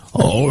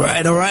All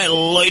right,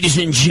 ladies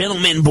and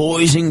gentlemen,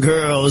 boys and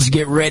girls,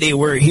 get ready.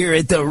 We're here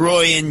at the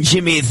Roy and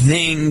Jimmy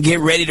thing.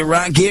 Get ready to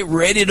rock, get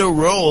ready to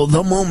roll.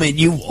 The moment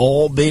you've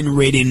all been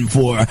waiting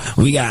for.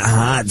 We got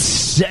hot,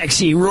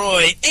 sexy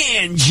Roy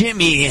and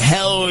Jimmy.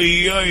 Hell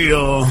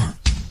yo.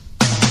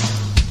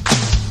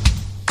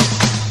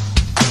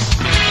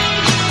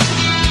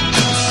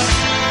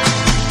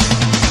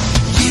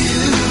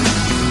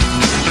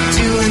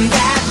 Doing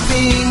that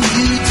thing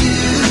you do,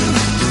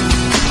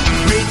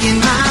 breaking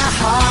my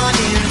heart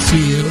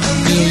into a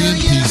million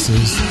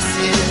pieces,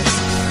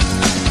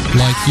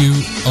 like you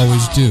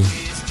always do.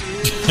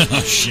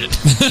 Oh, shit.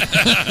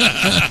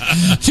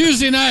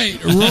 Tuesday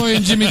night, Roy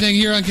and Jimmy thing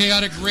here on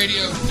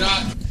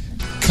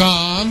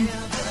chaoticradio.com.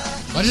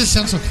 Why does it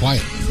sound so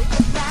quiet?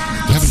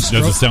 Does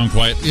it sound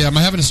quiet? Yeah, am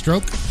I having a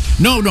stroke?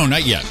 No,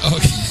 not yet.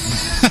 Okay.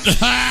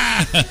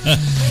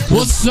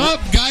 What's up,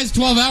 guys?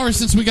 12 hours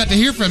since we got to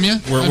hear from you.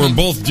 We're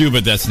both due,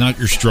 but that's not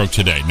your stroke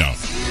today. No.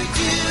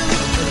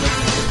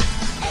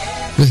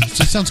 It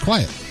just sounds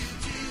quiet.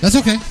 That's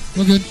okay.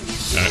 We're good.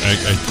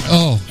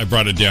 I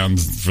brought it down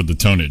for the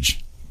tonnage.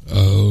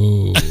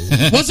 Oh.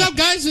 What's up,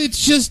 guys?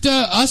 It's just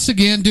us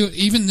again.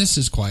 Even this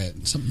is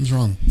quiet. Something's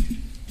wrong.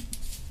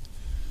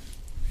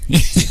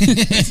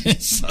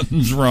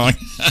 Something's wrong.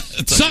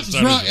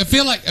 Something's wrong. I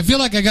feel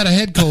like I got a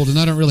head cold and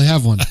I don't really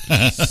have one.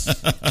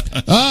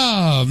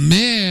 Oh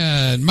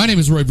man, my name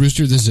is Roy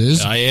Brewster. This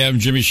is I am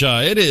Jimmy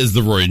Shaw. It is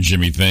the Roy and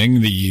Jimmy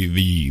thing,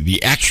 the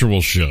actual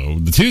show,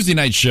 the Tuesday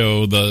night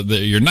show,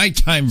 your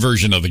nighttime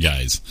version of the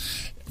guys,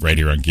 right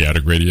here on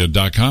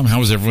chaoticradio.com. How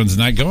is everyone's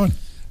night going?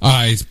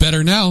 It's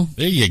better now.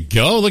 There you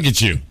go. Look at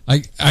you.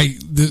 I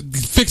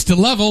fixed a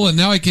level, and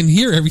now I can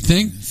hear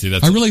everything. See,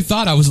 I really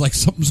thought I was like,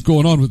 something's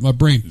going on with my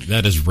brain.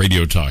 That is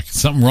radio talk.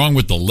 Something wrong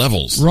with the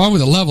levels. Wrong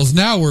with the levels.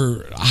 Now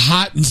we're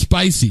hot and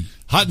spicy.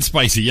 Hot and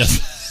spicy,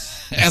 yes.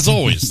 As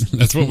always.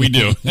 That's what we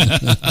do.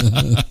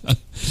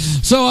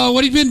 So,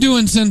 what have you been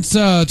doing since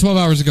 12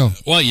 hours ago?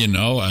 Well, you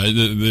know,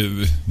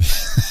 the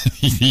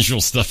usual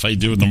stuff I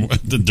do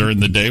during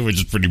the day, which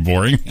is pretty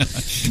boring.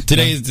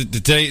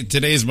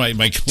 Today's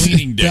my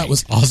cleaning day. That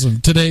was awesome.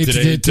 Today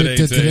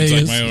it's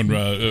like my own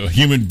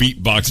human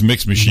beatbox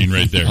mix machine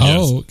right there.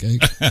 Oh,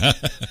 yes. Okay.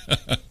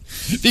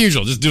 The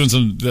usual, just doing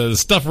some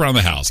stuff around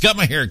the house. Got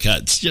my hair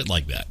cut, shit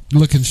like that.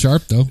 Looking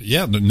sharp, though.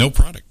 Yeah, no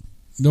product.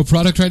 No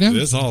product right now?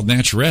 It's all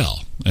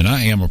natural, and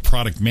I am a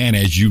product man,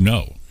 as you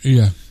know.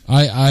 Yeah.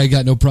 I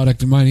got no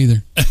product in mine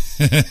either.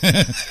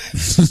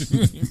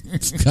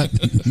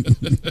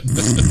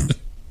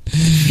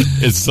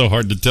 It's so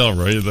hard to tell,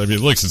 right? I mean,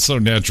 it's so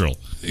natural.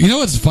 You know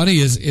what's funny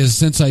is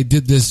since I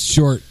did this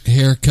short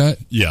haircut,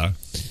 yeah,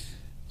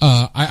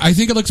 I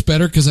think it looks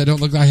better because I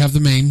have the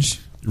mange.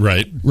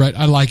 Right.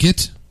 I like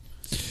it.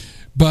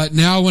 But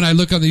now when I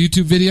look on the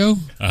YouTube video,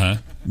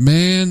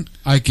 man,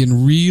 I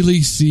can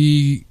really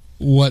see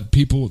what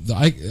people.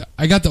 I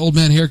got the old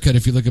man haircut.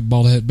 If you look at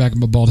back of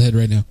my bald head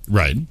right now,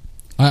 right.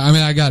 I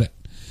mean, I got it.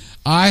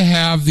 I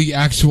have the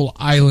actual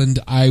island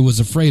I was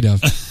afraid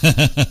of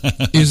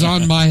is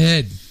on my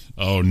head.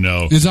 Oh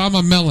no! Is on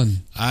my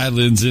melon.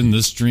 Islands in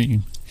the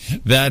stream.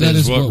 That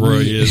is what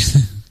Roy is.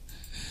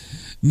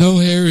 No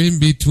hair in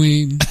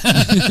between.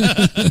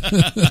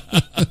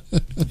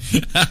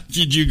 How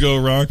did you go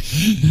wrong?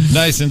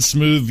 Nice and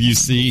smooth, you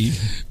see.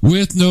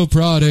 With no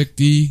product,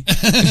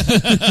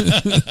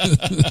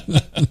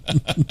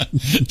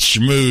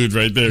 Schmood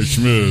right there,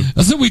 schmood.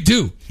 That's what we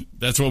do.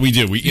 That's what we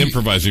do. We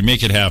improvise. We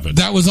make it happen.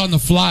 That was on the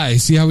fly.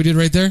 See how we did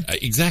right there?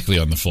 Exactly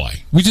on the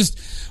fly. We didn't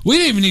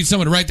even need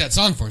someone to write that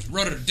song for us. We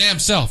wrote it our damn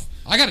self.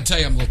 I got to tell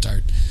you, I'm a little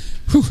tired.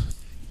 Whew.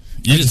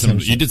 You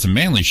did some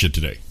manly shit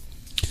today.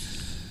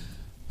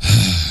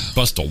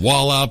 Bust a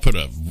wall out, put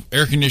a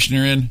air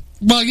conditioner in.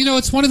 Well, you know,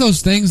 it's one of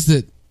those things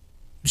that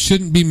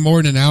shouldn't be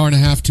more than an hour and a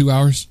half, 2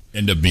 hours.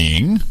 End up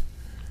being?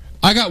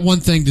 I got one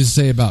thing to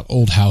say about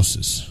old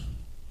houses.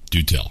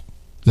 Do tell.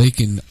 They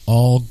can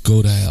all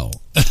go to hell.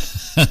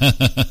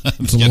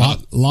 It's a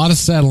lot of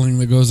settling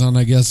that goes on,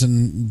 I guess,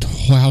 in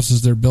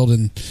houses they're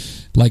building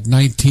like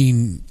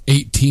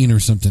 1918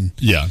 or something.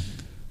 Yeah.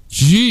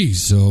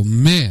 Jeez, oh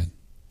man.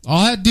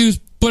 All I had to do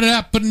is put it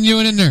out, putting you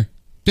in there.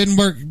 Didn't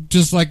work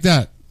just like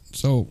that.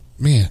 So,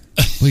 man,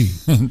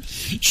 please.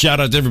 Shout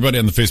out to everybody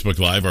on the Facebook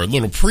Live. Our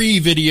little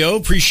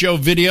pre-show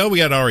video. We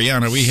got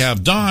Ariana. We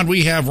have Don.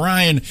 We have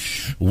Ryan.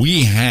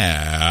 We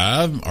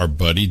have our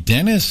buddy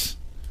Dennis.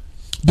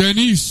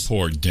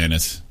 Poor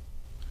Dennis.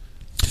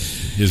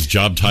 His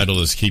job title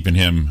is keeping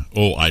him,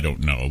 I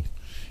don't know,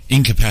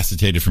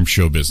 incapacitated from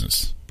show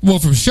business. Well,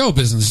 from show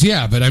business,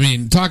 yeah, but I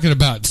mean, talking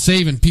about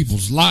saving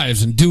people's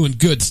lives and doing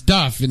good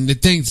stuff and the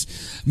things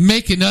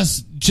making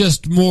us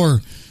just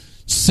more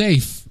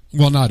safe.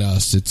 Well, not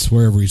us. It's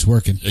wherever he's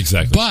working.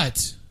 Exactly.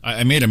 But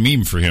I made a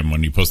meme for him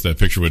when he posted that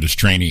picture with his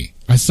trainee.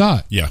 I saw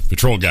it. Yeah,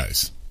 patrol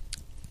guys.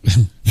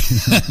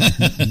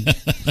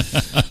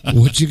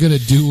 What you gonna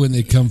do when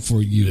they come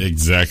for you?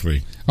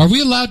 Exactly. Are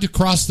we allowed to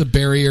cross the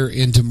barrier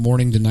into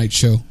morning to night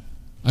show?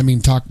 I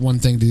mean, talk one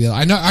thing to the other.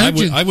 I know.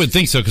 I would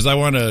think so, because I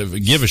want to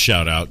give a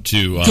shout out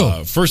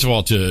to first of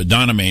all to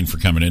Donna Main for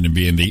coming in and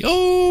being the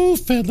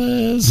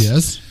fellas.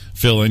 Yes.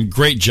 Fill in.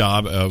 Great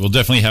job. We'll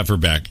definitely have her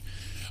back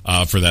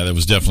for that. It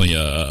was definitely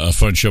a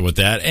fun show with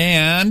that.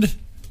 And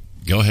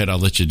go ahead, I'll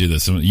let you do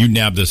this. You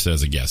nab this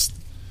as a guest.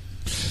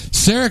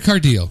 Sara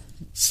Cardile.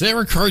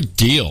 Sara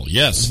Cardile,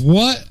 yes.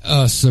 What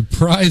a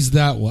surprise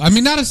that was. I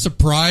mean, not a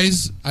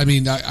surprise. I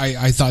mean,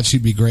 I thought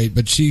she'd be great,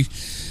 but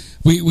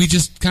we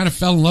just kind of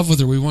fell in love with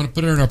her. We want to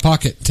put her in our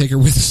pocket, take her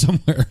with us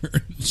somewhere.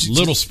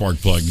 Little spark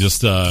plug.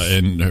 Just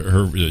and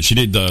her, she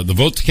did the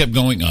votes kept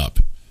going up.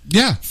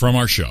 Yeah, from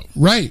our show,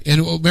 right?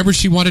 And remember,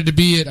 she wanted to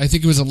be at, I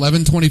think it was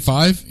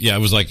 11:25. Yeah, it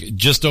was like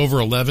just over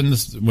 11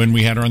 when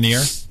we had her on the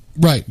air.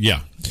 Right.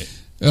 Yeah.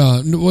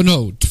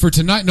 No, for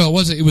tonight. No, it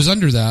wasn't. It was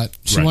under that.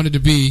 She wanted to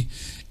be,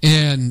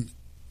 and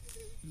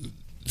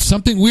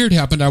something weird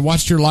happened. I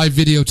watched her live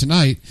video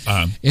tonight,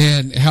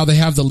 and how they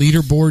have the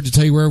leaderboard to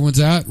tell you where everyone's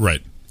at.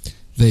 Right.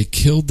 They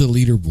killed the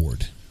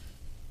leaderboard.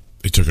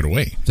 They took it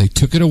away. They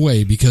took it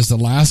away because the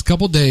last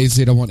couple days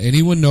they don't want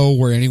anyone to know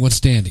where anyone's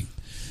standing.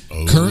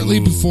 Oh. Currently,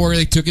 before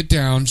they took it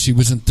down, she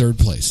was in third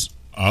place.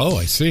 Oh,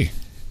 I see.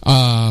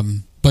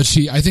 But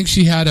I think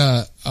she had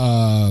a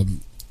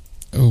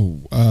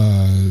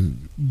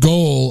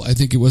goal. I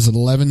think it was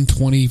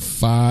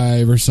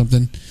 11:25 or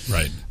something.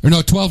 Right. Or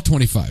no,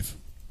 12:25.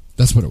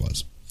 That's what it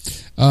was.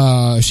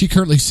 She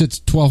currently sits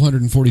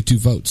 1,242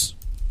 votes.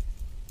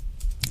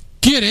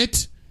 Get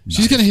it? Nice.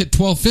 She's going to hit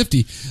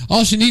 1250.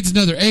 All she needs is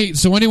another 8.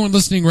 So anyone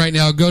listening right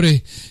now, go to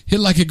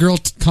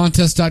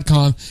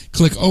hitlikeagirlcontest.com,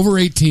 click over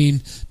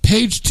 18,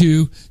 page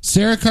 2,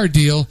 Sara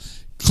Cardile,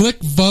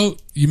 click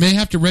vote. You may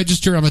have to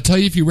register. I'm going to tell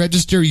you, if you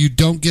register, you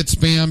don't get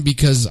spam,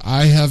 because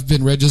I have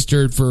been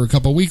registered for a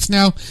couple weeks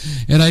now,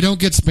 and I don't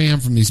get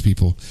spam from these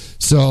people.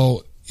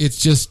 So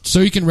it's just so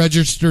you can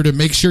register to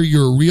make sure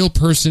you're a real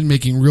person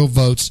making real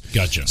votes.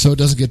 Gotcha. So it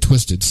doesn't get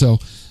twisted. So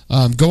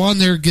go on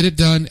there, get it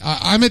done.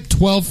 I'm at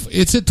 12.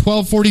 It's at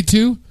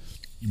 12:42.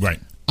 Right.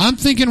 I'm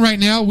thinking right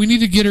now we need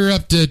to get her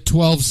up to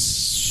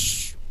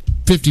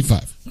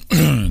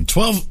 12:55.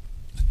 12.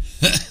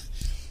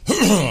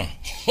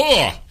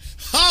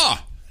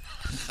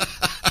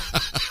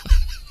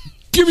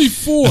 Give me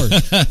 4.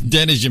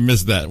 Dennis, you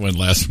missed that one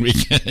last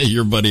week.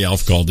 Your buddy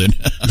Alf called in.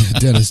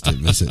 Dennis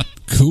did miss it.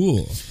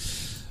 Cool.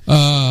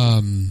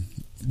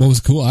 What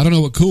was cool? I don't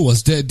know what cool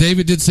was.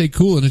 David did say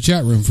cool in the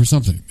chat room for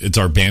something. It's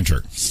our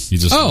banter. He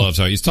just loves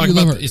how he's talking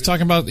about. He's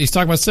talking about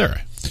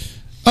Sarah.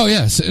 Oh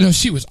yeah, no,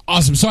 she was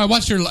awesome. So I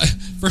watched her.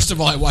 First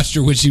of all, I watched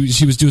her when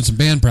she was doing some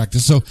band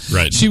practice. So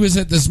she was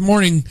at this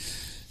morning.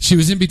 She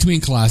was in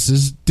between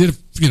classes, did a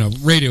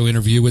radio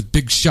interview with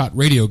big shot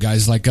radio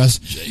guys like us,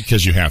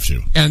 because you have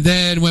to, and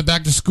then went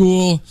back to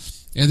school.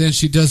 And then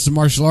she does some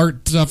martial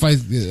art stuff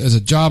as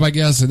a job, I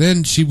guess. And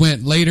then she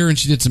went later and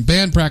she did some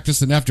band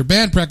practice. And after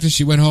band practice,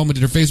 she went home and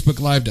did her Facebook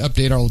Live to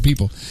update all the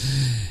people.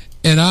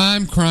 And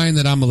I'm crying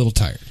that I'm a little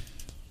tired.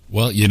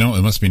 Well,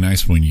 it must be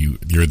nice when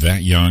you're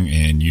that young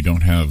and you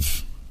don't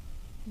have.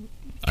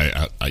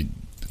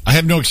 I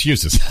have no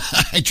excuses.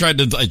 I tried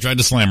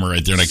to slam her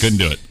right there and I couldn't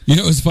do it.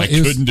 It was funny.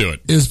 I couldn't do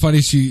it. It was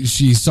funny.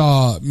 She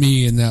saw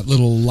me in that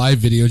little live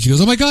video and she goes,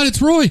 "Oh my God,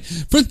 it's Roy!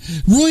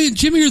 Roy and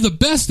Jimmy are the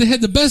best. They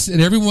had the best."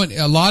 And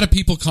a lot of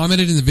people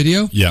commented in the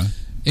video. Yeah.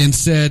 And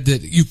said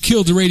that you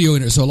killed the radio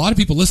in her. So a lot of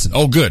people listened.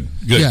 Oh, good.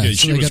 Yeah,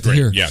 she was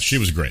great. Yeah, she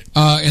was great.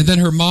 And then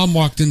her mom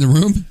walked in the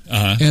room,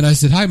 and I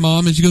said, "Hi,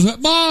 Mom." And she goes,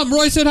 "Mom,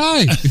 Roy said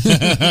hi."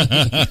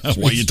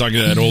 Why are you talking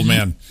to that old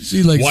man?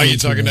 Why are you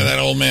talking to that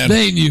old man?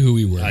 They knew who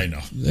we were. I know.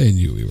 They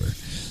knew who we were.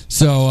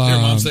 So, here,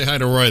 Mom, say hi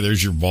to Roy.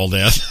 There's your bald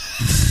ass.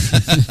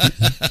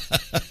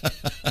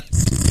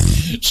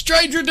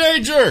 Stranger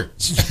danger.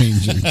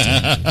 Stranger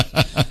danger.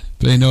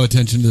 Pay no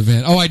attention to the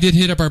van. Oh, I did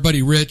hit up our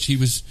buddy Rich. He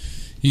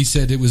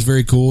said it was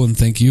very cool and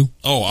thank you.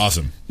 Oh,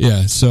 awesome.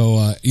 Yeah,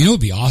 so, it would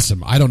be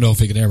awesome. I don't know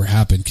if it could ever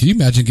happen. Can you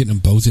imagine getting them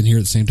both in here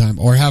at the same time?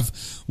 Or have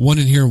one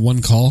in here and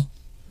one call?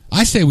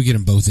 I say we get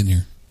them both in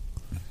here.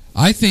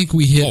 I think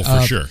we hit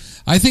for sure.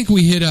 I think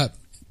we hit up,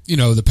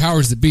 the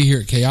powers that be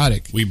here at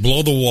Chaotic. We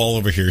blow the wall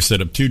over here, set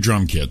up 2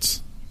 drum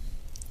kits,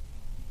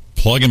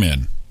 plug them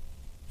in,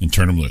 and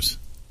turn them loose.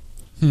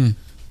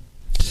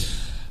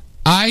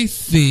 I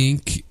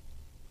think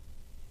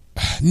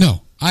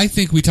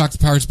we talk to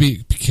powers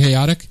be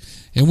Chaotic,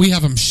 and we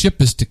have them ship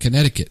us to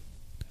Connecticut.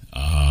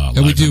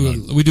 And we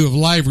do a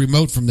live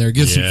remote from there.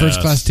 Get some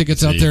first class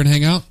tickets out there and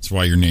hang out. That's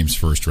why your name's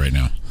first right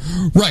now.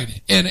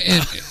 Right. And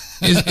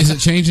is it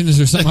changing? Is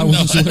there something I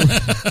wasn't sure?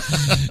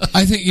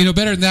 I think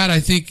better than that.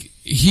 I think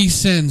he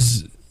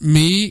sends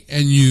me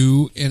and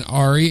you and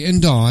Ari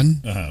and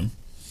Dawn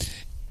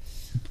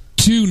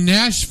to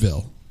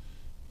Nashville.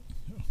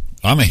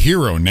 I'm a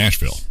hero in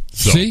Nashville.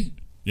 So. See?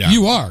 Yeah.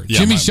 You are. Yeah,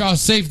 Jimmy Shaw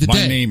saved the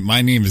day.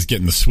 My name is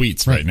getting the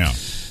sweets right now.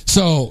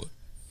 So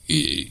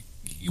we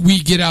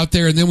get out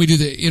there and then we do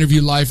the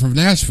interview live from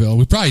Nashville.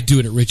 We probably do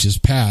it at Rich's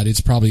pad.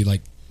 It's probably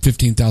like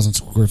 15,000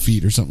 square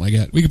feet or something like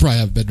that. We could probably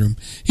have a bedroom.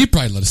 He'd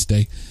probably let us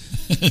stay.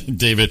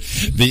 David,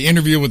 the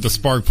interview with the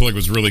spark plug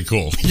was really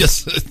cool.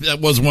 Yes, that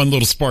was one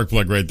little spark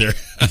plug right there.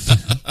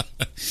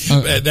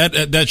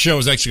 That show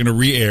is actually going to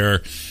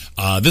re-air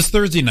this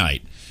Thursday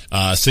night,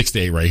 6 to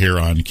 8 right here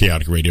on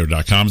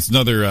chaoticradio.com. It's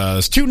another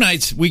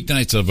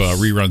weeknights of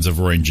reruns of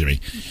Roy and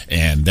Jimmy,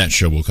 and that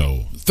show will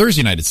go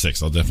Thursday night at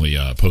 6. I'll definitely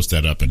post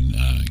that up and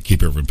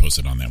keep everyone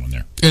posted on that one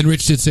there. And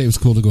Rich did say it was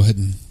cool to go ahead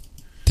and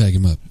tag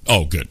him up.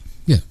 Oh, good.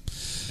 Yeah.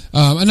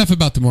 Enough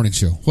about the morning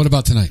show. What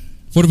about tonight?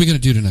 What are we going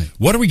to do tonight?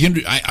 What are we going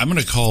to do? I'm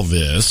going to call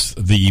this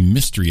the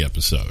mystery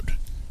episode.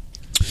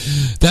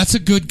 That's a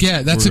good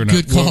get. That's a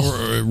good call.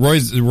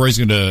 Roy's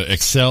going to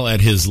excel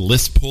at his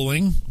list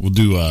pulling. We'll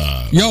do...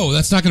 Yo,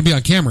 that's not going to be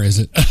on camera, is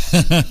it?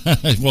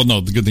 Well,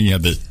 no. The good thing you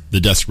have the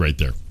desk right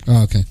there.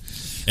 Oh, okay.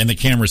 And the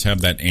cameras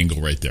have that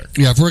angle right there.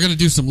 Yeah, if we're going to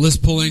do some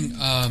list pulling,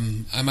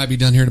 I might be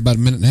done here in about a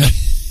minute and a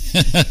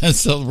half.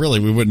 So,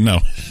 really, we wouldn't know.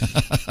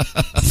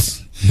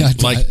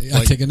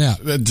 I take a nap.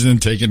 Didn't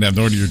take a nap.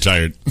 No wonder you're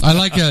tired. I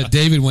like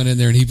David went in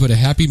there and he put a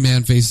happy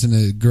man face and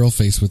a girl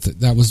face with it.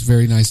 That was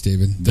very nice,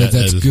 David.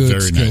 That's good.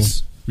 Very skill.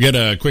 Nice. We got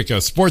a quick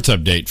sports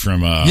update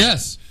from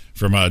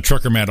from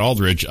Trucker Matt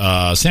Aldridge.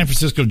 San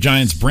Francisco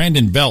Giants'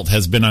 Brandon Belt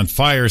has been on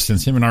fire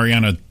since him and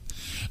Ariana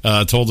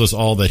told us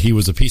all that he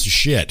was a piece of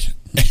shit.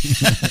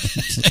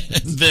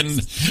 Then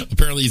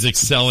apparently he's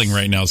excelling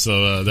right now.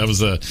 So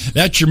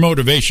that's your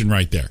motivation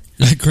right there.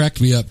 That cracked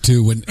me up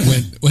too when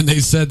they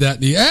said that.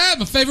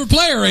 My favorite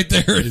player right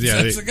there.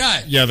 Yeah, that's the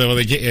guy. Yeah,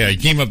 he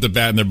came up the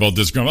bat and they're both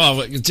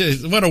disgruntled.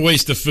 Oh, what a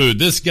waste of food!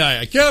 This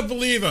guy, I can't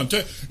believe him.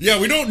 Yeah,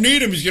 we don't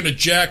need him. He's going to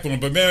jack one,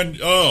 but man,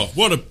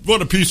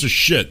 what a piece of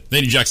shit.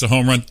 Then he jacks a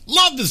home run.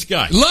 Love this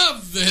guy.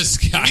 Love this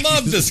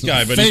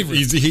guy. But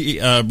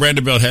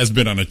Brandon Belt has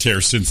been on a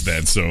tear since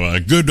then. So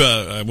good.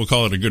 We'll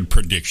call it a good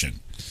prediction.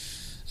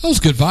 Those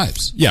good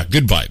vibes. Yeah,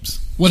 good vibes.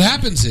 What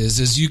happens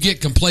is you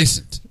get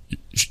complacent.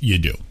 You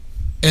do.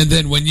 And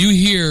then when you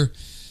hear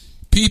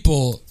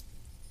people,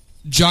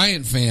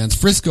 Giant fans,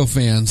 Frisco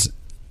fans,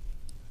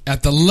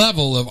 at the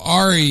level of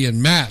Ari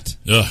and Matt,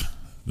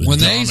 when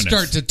they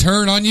start to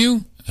turn on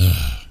you,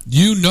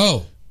 you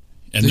know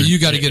that you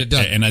got to get it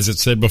done. And as it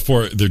said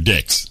before, they're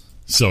dicks.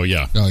 So,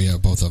 yeah. Oh, yeah,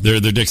 both of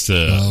them. They're dicks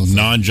to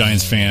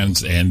non-Giants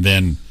fans, and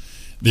then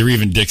they're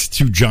even dicks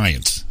to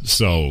Giants.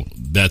 So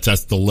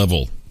that's the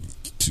level.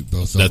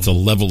 That's a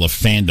level of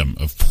fandom,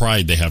 of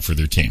pride they have for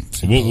their team.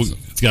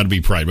 It's got to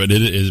be pride, but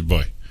it is,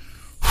 boy,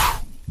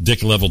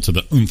 dick level to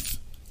the oomph.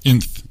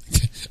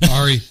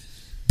 Ari,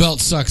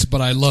 Belt sucks,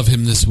 but I love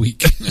him this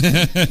week.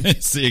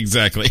 See,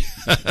 exactly.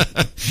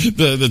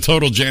 the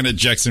total Janet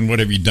Jackson, what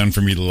have you done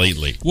for me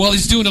lately? Well,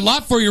 he's doing a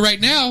lot for you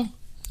right now.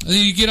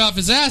 You get off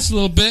his ass a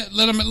little bit,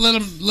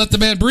 let the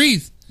man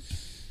breathe.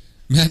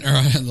 Men are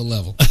on the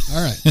level.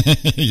 All right.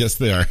 Yes,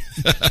 they are.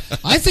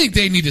 I think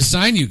they need to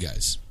sign you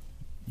guys.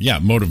 Yeah,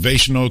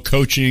 motivational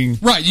coaching.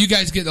 Right, you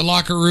guys get in the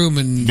locker room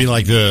and be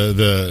like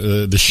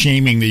the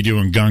shaming they do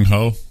in Gung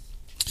Ho.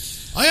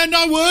 I am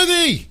not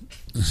worthy.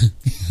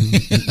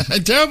 A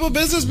terrible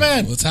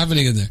businessman. What's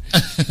happening in there?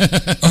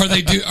 Are they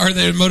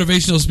a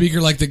motivational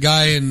speaker like the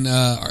guy in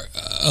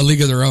A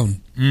League of Their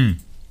Own?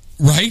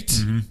 Right?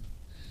 Mm-hmm.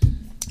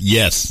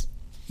 Yes.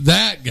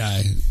 That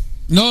guy.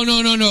 No.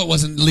 It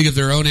wasn't League of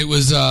Their Own. It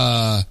was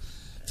The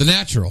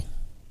Natural.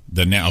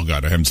 Oh,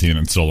 God, I haven't seen it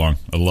in so long.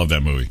 I love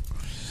that movie.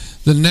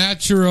 The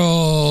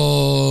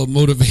Natural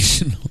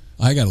Motivational.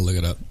 I got to look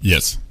it up.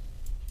 Yes.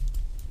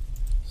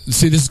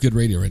 See, this is good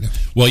radio right now.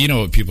 Well, you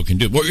know what people can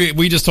do.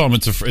 We just told them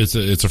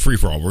it's a free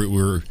for all.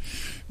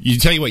 You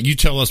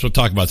tell us what to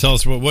talk about. Tell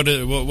us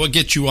what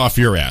gets you off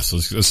your ass.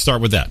 Let's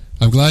start with that.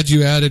 I'm glad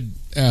you added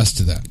ass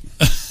to that.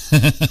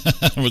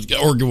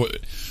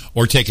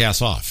 or take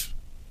ass off.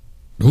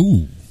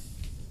 Ooh,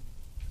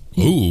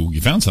 you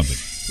found something.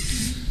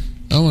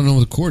 I don't know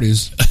what the cord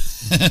is.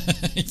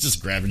 He's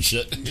just grabbing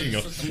shit. Here you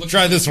go.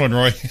 Try this one,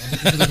 Roy.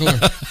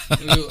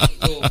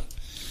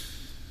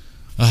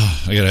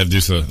 I gotta do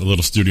a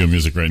little studio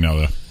music right now,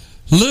 though.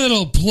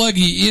 Little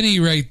pluggy innie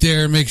right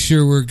there. Make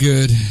sure we're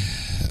good.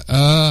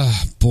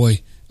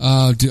 Boy,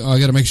 I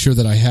gotta make sure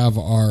that I have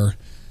our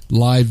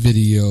live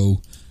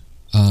video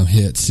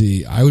hit.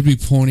 See, I would be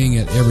pointing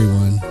at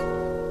everyone.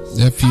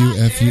 F you.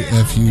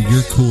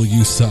 You're cool.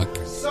 You suck.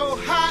 So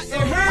hot it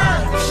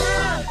hurts.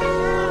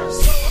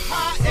 So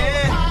hot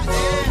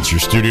it. It's your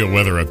studio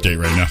weather update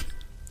right now.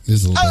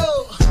 This is a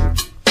little bit.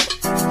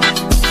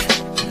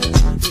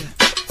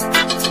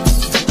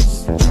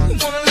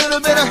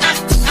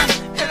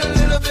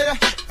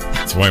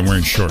 That's why I'm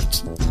wearing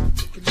shorts.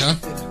 Yeah.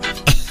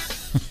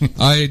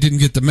 I didn't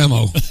get the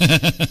memo.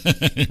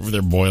 Over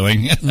there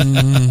boiling.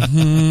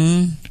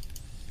 Mm-hmm.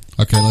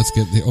 Okay, let's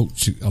get the. Oh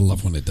shoot! I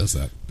love when it does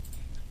that.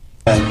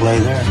 Play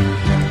there.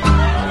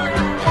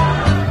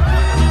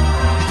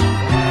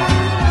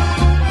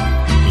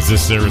 Is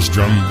this Sarah's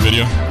drum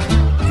video?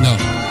 No.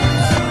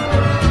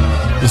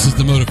 This is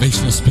the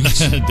motivational speech.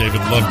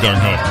 David loved Gung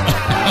Ho.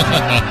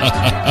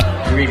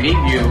 To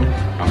relieve you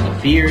from the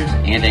fears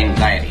and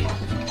anxieties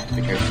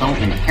which are so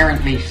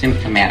inherently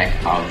symptomatic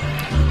of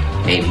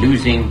a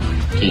losing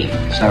team.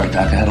 Sorry,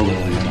 Doc, I had a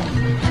little,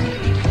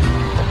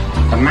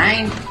 The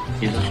mind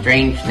is a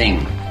strange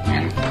thing,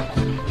 and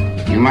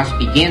you must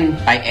begin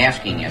by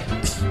asking it,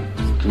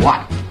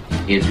 what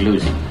is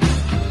losing?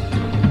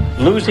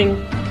 Losing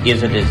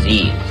is a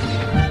disease.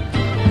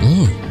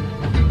 Ooh.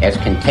 As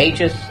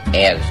contagious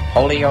as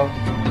polio.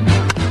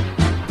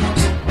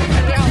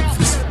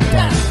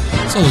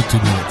 It's only 2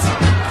 minutes.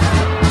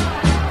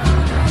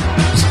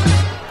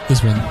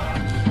 This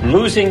one.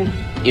 Losing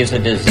is a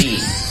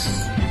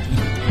disease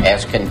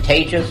as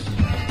contagious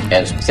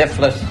as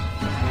syphilis.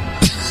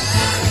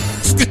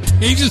 It's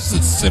contagious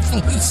as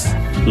syphilis.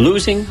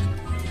 Losing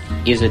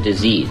is a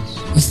disease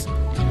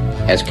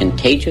as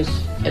contagious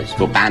as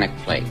bubonic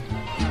plague.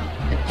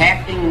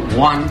 Attacking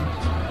one,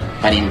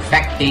 but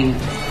infecting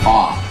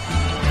all.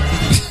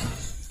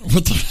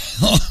 What the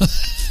hell?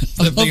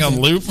 That thing on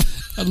loop?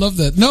 I love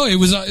that. No,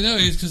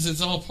 it's because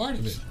it's all part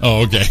of it.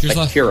 Oh, okay.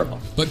 But curable.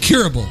 But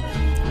curable.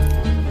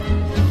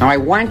 Now I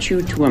want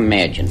you to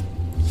imagine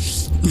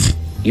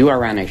you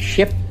are on a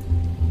ship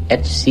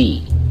at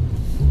sea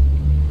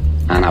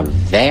on a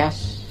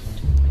vast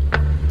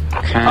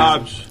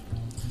Hobbs,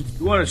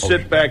 you want to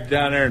sit back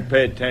down there and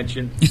pay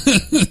attention?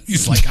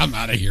 He's like, I'm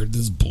out of here.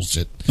 This is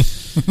bullshit.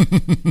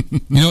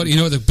 You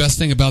know what the best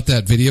thing about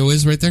that video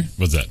is right there?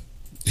 What's that?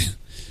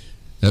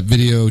 That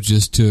video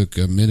just took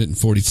 1 minute and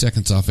 40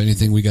 seconds off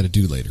anything we got to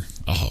do later.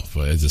 Oh,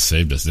 boy, it just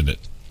saved us, didn't it?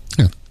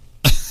 Yeah.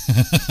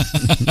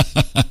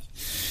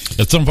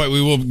 At some point,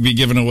 we will be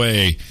giving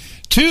away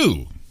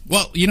 2.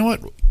 Well, you know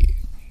what?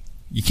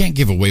 You can't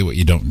give away what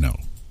you don't know.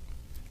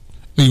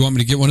 Oh, you want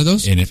me to get one of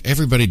those? And if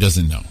everybody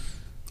doesn't know,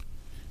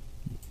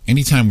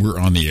 anytime we're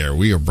on the air,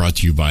 we are brought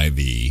to you by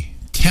the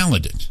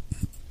talented,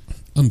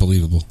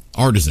 Unbelievable.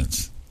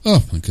 artisans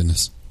Oh, my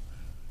goodness.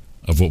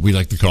 of what we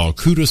like to call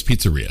KUDOS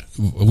Pizzeria.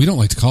 We don't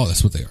like to call it.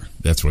 That's what they are.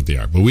 That's what they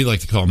are. But we like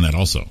to call them that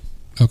also.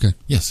 Okay.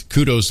 Yes,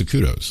 kudos to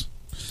KUDOS.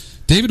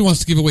 David wants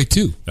to give away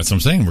 2. That's what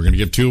I'm saying. We're going to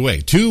give 2 away.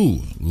 2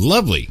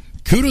 lovely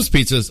KUDOS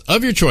pizzas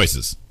of your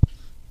choices.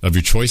 Of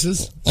your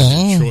choices?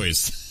 Oh. Of your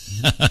choice.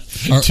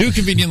 2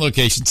 convenient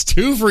locations,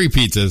 2 free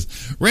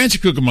pizzas, Rancho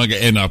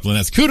Cucamonga and Upland.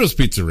 That's KUDOS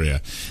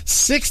Pizzeria.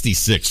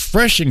 66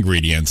 fresh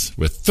ingredients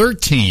with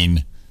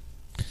 13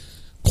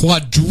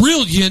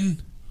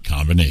 quadrillion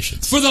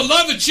combinations. for the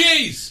love of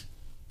cheese.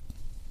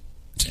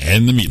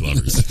 And the meat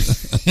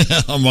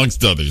lovers,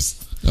 amongst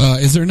others.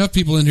 Is there enough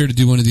people in here to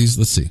do one of these?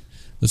 Let's see.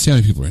 Let's see how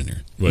many people are in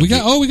here. What, we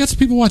got some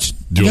people watching.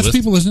 We got some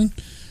people listening.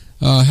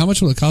 How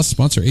much will it cost to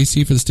sponsor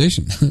AC for the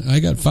station? I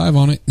got 5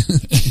 on it.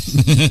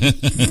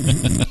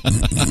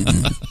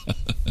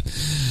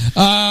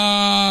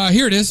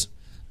 Here it is.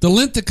 The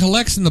lint that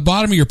collects in the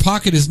bottom of your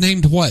pocket is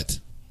named what?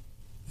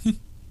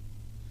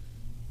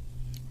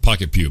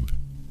 Pocket pube.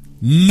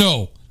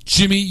 No.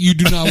 Jimmy, you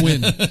do not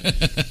win.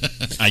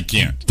 I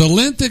can't. The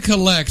lint that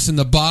collects in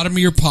the bottom of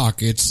your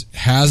pockets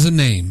has a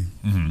name.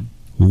 Mm-hmm.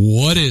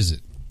 What is it?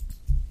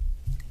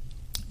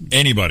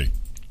 Anybody.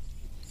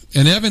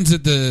 And Evan's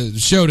at the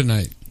show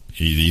tonight.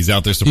 He's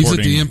out there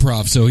supporting. He's at the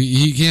Improv, so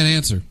he can't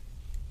answer.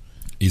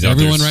 He's out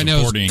Everyone there right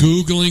now is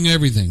Googling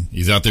everything.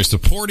 He's out there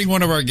supporting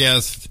one of our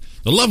guests,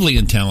 the lovely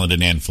and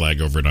talented Ann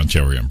Flagg over at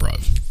Ontario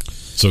Improv.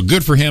 So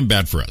good for him,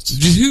 bad for us.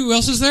 Who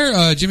else is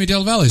there? Jimmy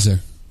Del Valle's there.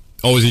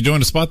 Oh, is he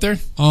doing a spot there?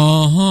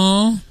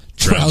 Uh-huh.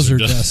 Trouser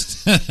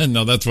dust.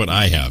 No, that's what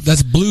I have.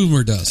 That's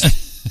bloomer dust.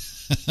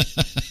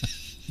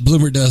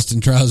 Bloomer dust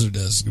and trouser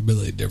dust are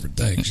completely different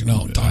things. You know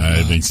what I'm talking about.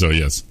 I think so,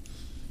 yes.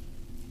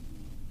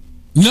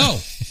 No,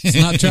 it's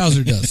not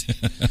trouser dust.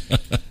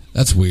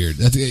 That's weird.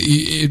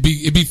 It'd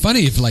be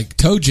funny if like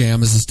toe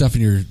jam is the stuff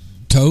in your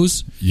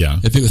toes. Yeah.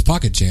 If it was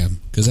pocket jam,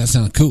 because that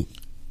sounded cool.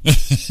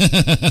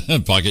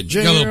 Pocket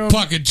jam. Got a little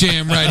pocket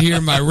jam right here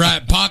in my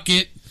right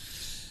pocket.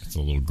 It's a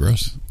little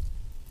gross.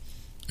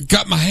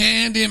 Got my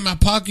hand in my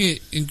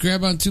pocket and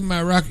grab onto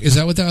my rock. Is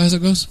that how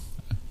it goes?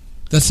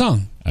 That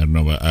song. I don't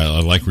know, but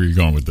I like where you're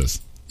going with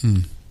this.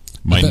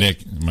 My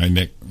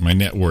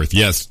net worth.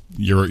 Yes,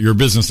 you're a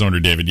business owner,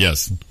 David.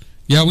 Yes.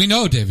 Yeah, we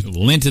know, David.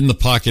 Lint in the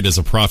pocket is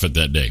a profit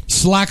that day.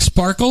 Slack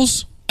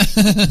sparkles.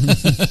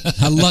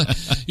 I love.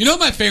 You know what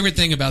my favorite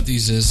thing about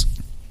these is?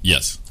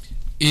 Yes.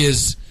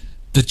 Is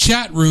the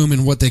chat room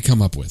and what they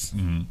come up with.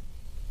 Mm-hmm.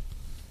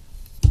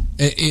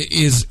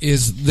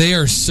 Is they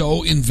are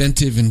so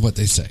inventive in what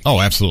they say. Oh,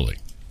 absolutely.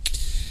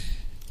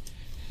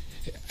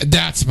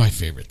 That's my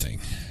favorite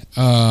thing.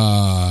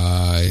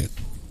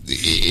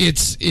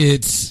 It's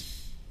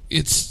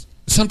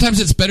sometimes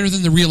it's better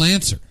than the real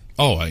answer.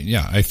 Oh,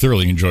 yeah. I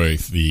thoroughly enjoy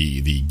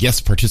the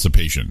guest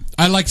participation.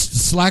 I like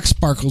Slack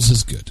Sparkles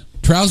is good.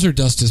 Trouser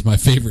Dust is my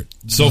favorite.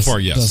 So far,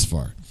 yes. Thus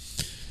far.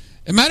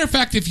 As a matter of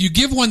fact, if you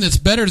give one that's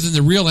better than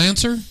the real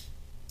answer,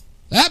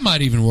 that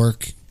might even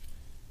work.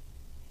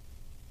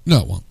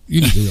 No, it won't.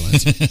 You need the real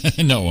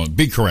answer. No, it won't.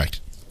 Be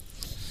correct.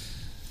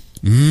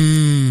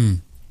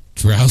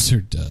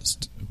 Trouser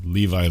Dust.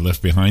 Levi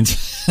Left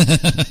Behinds.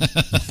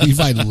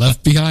 Levi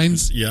Left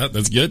Behinds? Yeah,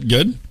 that's good.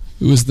 Good.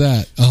 Who was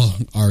that? Oh,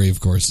 Ari, of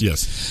course.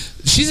 Yes.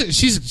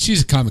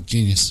 She's a comic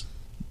genius.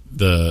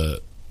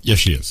 Yes,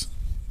 she is.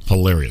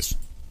 Hilarious.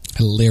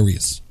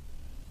 Hilarious.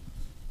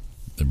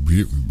 The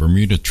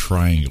Bermuda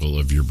Triangle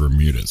of your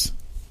Bermudas.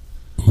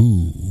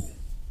 Ooh.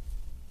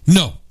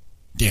 No.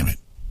 Damn it.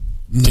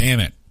 No. Damn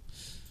it.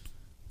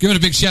 Giving a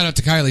big shout out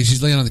to Kylie.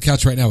 She's laying on the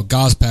couch right now with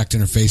gauze packed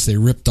in her face. They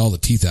ripped all the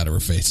teeth out of her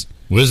face.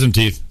 Wisdom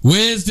teeth.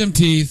 Wisdom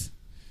teeth.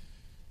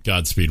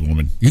 Godspeed,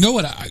 woman. You know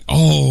what?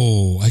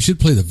 I should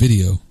play the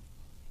video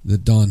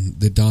that Dawn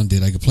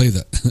did. I could play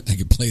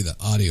the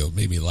audio. It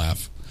made me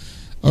laugh.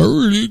 I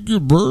really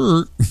get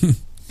burnt.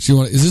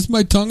 Is this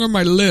my tongue or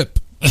my lip?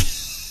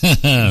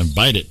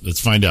 Bite it. Let's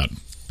find out.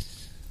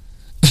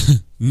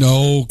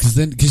 No,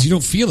 because you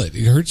don't feel it.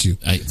 It hurts you.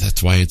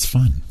 That's why it's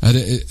fun.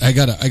 I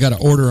got to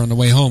order on the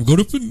way home. Go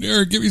to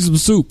Panera, give me some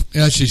soup.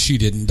 Actually, she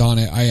didn't. Dawn,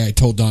 I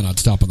told Dawn I'd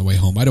stop on the way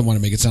home. I don't want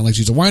to make it sound like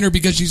she's a whiner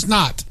because she's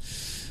not.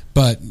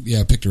 But yeah,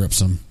 I picked her up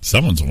some.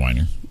 Someone's a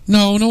whiner.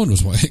 No one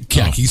was whining.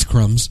 Khakis,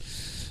 crumbs.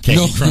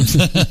 Crumbs.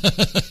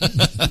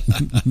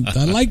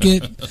 I like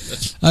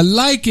it. I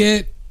like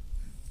it.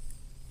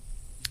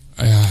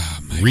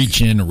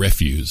 Reach in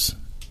refuse.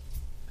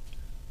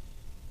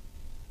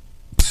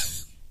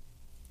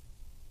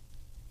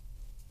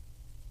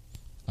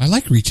 I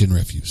like reach in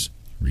refuse.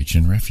 Reach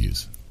in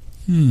refuse.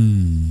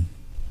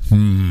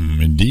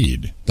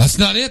 Indeed. That's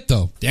not it,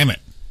 though. Damn it.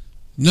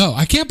 No,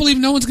 I can't believe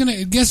no one's going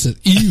to guess it.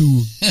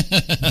 Ew.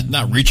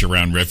 Not reach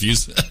around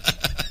refuse.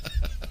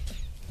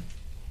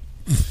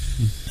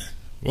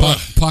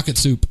 Pocket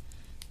soup.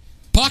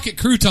 Pocket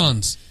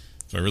croutons.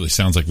 So it really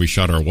sounds like we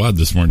shot our wad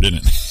this morning,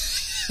 didn't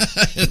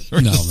it?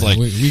 No, man.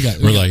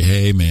 We're like,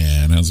 hey,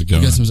 man, how's it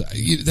going?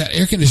 That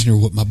air conditioner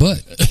whooped my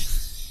butt.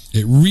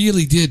 It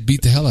really did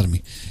beat the hell out of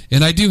me.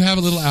 And I do have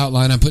a little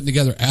outline I'm putting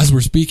together as we're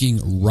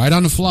speaking right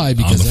on the fly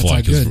because that's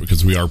not good.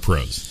 Because we are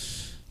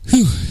pros.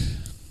 Whew.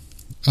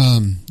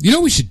 You know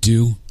what we should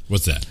do?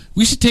 What's that?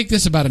 We should take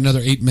this about another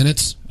 8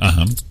 minutes.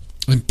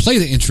 And play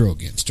the intro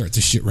again. Start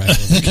this shit right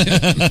over again.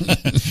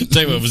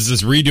 Tell you what, let's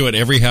just redo it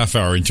every half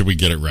hour until we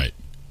get it right.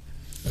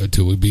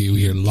 Until we be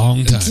here a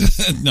long time.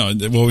 No,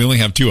 well, we only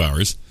have 2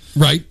 hours.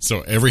 Right.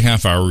 So every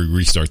half hour we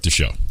restart the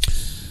show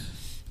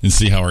and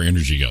see how our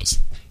energy goes.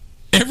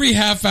 Every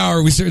half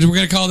hour we start. We're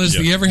going to call this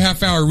the every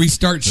half hour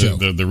restart show.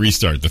 The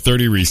restart, the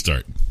 30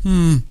 restart.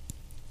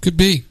 Could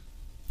be.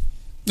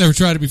 Never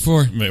tried it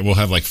before. We'll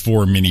have like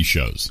 4 mini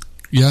shows.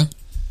 Yeah.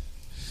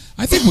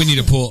 I think we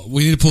need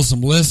to pull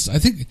some lists. I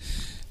think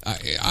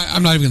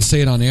I'm not even going to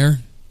say it on air,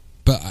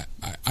 but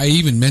I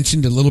even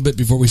mentioned a little bit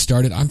before we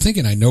started. I'm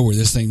thinking I know where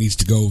this thing needs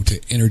to go to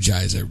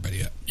energize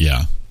everybody up.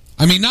 Yeah.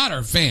 I mean, not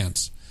our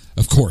fans,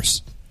 of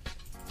course.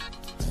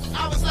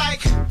 I was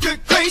like, good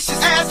gracious,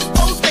 ass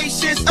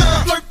bodacious,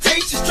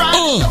 flirtatious, trying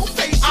to show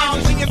patience.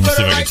 I'm going to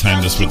see if I can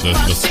time this with the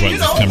sweat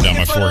that's coming down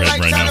my forehead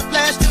right now.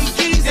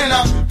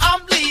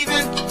 I'm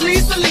leaving,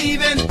 please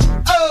believe in.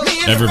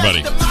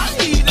 Everybody,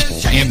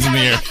 hands in the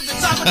air.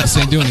 This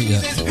ain't doing it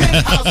yet.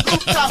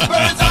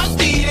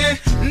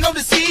 No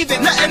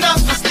deceiving, nothing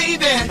else for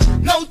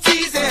Steven. No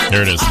teasing.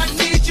 There it is. I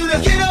need you to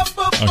get up.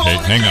 Okay,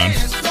 hang on.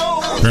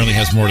 Apparently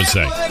has more to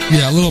say.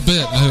 Yeah, a little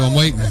bit. I'm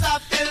waiting.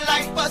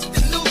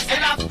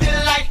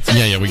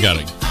 Yeah, we got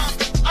it.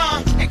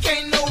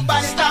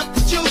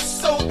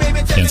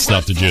 Can't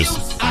stop the juice.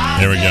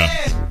 There we go.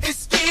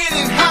 It's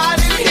getting hot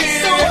in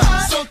here,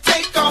 so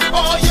take off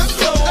all your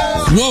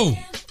clothes. Whoa.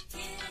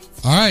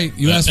 All right,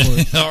 you asked for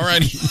it. All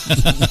right.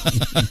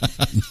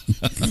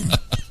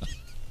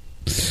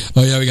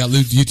 Oh yeah, we got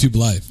YouTube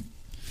Live.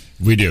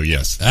 We do,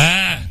 yes.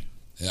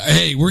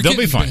 Hey, They'll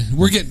be fine.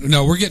 We're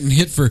getting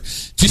hit for.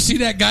 Did you see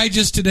that guy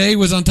just today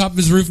was on top of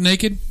his roof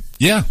naked?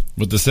 Yeah,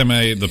 with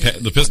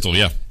the pistol.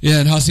 Yeah. Yeah,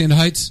 in Hacienda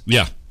Heights.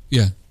 Yeah.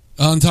 Yeah,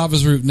 on top of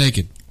his roof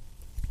naked.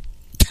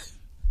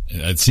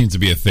 It seems to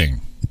be a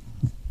thing.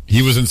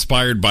 He was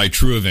inspired by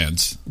true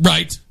events.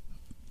 Right.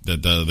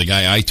 That the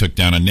guy I took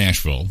down in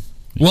Nashville.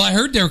 Well, I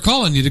heard they were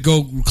calling you to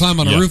go climb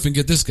on a roof and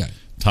get this guy.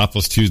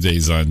 Topless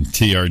Tuesdays on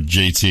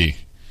TRJT.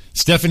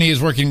 Stephanie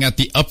is working at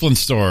the Upland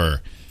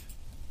store.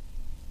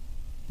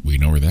 We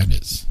know where that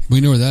is.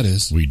 We know where that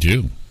is. We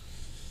do.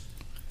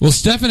 Well,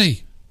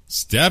 Stephanie,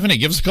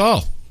 give us a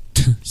call.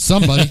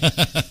 Somebody.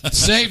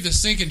 Save the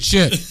sinking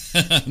shit.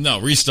 No,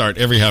 restart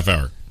every half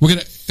hour.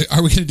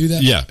 Are we gonna do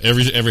that? Yeah,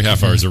 every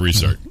half hour is a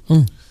restart.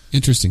 Oh,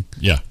 interesting.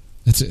 Yeah.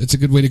 It's a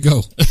good way to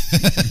go.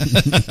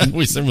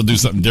 We said we'll do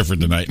something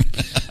different tonight.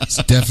 It's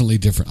definitely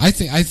different. I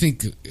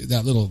think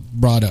that little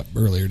brought up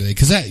earlier today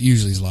because that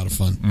usually is a lot of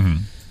fun. Mm-hmm.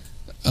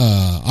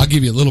 I'll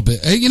give you a little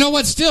bit. Hey, you know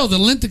what? Still, the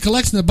lint that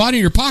collects in the bottom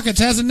of your pockets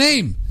has a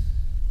name.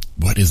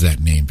 What is that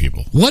name,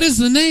 people? What is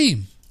the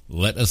name?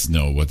 Let us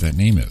know what that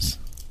name is.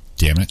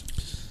 Damn it.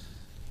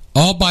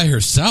 All by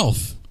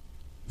herself.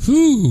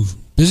 Whew.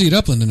 Busy at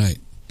Upland tonight.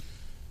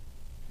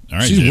 All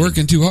right, she's David.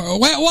 working too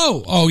hard.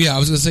 Whoa. Oh, yeah. I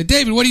was going to say,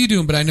 David, what are you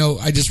doing? But I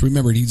just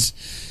remembered he's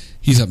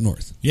up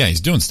north. Yeah, he's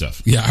doing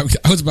stuff. Yeah,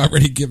 I was about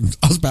ready to give him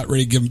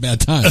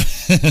bad time.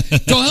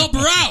 Go help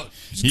her out.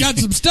 She's got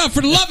some stuff for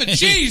the love of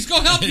cheese.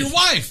 Go help your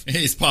wife.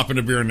 He's popping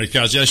a beer on the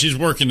couch. Yeah, she's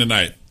working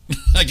tonight.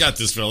 I got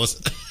this,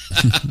 fellas.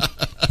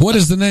 What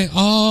is the name?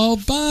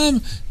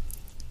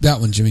 That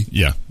one, Jimmy.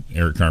 Yeah,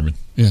 Eric Carmen.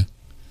 Yeah.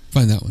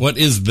 Find that one. What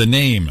is the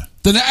name?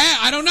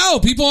 I don't know.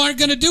 People aren't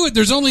going to do it.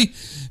 There's only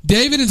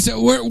David and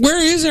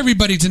where is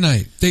everybody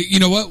tonight? You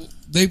know what?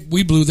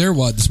 We blew their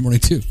wad this morning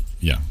too.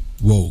 Yeah.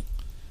 Whoa.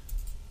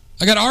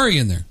 I got Ari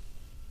in there.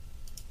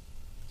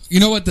 You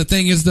know what the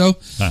thing is though?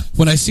 Huh.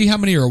 When I see how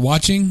many are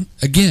watching,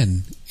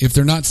 again, if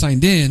they're not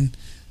signed in,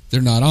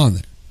 they're not on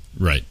there.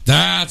 Right.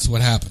 That's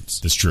what happens.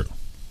 That's true.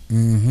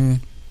 Mm-hmm.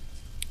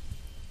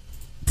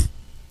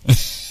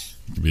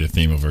 Could be the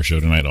theme of our show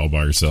tonight, all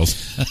by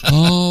yourselves.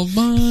 All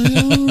by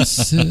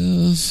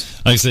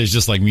ourselves. Like I say, it's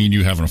just like me and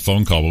you having a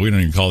phone call, but we don't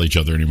even call each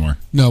other anymore.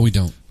 No, we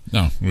don't.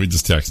 No, we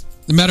just text.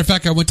 As a matter of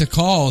fact, I went to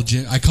call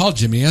Jim. I called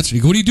Jimmy. He answered. He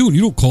goes, "What are you doing?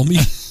 You don't call me."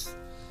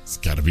 It's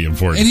got to be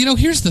important. And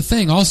here's the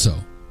thing also.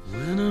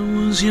 When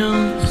I was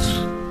young,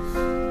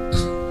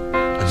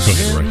 Go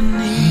ahead, Roy.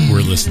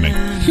 We're listening.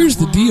 Here's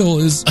the deal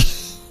is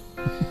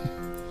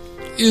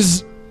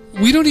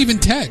we don't even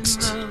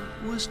text.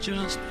 was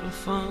just for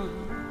fun.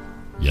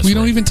 Yes, We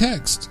don't Roy. even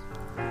text.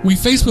 We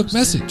Facebook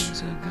message.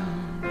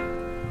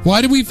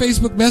 Why do we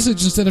Facebook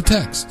message instead of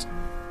text?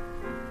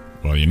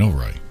 Well, you know,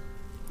 Roy.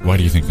 Why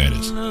do you think that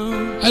is?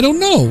 I don't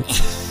know.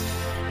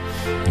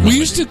 We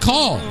used to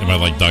call. Am I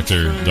like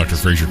Dr.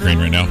 Fraser Crane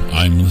right now?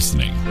 I'm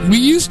listening. We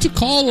used to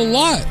call a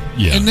lot.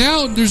 Yeah. And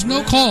now there's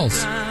no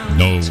calls.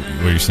 No,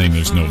 what you're saying,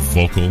 there's no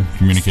vocal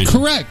communication?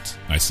 Correct.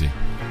 I see.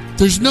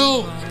 There's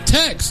no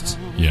text.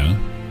 Yeah.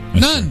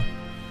 None.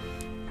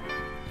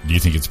 Do you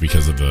think it's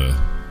because of the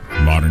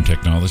modern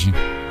technology?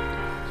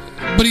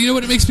 But you know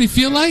what it makes me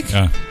feel like?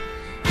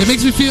 It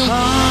makes me feel...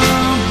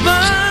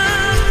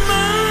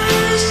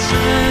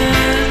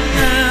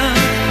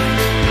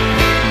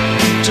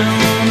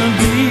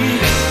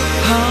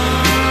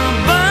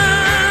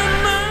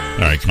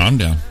 All right, calm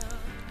down.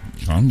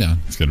 Calm down.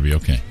 It's going to be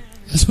okay.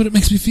 That's what it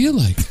makes me feel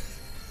like.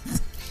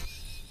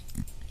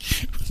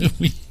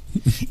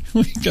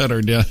 we got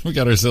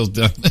ourselves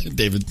down.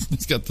 David,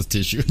 he's got the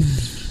tissue.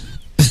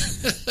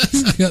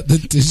 He's got the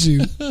tissue.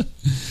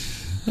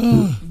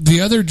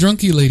 The other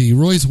drunkie lady,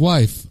 Roy's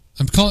wife.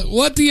 I'm calling...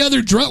 What the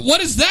other drunk...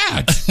 What is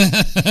that?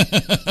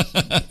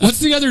 What's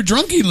the other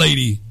drunkie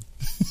lady?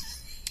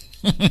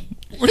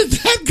 Where did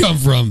that come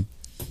from?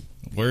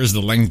 Where's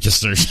the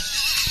Lancasters?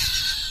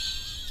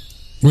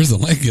 Where's the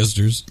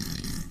Lancasters?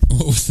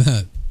 What was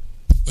that?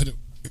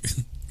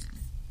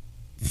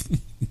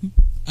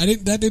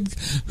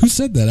 Who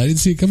said that? I didn't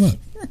see it come up.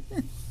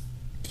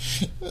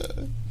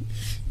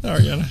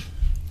 Ariana.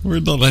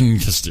 Where's the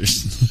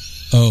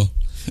Lancasters? Oh.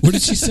 Where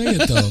did she say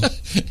it, though?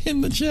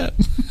 In the chat.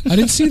 I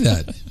didn't see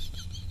that.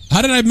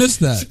 How did I miss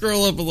that?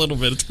 Scroll up a little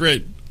bit. It's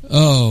great.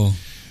 Oh.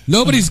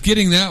 Nobody's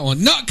getting that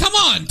one. No, come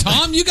on,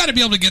 Tom. You got to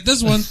be able to get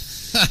this one.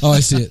 Oh,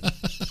 I see it.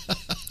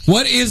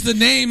 What is the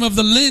name of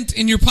the lint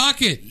in your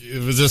pocket?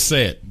 Just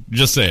say it.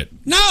 Just say it.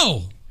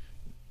 No.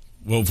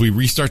 Well, if we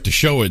restart the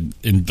show in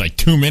like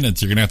 2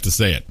 minutes, you're going to have to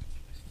say it.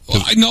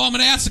 Well, no, I'm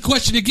going to ask the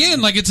question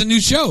again like it's a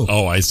new show.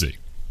 Oh, I see.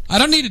 I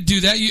don't need to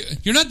do that.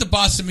 You're not the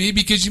boss of me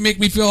because you make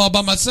me feel all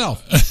by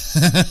myself.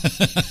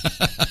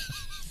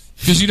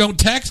 Because you don't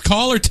text,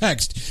 call, or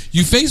text.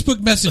 You Facebook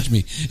message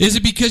me. Is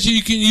it because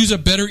you can use a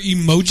better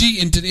emoji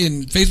in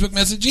Facebook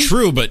messaging?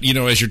 True, but,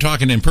 as you're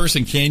talking in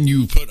person, can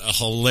you put a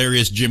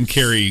hilarious Jim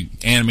Carrey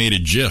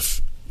animated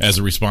GIF as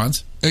a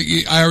response?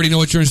 I already know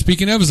what you're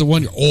speaking of. Is the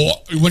one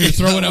when you're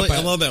throwing up.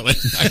 I love that one.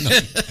 I know.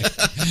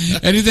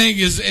 Anything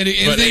is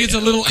a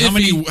little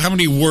iffy. How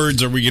many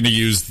words are we going to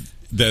use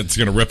that's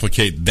going to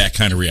replicate that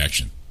kind of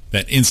reaction?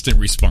 That instant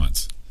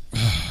response.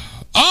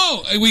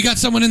 Oh, we got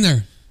someone in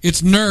there.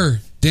 It's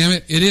Ner. Damn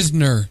it. It is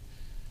Ner.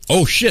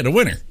 Oh, shit. A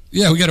winner.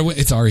 Yeah, we got to win.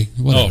 It's Ari.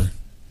 Whatever. Oh,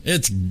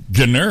 it's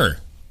Gnur.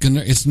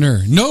 It's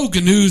Ner. No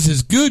Gnu's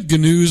is good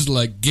Gnu's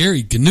like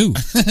Gary Gnu.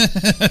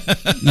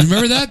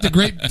 Remember that? The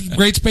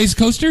Great Space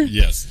Coaster?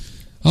 Yes.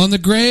 On the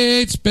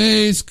Great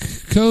Space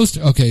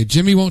Coaster. Okay,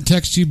 Jimmy won't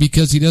text you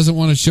because he doesn't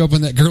want to show up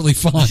in that girly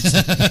font.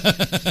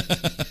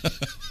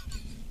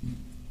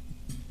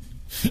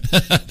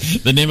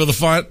 The name of the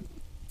font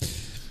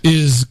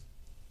is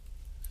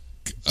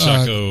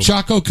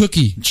Choco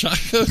Cookie.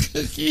 Choco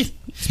Cookie.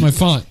 It's my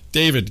font.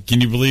 David,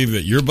 can you believe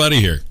that your buddy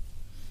here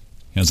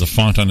has a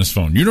font on his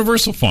phone?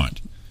 Universal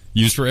font.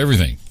 Used for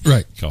everything.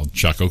 Right. Called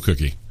Choco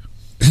Cookie.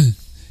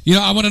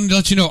 I want to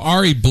let you know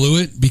Ari blew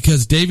it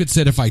because David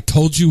said if I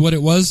told you what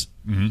it was,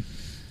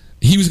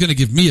 he was going to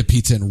give me a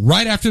pizza. And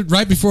right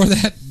before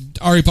that,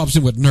 Ari pops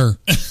in with Ner.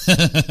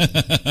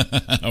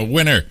 A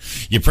winner.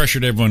 You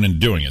pressured everyone into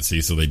doing it, see,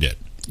 so they did.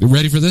 You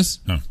ready for this?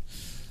 Huh.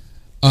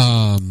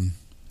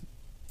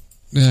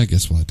 Yeah, I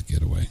guess we'll have to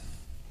get away.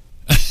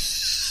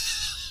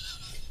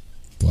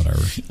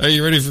 Whatever. Are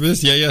you ready for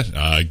this? Yeah.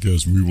 I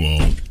guess we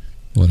won't.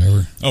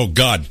 Whatever. Oh,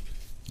 God.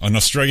 An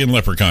Australian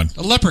leprechaun.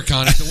 A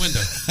leprechaun at the window.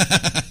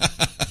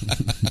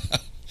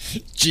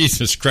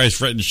 Jesus Christ,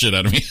 frightened the shit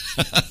out of me.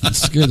 It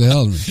scared the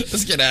hell out of me.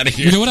 Let's get out of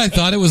here. You know what I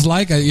thought it was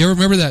like? You ever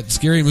remember that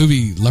scary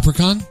movie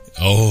Leprechaun?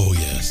 Oh,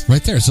 yes.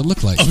 Right there. So it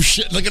looked like. Oh,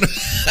 shit. Look at him.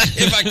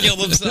 If I killed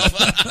himself.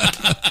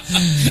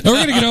 And we're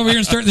going to get over here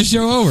and start the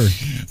show over.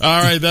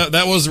 All right,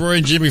 that was Roy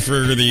and Jimmy for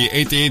the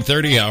 8 to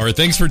 8:30 hour.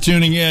 Thanks for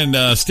tuning in.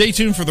 Stay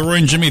tuned for the Roy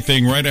and Jimmy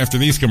thing right after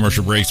these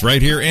commercial breaks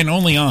right here and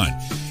only on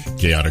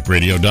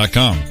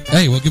chaoticradio.com.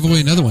 Hey, we'll give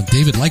away another one.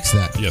 David likes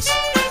that. Yes.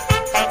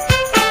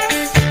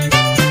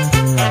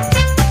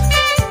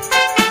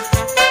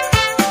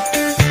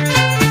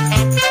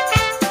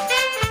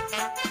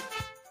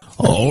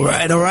 All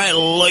right,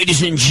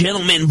 ladies and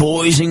gentlemen,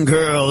 boys and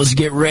girls,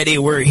 get ready.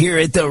 We're here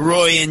at the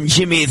Roy and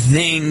Jimmy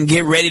thing.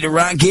 Get ready to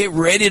rock, get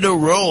ready to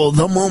roll.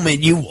 The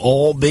moment you've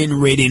all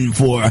been waiting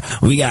for.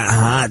 We got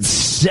hot,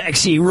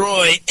 sexy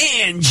Roy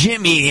and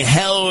Jimmy.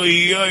 Hell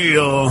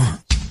yo.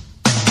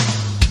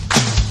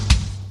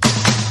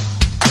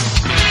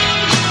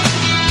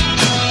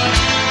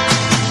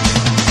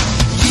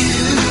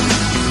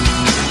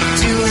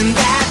 Doing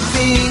that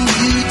thing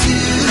you do,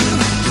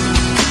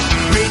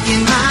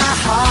 breaking my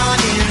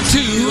heart To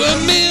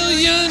a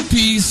million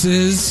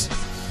pieces,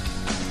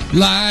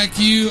 like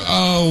you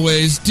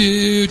always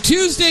do.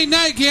 Tuesday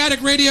night,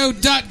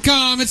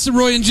 chaoticradio.com. It's the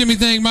Roy and Jimmy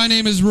thing. My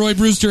name is Roy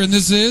Brewster, and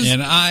this is...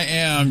 And I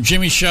am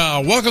Jimmy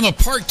Shaw. Welcome to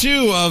part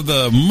 2 of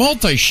the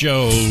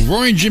multi-show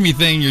Roy and Jimmy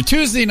thing. Your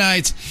Tuesday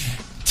nights,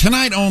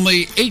 tonight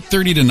only,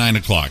 8:30 to 9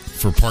 o'clock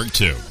for part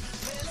 2.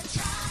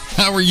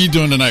 How are you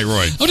doing tonight,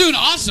 Roy? I'm doing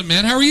awesome,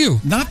 man. How are you?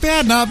 Not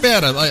bad, not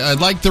bad. I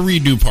like the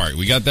redo part.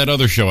 We got that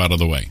other show out of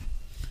the way.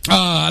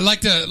 I'd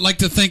like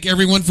to thank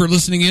everyone for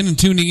listening in and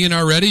tuning in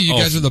already. You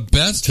guys are the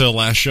best. To the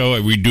last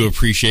show, we do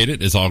appreciate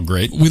it. It's all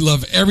great. We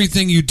love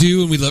everything you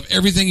do, and we love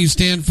everything you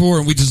stand for,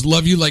 and we just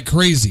love you like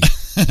crazy.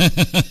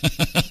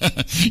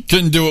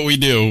 Couldn't do what we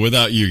do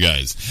without you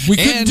guys. We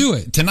couldn't do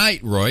it.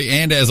 Tonight, Roy,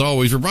 and as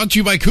always, we're brought to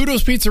you by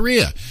KUDOS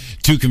Pizzeria.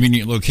 2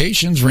 convenient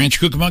locations,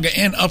 Ranch Cucamonga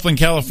and Upland,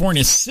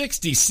 California.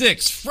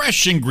 66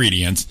 fresh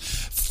ingredients.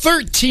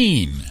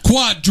 13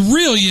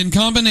 quadrillion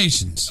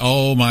combinations.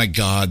 Oh my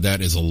God, that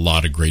is a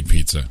lot of great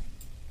pizza.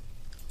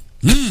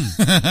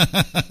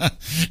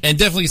 And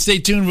definitely stay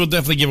tuned. We'll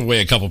definitely give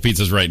away a couple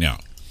pizzas right now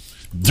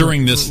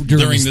during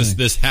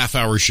this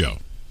half-hour show.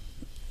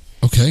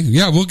 Okay,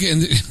 yeah, we'll get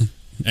in.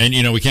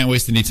 And we can't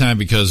waste any time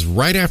because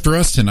right after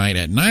us tonight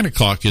at 9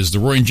 o'clock is the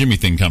Roy and Jimmy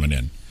thing coming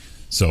in.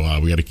 So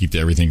we got to keep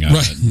everything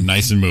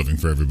nice and moving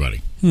for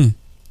everybody.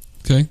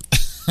 Okay.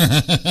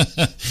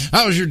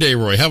 How was your day,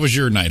 Roy? How was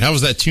your night? How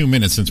was that 2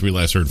 minutes since we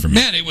last heard from you?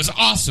 Man, it was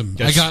awesome.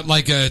 I got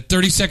like a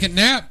 30-second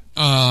nap.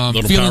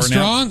 Little feeling power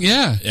strong.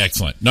 Nap? Yeah.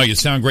 Excellent. No, you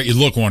sound great. You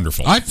look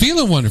wonderful. I'm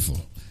feeling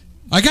wonderful.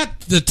 I got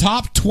the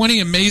top 20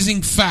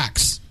 amazing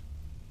facts.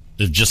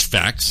 They're just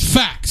facts?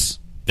 Facts.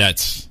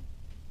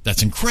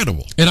 That's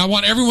incredible. And I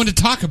want everyone to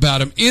talk about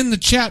them in the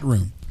chat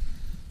room.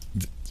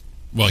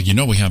 Well,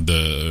 we have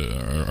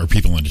our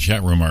people in the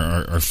chat room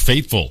are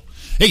faithful.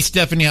 Hey,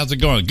 Stephanie, how's it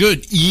going?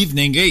 Good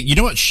evening. Hey, you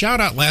know what? Shout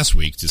out last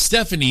week to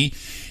Stephanie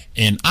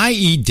and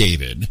I.E.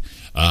 David,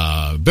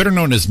 better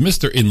known as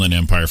Mr. Inland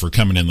Empire, for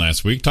coming in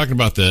last week, talking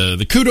about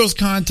the KUDOS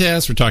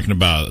contest. We're talking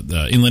about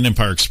the Inland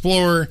Empire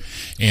Explorer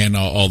and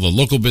all the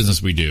local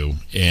business we do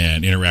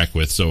and interact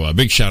with. So a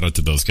big shout out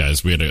to those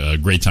guys. We had a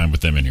great time with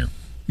them in here.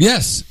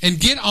 Yes, and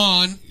get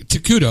on to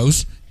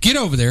KUDOS. Get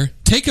over there.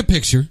 Take a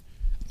picture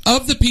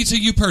of the pizza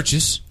you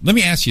purchase. Let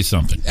me ask you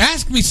something.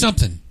 Ask me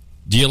something.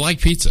 Do you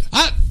like pizza?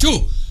 I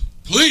do.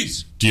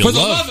 Please. For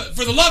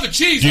the love of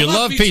cheese. Do you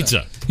love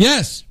pizza?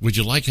 Yes. Would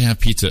you like to have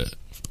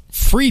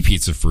free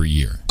pizza for a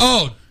year?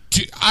 Oh,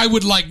 I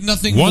would like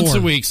nothing more. Once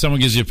a week, someone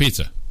gives you a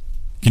pizza.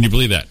 Can you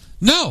believe that?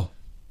 No.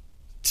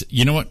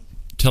 You know what?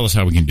 Tell us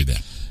how we can do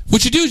that.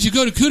 What you do is you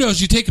go to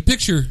KUDOS, you take a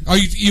picture, or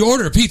you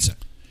order a pizza.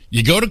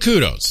 You go to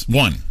KUDOS.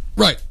 1.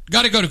 Right.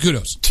 Got to go to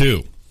KUDOS.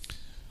 2.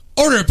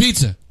 Order a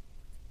pizza.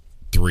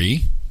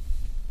 3.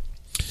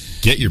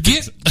 Get your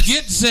pizza.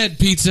 Get said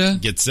pizza.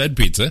 Get said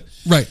pizza.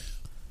 Right.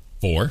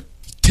 4.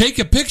 Take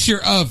a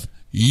picture of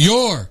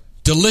your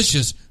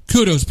delicious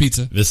KUDOS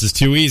pizza. This is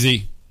too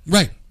easy.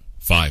 Right.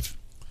 5.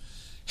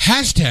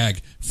 Hashtag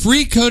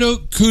free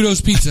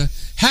KUDOS pizza.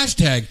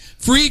 Hashtag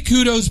free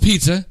KUDOS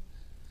pizza.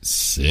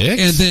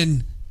 6. And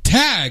then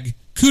tag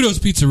KUDOS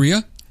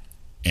Pizzeria.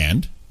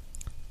 And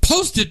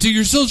post it to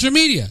your social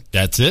media.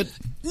 That's it.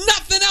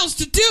 Nothing else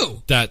to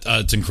do.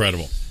 It's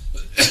incredible.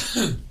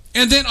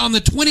 And then on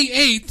the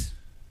 28th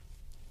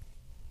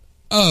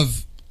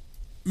of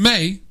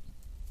May,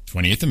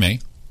 28th of May,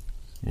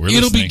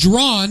 it'll be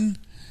drawn.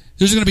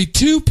 There's going to be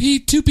two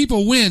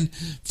people win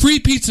free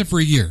pizza for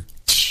a year.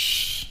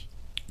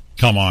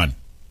 Come on.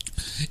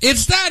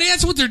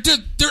 That's what they're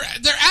doing.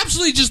 They're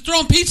absolutely just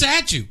throwing pizza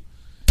at you.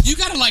 You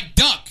got to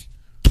duck.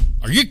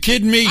 Are you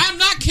kidding me? I'm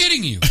not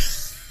kidding you.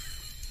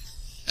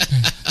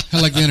 I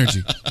like the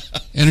energy.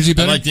 Energy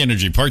better? I like the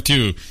energy. Part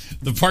 2.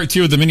 The part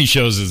 2 of the mini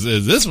shows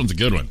is this one's a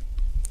good one.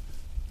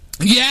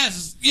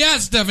 Yes,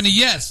 Stephanie,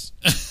 yes.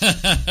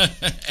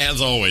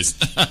 As always.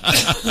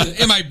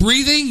 Am I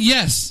breathing?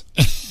 Yes.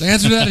 The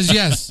answer to that is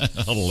yes.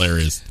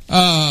 Hilarious.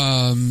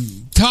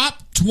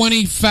 Top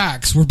 20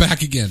 facts. We're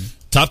back again.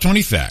 Top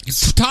 20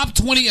 facts. Top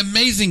 20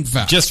 amazing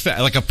facts. Just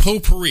like a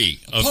potpourri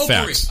of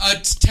facts.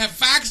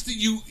 Facts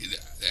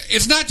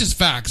it's not just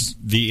facts.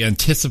 The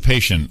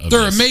anticipation of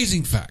They're this.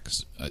 amazing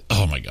facts.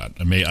 Oh, my God.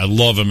 I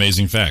love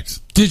amazing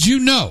facts. Did you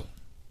know?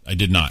 I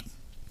did not.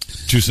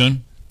 Too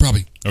soon?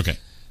 Probably. Okay.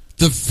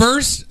 Here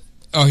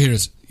it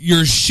is.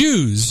 Your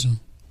shoes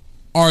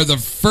are the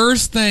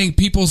first thing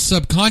people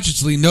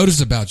subconsciously notice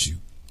about you.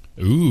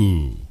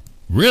 Ooh.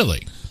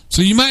 Really?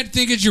 So you might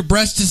think it's your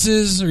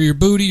breastises or your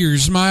booty or your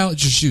smile.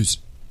 It's your shoes.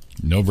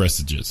 No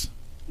breastages.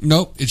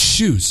 Nope, it's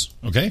shoes.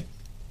 Okay.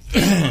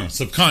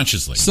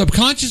 Subconsciously.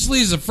 Subconsciously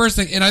is the first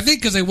thing. And I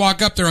think because they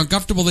walk up, they're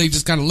uncomfortable, they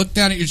just kind of look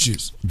down at your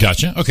shoes.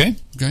 Gotcha. Okay.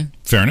 Okay.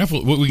 Fair enough.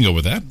 We can go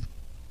with that.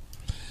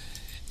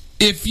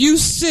 If you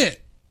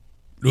sit...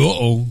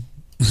 Uh-oh.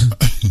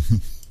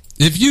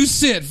 If you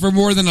sit for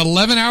more than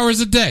 11 hours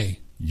a day...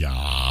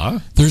 Yeah.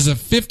 There's a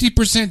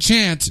 50%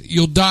 chance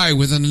you'll die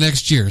within the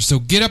next year. So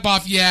get up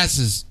off your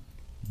asses.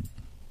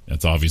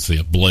 That's obviously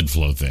a blood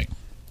flow thing.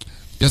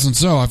 Yes, and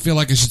so I feel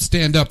like I should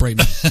stand up right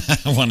now.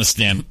 I want to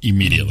stand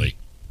immediately.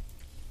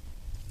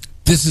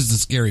 This is the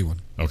scary one.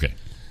 Okay.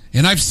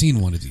 And I've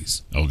seen one of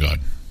these. Oh, God.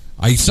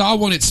 I saw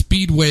one at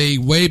Speedway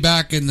way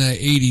back in the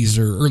 80s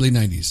or early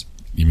 90s.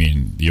 You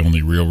mean the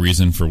only real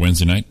reason for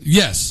Wednesday night?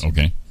 Yes.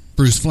 Okay.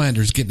 Bruce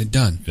Flanders getting it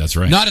done. That's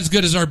right. Not as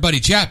good as our buddy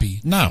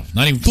Chappie. No,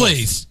 not even close.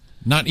 Please.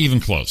 Not even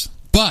close.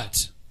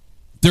 But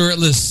there are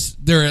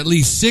at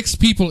least 6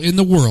 people in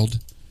the world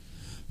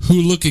who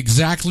look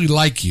exactly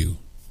like you.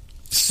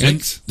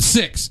 6?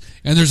 6.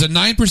 And there's a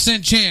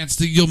 9% chance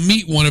that you'll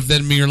meet one of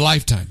them in your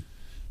lifetime.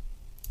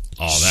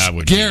 Oh, that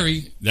would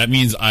Scary. That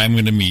means I'm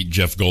going to meet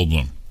Jeff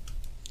Goldblum.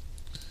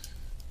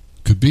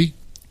 Could be.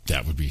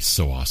 That would be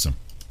so awesome.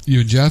 You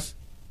and Jeff?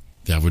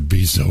 That would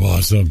be so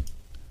awesome.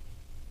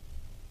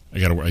 I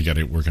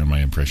gotta work on my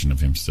impression of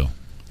him still.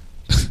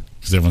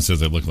 Because everyone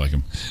says I look like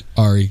him.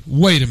 Ari,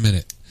 wait a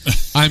minute.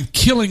 I'm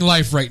killing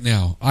life right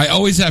now. I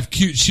always have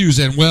cute shoes,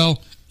 and,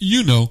 well,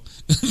 you know.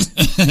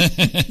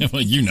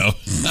 Well, you know.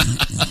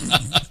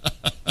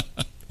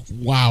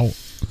 Wow.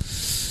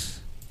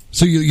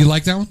 So you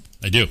like that one?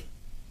 I do.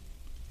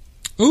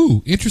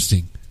 Ooh,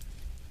 interesting.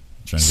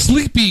 Trying to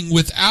Sleeping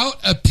without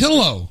a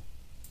pillow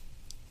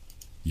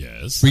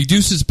Yes.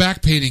 reduces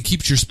back pain and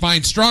keeps your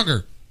spine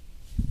stronger.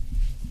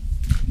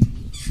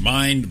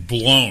 Mind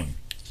blown.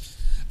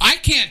 I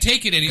can't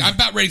take it I'm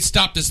about ready to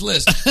stop this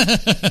list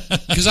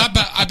because I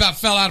about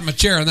fell out of my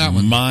chair on that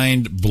one.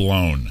 Mind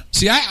blown.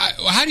 See,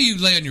 how do you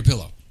lay on your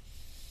pillow?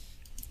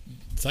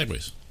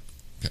 Sideways.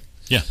 Okay.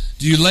 Yeah.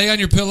 Do you lay on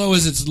your pillow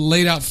as it's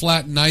laid out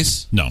flat and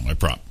nice? No, I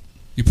prop.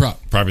 You prop.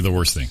 Probably the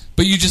worst thing.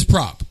 But you just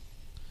prop.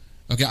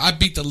 Okay, I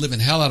beat the living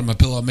hell out of my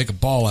pillow and make a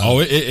ball out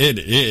of it.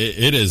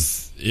 It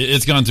is.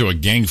 It's gone through a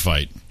gang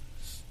fight.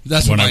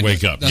 That's when what I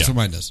wake up. That's yeah. what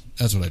mine does.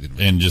 That's what I did.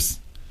 And just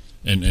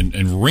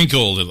and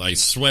wrinkled it, like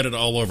sweated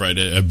all over. I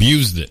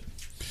abused it.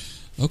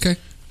 Okay.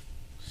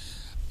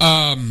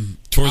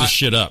 Tore the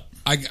shit up.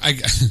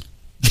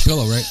 The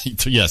pillow,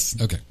 right? Yes.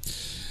 Okay.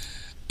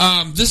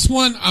 This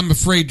one I'm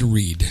afraid to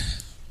read.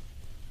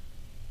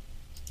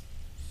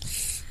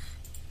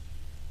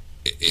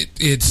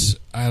 It's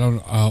I don't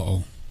know.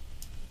 Oh.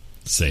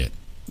 Say it.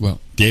 Well,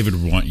 David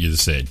would want you to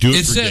say it. Do it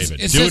for says,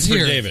 David. It Do says it for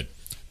here, David.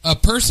 A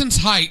person's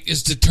height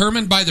is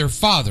determined by their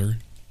father.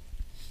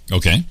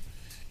 Okay.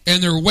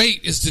 And their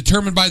weight is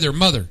determined by their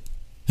mother.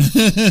 What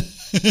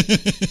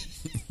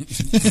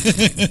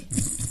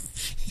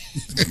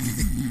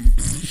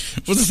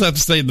does that have to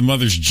say in the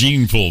mother's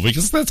gene pool?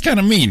 Because that's kind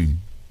of mean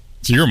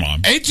to your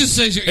mom. It just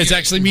says it's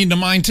actually mean to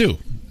mine too.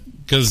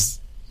 Because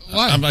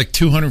I'm like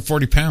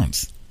 240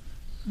 pounds.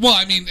 Well,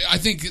 I mean, I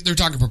think they're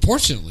talking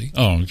proportionately.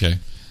 Oh, okay.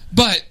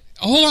 But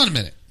hold on a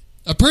minute.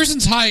 A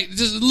person's height,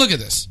 just look at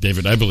this.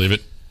 David, I believe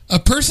it. A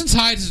person's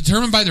height is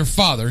determined by their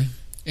father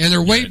and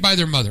their weight by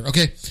their mother.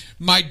 Okay.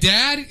 My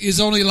dad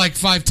is only like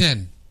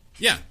 5'10".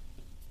 Yeah.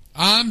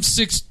 I'm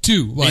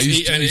 6'2". Well, I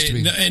used to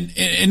be.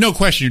 And no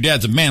question, your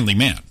dad's a manly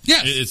man.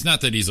 Yes. It's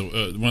not that he's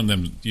one of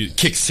them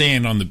kick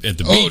sand at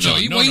the Oh, beach.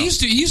 no. He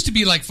used to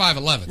be like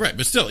 5'11". Right,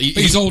 but still.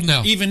 He's old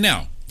now. Even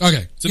now.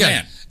 Okay. It's a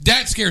man.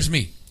 Dad scares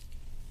me.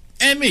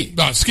 And me.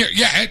 No, scared.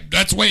 Yeah,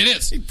 that's the way it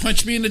is. He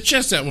punched me in the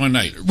chest that one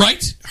night.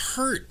 Right?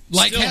 Hurt.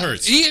 Like Still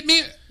hurts. He hit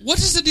me. What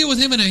is the deal with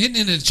him and hitting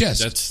in the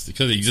chest? That's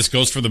because he just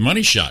goes for the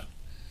money shot.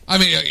 I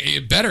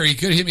mean, better. He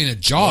could have hit me in the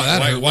jaw.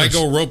 Why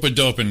go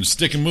rope-a-dope and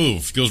stick and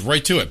move? Goes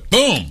right to it.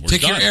 Boom. We're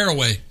Take done. your air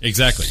away.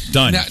 Exactly.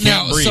 Done.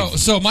 Can't breathe.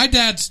 So my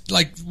dad's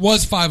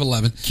was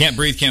 5'11". Can't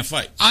breathe, can't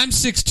fight. I'm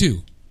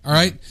 6'2". All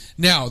right?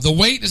 Now, the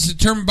weight is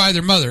determined by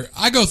their mother.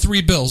 I go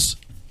 3 bills.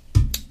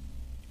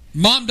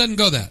 Mom doesn't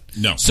go that.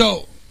 No.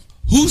 So,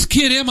 whose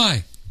kid am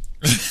I?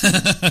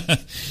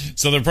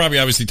 So they're probably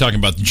obviously talking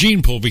about the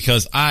gene pool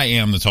because I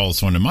am the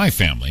tallest one in my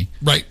family.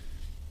 Right.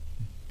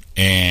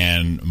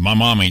 And my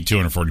mom ain't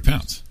 240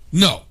 pounds.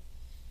 No.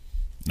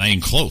 Not even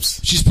close.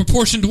 She's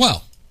proportioned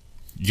well.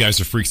 You guys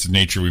are freaks of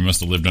nature. We must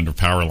have lived under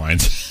power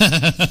lines.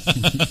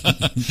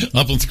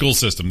 Upland school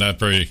system. That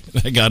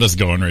got us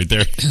going right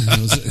there. There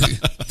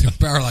were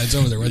power lines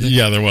over there, weren't there?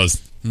 Yeah, there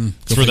was.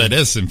 That's where that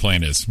S in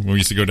plane is. When we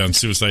used to go down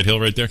Suicide Hill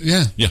right there.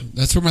 Yeah. Yeah.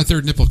 That's where my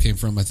third nipple came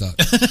from, I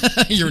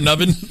thought. You're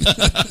nubbin?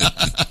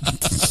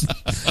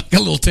 Got a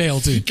little tail,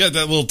 too. Got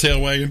that little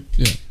tail wagging?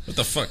 Yeah. What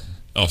the fuck?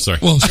 Oh, sorry.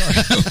 Well, sorry.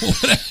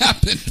 What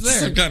happened there?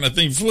 Some kind of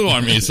thing flew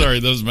on me. Sorry,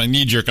 that was my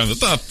knee jerk on the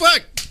top.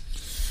 Fuck!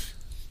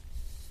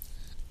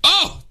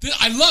 Oh,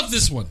 I love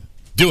this one.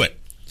 Do it.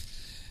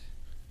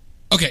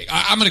 Okay,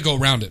 I'm going to go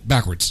around it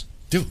backwards.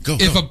 Go.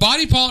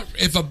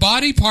 If a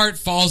body part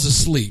falls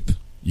asleep,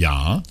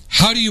 yeah,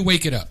 how do you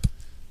wake it up?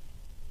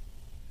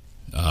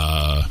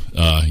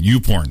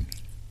 U-porn.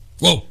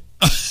 Whoa.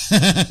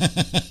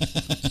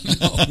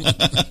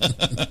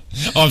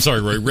 Oh, I'm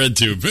sorry, Roy. Red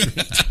tube.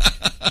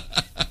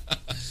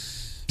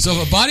 So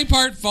if a body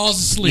part falls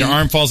asleep, your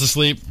arm falls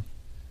asleep,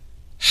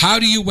 how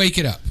do you wake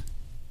it up?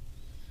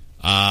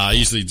 I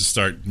usually just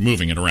start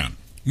moving it around.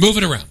 Move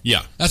it around.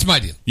 Yeah, that's my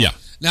deal. Yeah.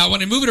 Now,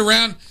 when I move it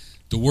around,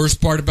 the worst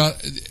part about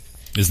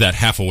is that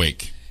half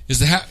awake.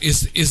 Is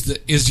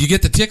you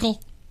get the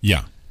tickle?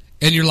 Yeah.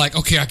 And you're like,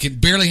 okay, I can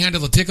barely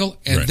handle the tickle,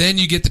 and right. then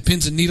you get the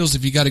pins and needles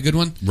if you got a good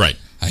one. Right.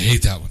 I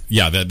hate that one.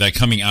 Yeah, that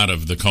coming out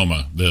of the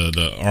coma,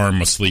 the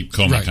arm asleep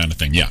coma right. kind of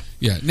thing. Yeah.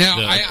 Yeah.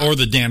 Now, or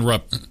the Dan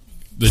Rupp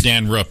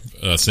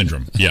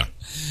syndrome. Yeah.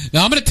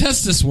 Now I'm going to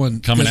test this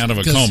one coming out of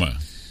a coma.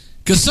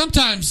 Because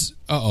sometimes,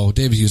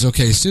 David Hughes.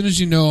 Okay, as soon as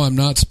you know I'm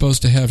not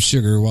supposed to have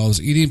sugar, while I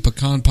was eating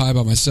pecan pie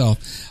by myself,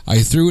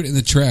 I threw it in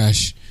the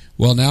trash.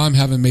 Well, now I'm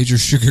having major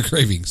sugar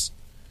cravings.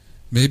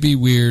 Maybe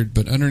weird,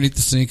 but underneath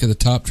the sink of the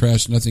top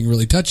trash, nothing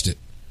really touched it.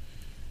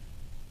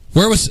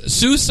 Where was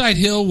Suicide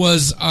Hill?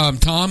 Was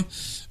Tom?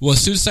 Well,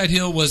 Suicide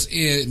Hill was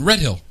in Red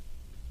Hill.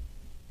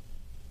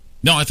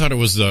 No, I thought it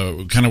was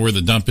kind of where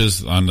the dump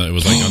is. It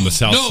was like on the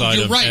south side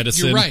of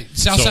Edison. You're right.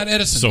 South side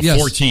Edison. So yes.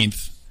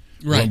 14th.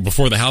 Right.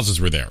 Before the houses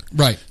were there.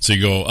 Right. So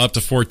you go up to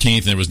 14th,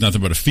 and there was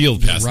nothing but a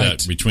field past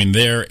that between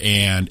there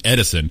and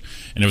Edison.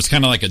 And it was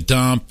kind of like a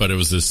dump, but it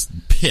was this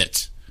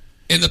pit.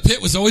 And the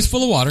pit was always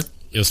full of water.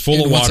 It was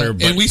full of water.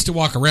 And we used to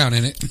walk around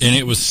in it. And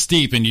it was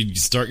steep, and you'd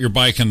start your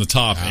bike on the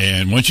top. Wow.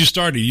 And once you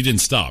started, you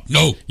didn't stop.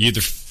 No. You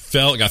either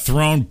fell, got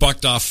thrown,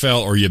 bucked off,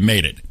 fell, or you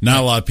made it.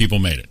 Not a lot of people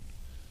made it.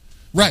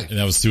 Right. And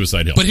that was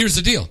Suicide Hill. But here's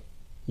the deal.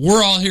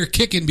 We're all here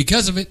kicking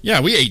because of it. Yeah,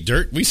 we ate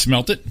dirt. We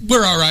smelt it.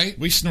 We're all right.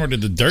 We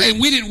snorted the dirt.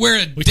 And we didn't wear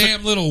a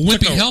little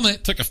wimpy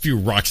helmet. Took a few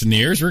rocks in the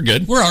ears. We're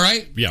good. We're all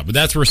right. Yeah, but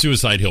that's where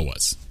Suicide Hill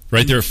was.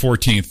 Right there at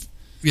 14th.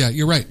 Yeah,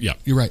 you're right. Yeah.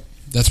 You're right.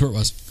 That's where it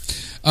was.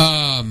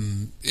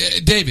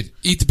 David,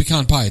 eat the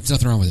pecan pie. There's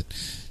nothing wrong with it.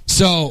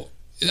 So,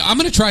 I'm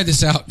going to try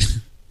this out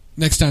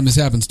next time this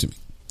happens to me.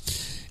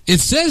 It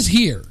says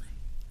here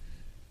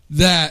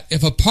that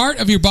if a part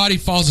of your body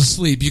falls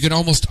asleep, you can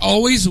almost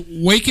always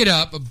wake it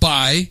up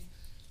by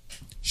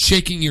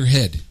shaking your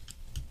head.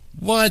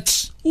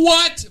 What?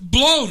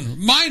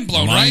 Blown. Mind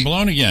blown, right? Mind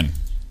blown again.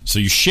 So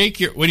you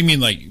shake your... What do you mean,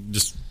 like,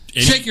 just...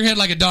 Shake your head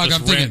like a dog,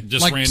 I'm thinking.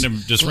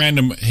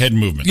 Random head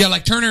movement. Yeah,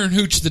 like Turner and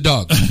Hooch the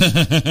dog.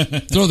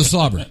 Throw the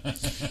slobber.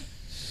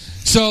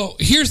 So,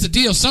 here's the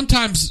deal.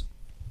 Sometimes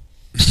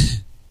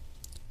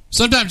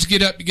you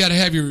get up, you got to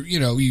have your,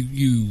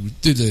 you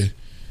do the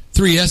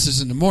 3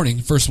 S's in the morning.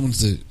 First one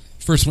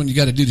you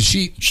got to do the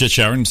sheet. Shit,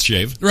 shower, and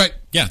shave. Right.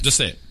 Yeah, just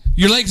say it.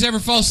 Your legs ever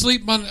fall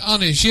asleep on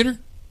a shitter?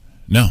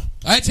 No.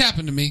 That's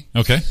happened to me.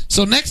 Okay.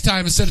 So next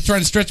time, instead of trying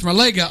to stretch my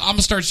leg out, I'm going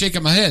to start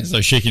shaking my head.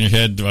 So shaking your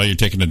head while you're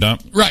taking a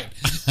dump? Right.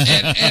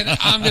 And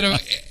I'm going to...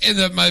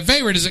 And my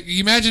favorite is,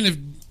 you imagine if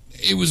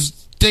it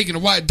was taking a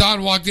while,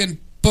 Dawn walked in,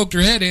 poked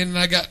her head in,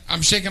 and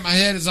I'm shaking my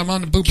head as I'm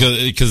on the poop.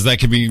 Because that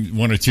could be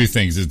one or two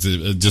things.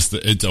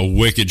 It's a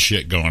wicked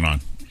shit going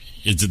on.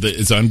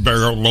 It's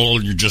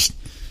unbearable. You're just...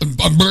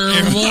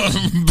 Unbearable.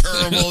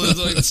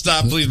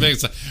 Stop, please make it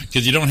stop.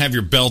 Because you don't have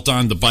your belt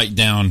on to bite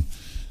down,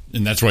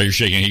 and that's why you're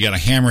shaking. You got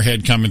a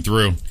hammerhead coming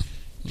through.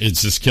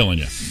 It's just killing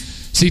you.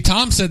 See,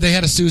 Tom said they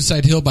had a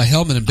Suicide Hill by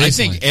Hellman and Baseline. I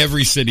think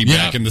every city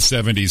back in the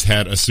 70s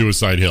had a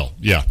Suicide Hill.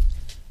 Yeah.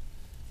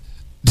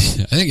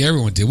 I think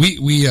everyone did.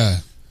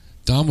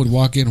 Dom would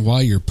walk in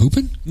while you're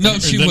pooping? No,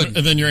 she wouldn't.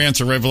 And then your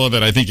answer right below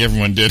that, I think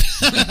everyone did.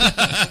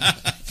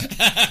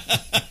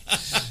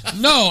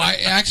 No,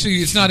 actually,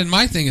 it's not in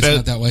my thing. It's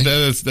not that way.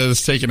 That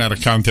is taken out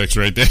of context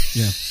right there.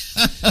 Yeah.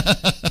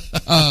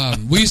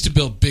 We used to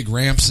build big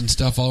ramps and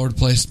stuff all over the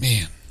place.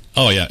 Man.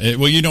 Oh, yeah.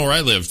 Well, you know where I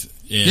lived.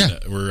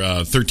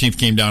 Where 13th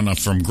came down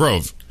from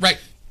Grove. Right.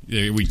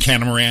 We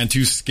catamaran,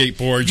 2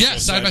 skateboards. Yeah,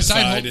 side by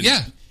side.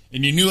 Yeah.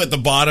 And you knew at the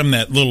bottom,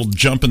 that little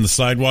jump in the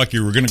sidewalk,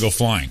 you were going to go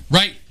flying.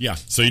 Right. Yeah.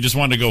 So you just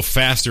wanted to go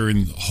faster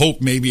and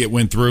hope maybe it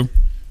went through.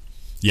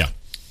 Yeah.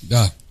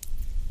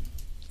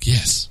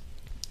 Yes.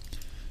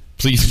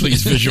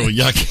 Please, visual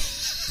yuck.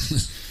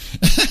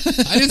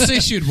 I didn't say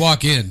she would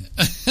walk in.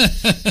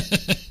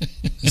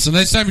 So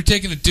next time you're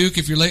taking a Duke,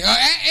 if your leg,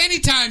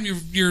 anytime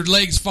your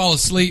legs fall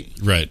asleep,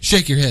 right,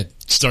 shake your head.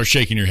 Start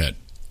shaking your head,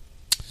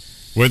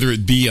 whether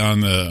it be on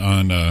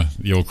the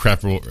old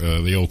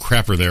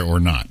crapper there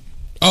or not.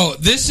 Oh,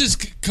 this is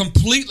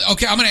completely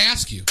okay. I'm going to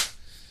ask you.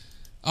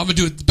 I'm going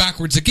to do it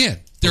backwards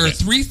again. There are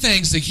 3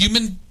 things the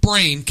human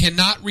brain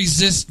cannot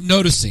resist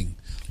noticing.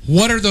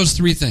 What are those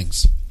 3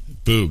 things?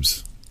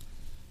 Boobs.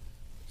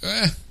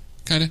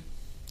 Kind of.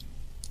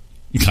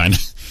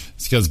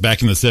 It's because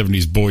back in the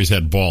 70s, boys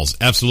had balls.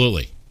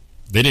 Absolutely.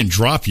 They didn't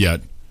drop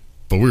yet,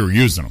 but we were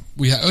using them.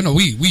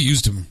 We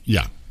used them.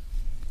 Yeah.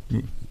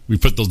 We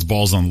put those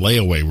balls on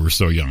layaway. We were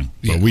so young,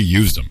 but we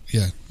used them.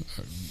 Yeah.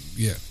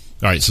 Yeah.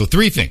 All right, so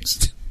 3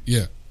 things.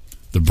 Yeah.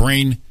 The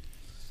brain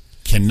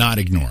cannot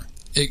ignore.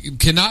 It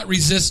cannot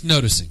resist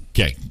noticing.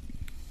 Okay.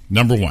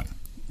 Number 1.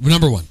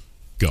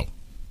 Go.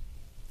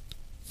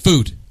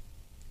 Food.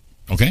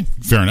 Okay,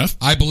 fair enough.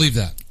 I believe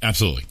that.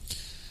 Absolutely.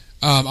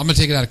 I'm going to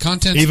take it out of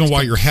context. Even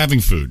while you're having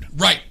food.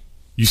 Right.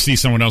 You see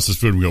someone else's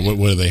food and go,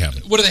 what are they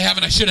having? What are they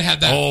having? I should have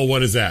had that. Oh,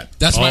 what is that?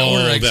 That's my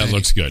order. That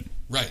looks good.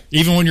 Right.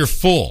 Even when you're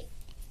full.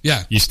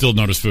 Yeah. You still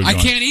notice food I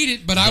going. can't eat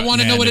it, but I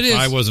want to know what it is. If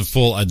I wasn't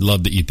full, I'd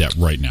love to eat that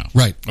right now.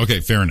 Right. Okay,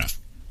 fair enough.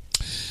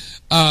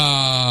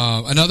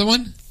 Another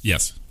one?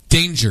 Yes.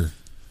 Danger.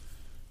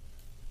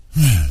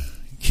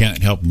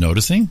 Can't help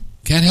noticing?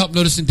 Can't help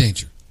noticing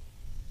danger.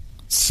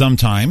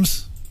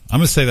 Sometimes. I'm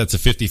going to say that's a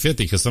 50-50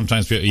 because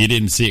sometimes you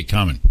didn't see it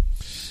coming.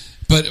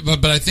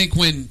 But I think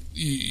when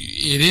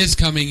it is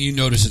coming, you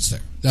notice it's there.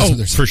 That's what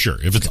they're saying. For sure.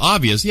 If it's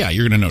obvious, yeah,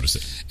 you're going to notice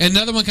it.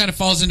 Another one kind of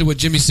falls into what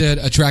Jimmy said,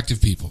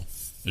 attractive people.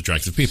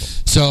 Attractive people.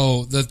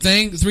 So the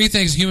 3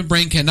 things the human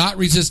brain cannot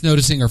resist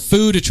noticing are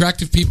food,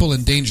 attractive people,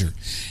 and danger.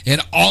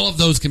 And all of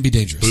those can be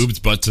dangerous. Boobs,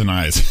 butts, and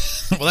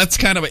eyes. Well, that's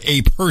kind of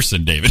a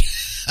person, David.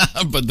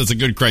 But that's a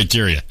good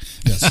criteria.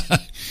 Yes.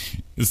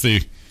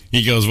 See,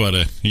 he goes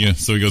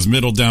so he goes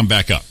middle down,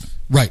 back up.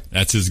 Right.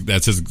 That's his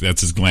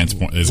glance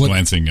point.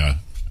 Glancing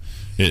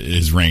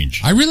his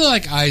range. I really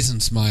like eyes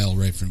and smile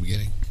right from the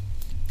beginning.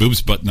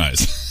 Boobs, butt, and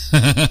eyes.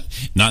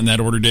 Not in that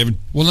order, David.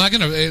 Well, not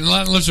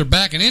unless they're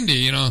back in India,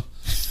 you know.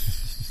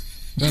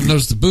 Don't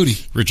notice the booty.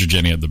 Richard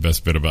Jenny had the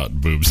best bit about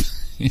boobs.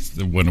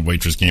 When a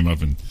waitress came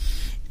up and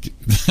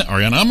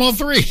Ariana, I'm all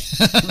 3.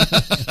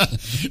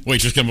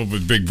 Waitress come up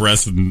with big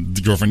breasts and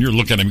the girlfriend, you're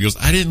looking at him. He goes,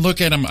 I didn't look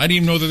at them. I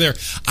didn't even know they're there.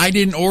 I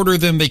didn't order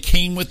them. They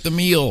came with the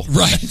meal.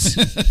 Right.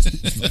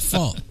 It's my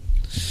fault.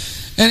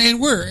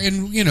 And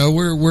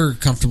we're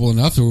comfortable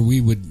enough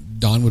where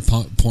Don would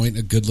point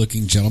a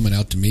good-looking gentleman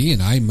out to me,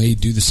 and I may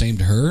do the same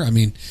to her. I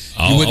mean,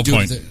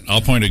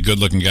 I'll point a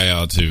good-looking guy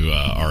out to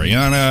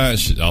Ariana.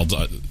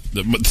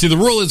 See, the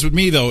rule is with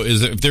me though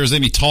is that if there's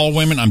any tall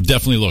women, I'm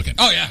definitely looking.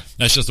 Oh yeah,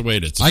 that's just the way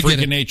it is. It's a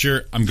freak of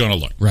nature. I'm going to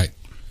look. Right.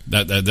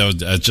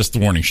 That's just the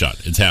warning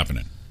shot. It's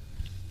happening.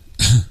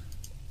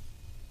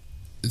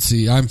 Let's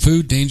see. I'm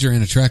food, danger,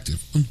 and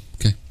attractive.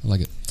 Okay, I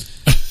like it.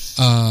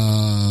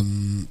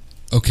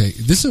 Okay,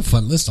 this is a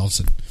fun list. All of a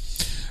sudden,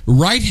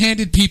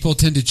 right-handed people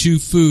tend to chew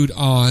food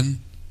on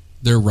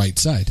their right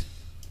side.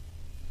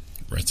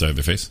 Right side of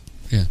their face.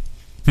 Yeah.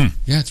 Yeah,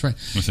 that's right.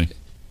 Let's see.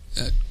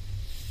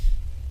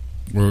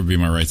 Where would be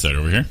my right side?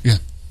 Over here? Yeah.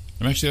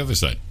 I'm actually the other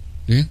side.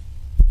 Yeah?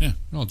 Yeah.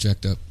 I'm all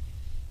jacked up.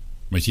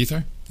 My teeth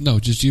are? No,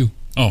 just you.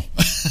 Oh.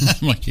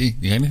 I'm like, you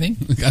got anything?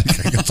 I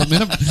got some in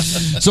them.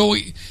 So,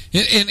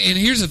 and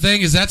here's the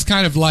thing is that's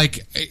kind of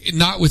like,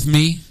 not with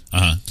me.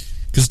 Uh-huh.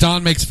 Because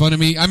Dawn makes fun of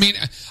me. I mean,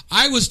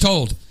 I was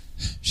told,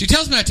 she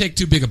tells me I take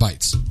too big a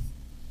bites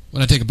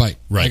when I take a bite.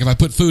 Right. Like if I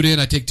put food in,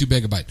 I take too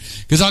big a bite.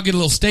 Because I'll get a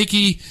little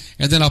steaky,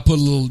 and then I'll put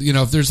a little,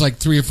 if there's like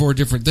 3 or 4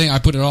 different things, I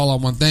put it all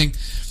on one thing.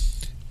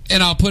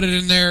 And I'll put it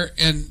in there,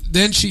 and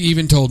then she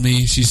even told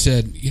me, she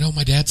said, you know what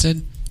my dad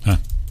said? Huh?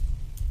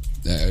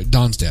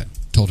 Don's dad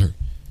told her,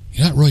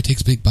 Roy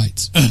takes big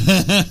bites.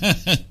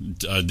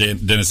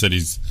 Dennis said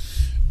he's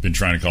been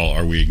trying to call,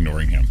 are we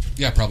ignoring him?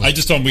 Yeah, probably. I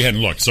just told him we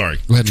hadn't looked. Sorry.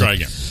 Try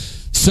again.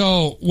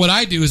 So what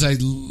I do is I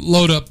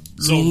load up.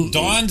 So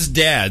Don's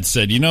dad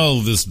said,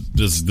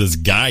 this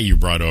guy you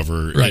brought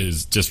over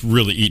is just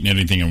really eating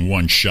anything in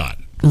one shot.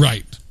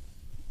 Right.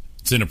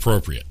 It's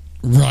inappropriate.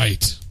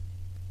 Right.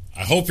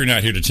 I hope you're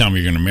not here to tell me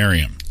you're going to marry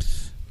him.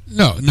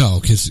 No,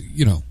 because,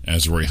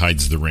 As Roy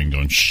hides the ring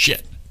going,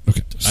 shit.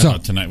 Okay. I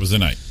thought tonight was the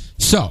night.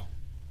 So,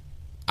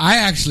 I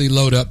actually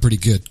load up pretty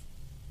good.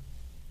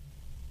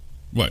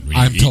 What?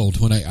 I'm told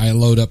when I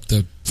load up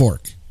the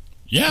fork.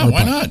 Yeah,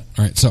 why not?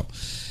 All right, so.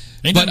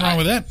 Ain't nothing wrong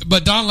with that.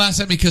 But Dawn laughs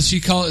at me because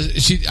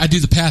I do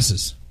the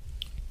passes.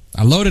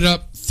 I load it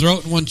up, throw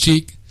it in one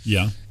cheek.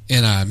 Yeah.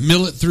 And I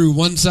mill it through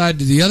one side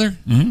to the other,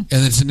 and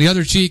then it's in the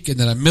other cheek, and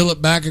then I mill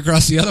it back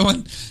across the other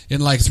one,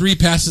 in like 3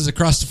 passes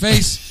across the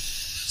face.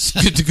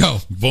 It's good to go.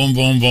 Boom,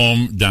 boom,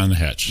 boom, down the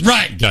hatch.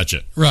 Right.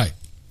 Gotcha. Right.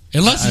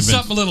 Unless it's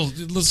something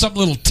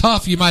a little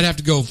tough, you might have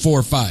to go 4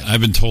 or 5.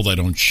 I've been told I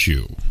don't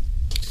chew.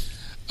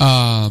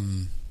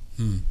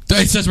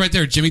 It says right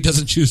there, Jimmy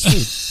doesn't choose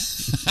food.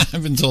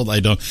 I've been told I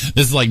don't.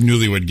 This is like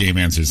Newlywed Game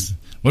Answers.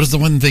 What is the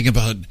one thing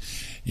about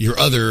your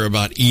other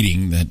about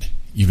eating that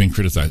you've been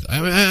criticized?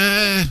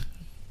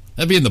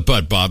 That'd be in the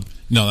butt, Bob.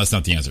 No, that's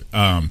not the answer.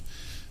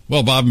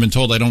 Well, Bob, I've been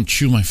told I don't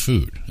chew my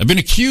food. I've been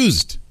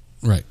accused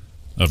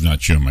of not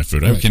chewing my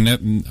food. Right.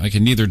 I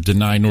can neither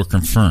deny nor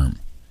confirm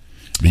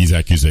these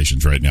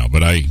accusations right now,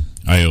 but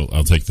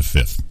I'll take the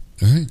 5th.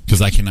 All right.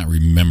 Because I cannot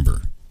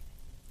remember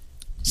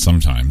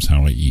sometimes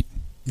how I eat.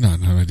 No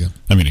idea.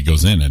 I mean, it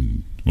goes in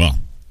and, well,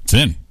 it's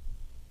in.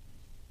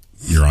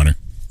 Your Honor.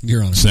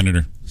 Your Honor.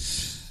 Senator.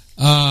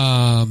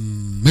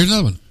 Here's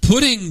another one.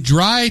 Putting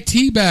dry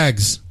tea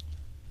bags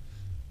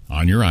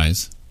on your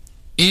eyes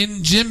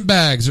In gym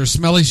bags or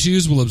smelly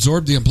shoes will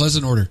absorb the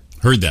unpleasant odor.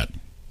 Heard that.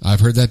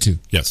 I've heard that too.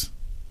 Yes.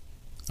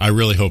 I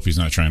really hope he's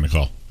not trying to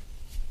call.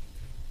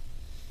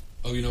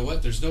 Oh, you know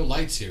what? There's no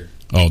lights here.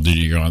 Oh, did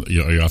you go on? Are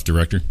you off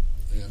director?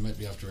 Yeah, I might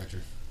be off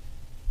director.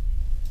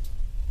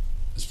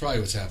 That's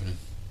probably what's happening.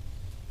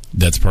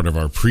 That's part of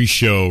our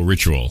pre-show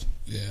ritual.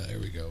 Yeah, there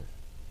we go.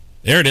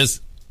 There it is.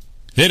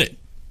 Hit it.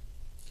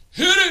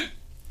 Hit it!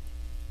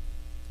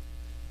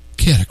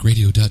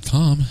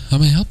 chaoticradio.com. How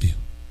may I help you?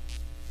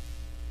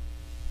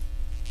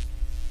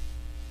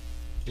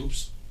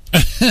 Oops.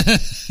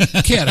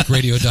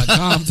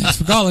 chaoticradio.com. Thanks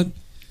for calling.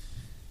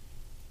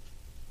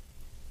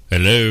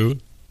 Hello.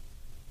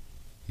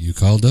 You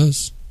called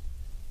us.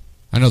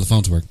 I know the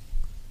phones work.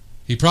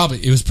 It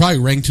was probably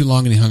rang too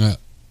long and he hung up.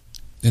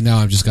 And now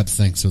I've just got the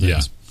thing. So yeah.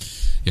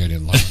 Yeah, I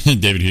didn't like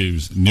it. David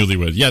Hughes,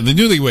 newlywed. Yeah, the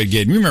newlywed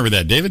game. You remember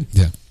that, David?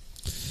 Yeah.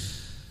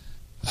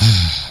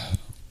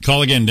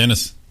 Call again,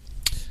 Dennis.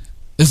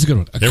 This is a good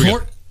one. There we go.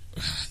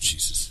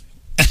 Jesus.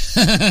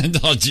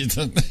 Oh,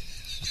 Jesus.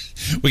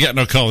 We got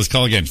no call. Let's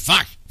call again.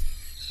 Fuck.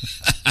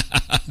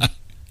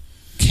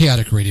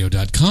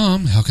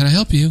 chaoticradio.com. How can I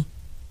help you?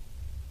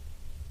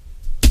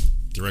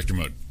 Director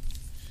mode.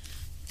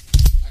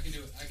 I can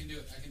do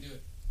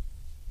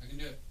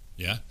it.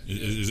 Yeah?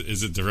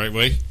 Is it the right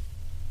way?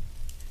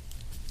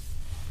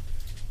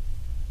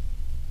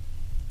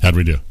 How'd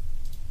we do?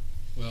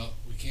 Well,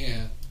 we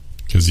can't.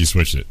 Because you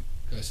switched it.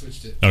 I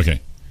switched it.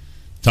 Okay.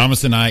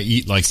 Thomas and I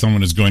eat like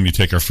someone is going to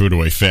take our food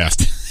away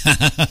fast.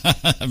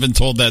 I've been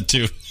told that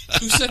too.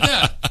 Who said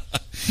that?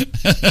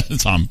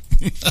 Tom.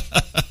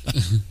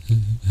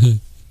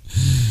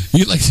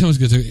 You like someone's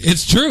going to.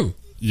 It's true.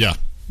 Yeah.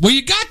 Well,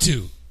 you got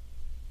to.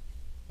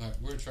 All right,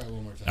 we're going to try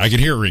one more time. I can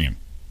hear it ringing.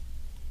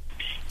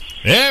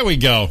 There we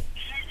go.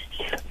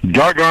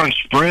 Doggone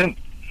Sprint.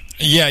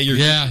 Yeah,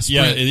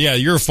 Sprint. Yeah,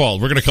 your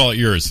fault. We're going to call it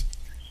yours.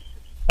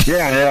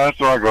 Yeah, that's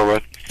what I'll go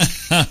with.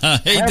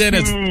 Hey,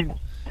 Dennis.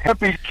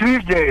 Happy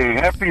Tuesday.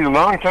 Happy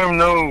long time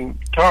no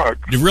talk.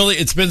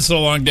 It's been so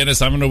long,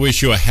 Dennis. I'm going to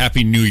wish you a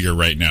happy New Year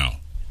right now.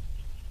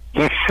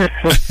 Thank you.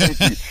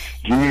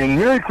 Jimmy, and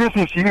Merry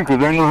Christmas to you,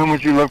 because I know how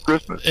much you love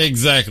Christmas.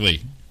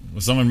 Exactly.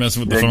 Was someone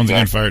messing with the phones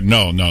again? Fired?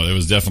 No, it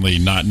was definitely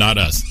not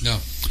us. No.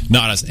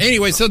 Not us.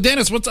 Anyway, so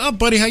Dennis, what's up,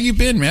 buddy? How you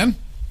been, man?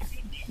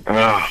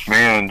 Oh,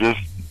 man, just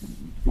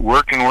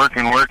working.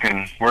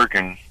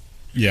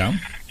 Yeah.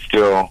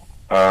 Still.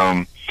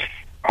 I'll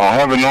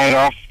have a night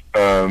off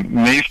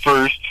May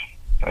 1st,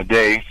 a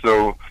day,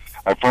 so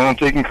I plan on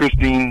taking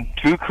Christine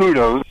to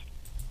KUDOS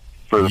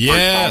for the first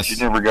time. She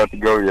never got to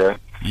go yet.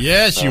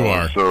 Yes, you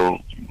are.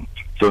 So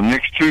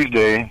next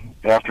Tuesday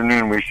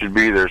afternoon we should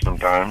be there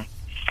sometime.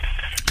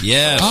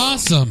 Yes.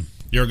 Awesome.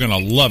 You're going to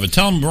love it.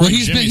 Tell him well,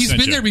 he's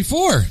been there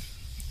before.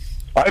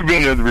 I've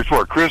been there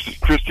before.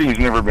 Christine's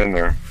never been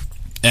there.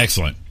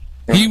 Excellent.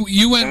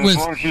 You went with...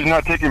 As long as she's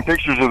not taking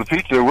pictures of the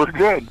pizza, we're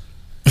good.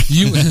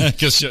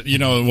 Because, it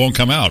won't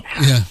come out.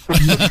 Yeah.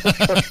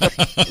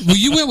 Well,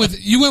 you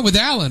went with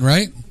Alan,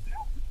 right?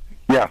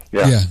 Yeah.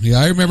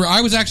 I remember.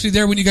 I was actually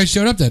there when you guys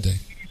showed up that day.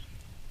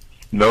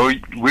 No,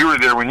 we were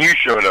there when you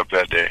showed up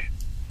that day.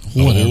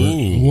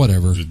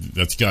 Whatever.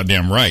 That's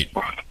goddamn right.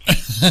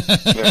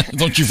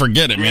 Don't you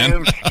forget it, man.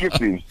 Damn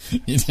Skippy.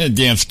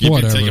 Damn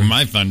Skippy taking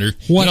my thunder.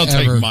 You don't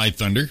take my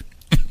thunder.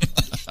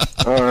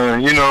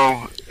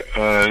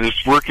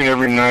 Just working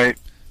every night,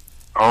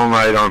 all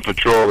night on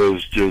patrol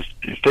is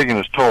it's taking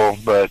its toll,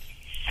 but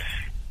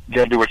you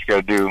got to do what you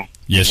got to do.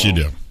 Yes, you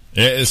do.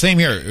 Same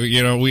here.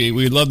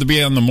 We'd love to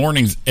be on the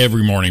mornings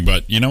every morning,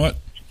 but you know what?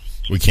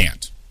 We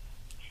can't.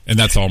 And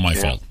that's all my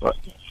fault.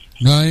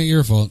 No, it ain't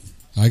your fault.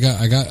 I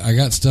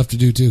got stuff to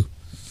do too.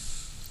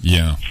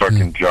 Yeah.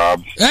 Fucking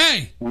jobs.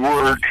 Hey!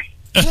 Work.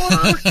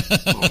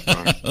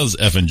 Those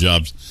effing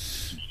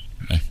jobs.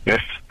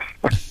 Yes.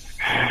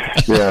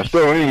 Yeah,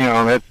 so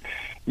anyhow, that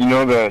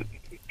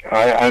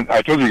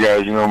I told you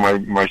guys,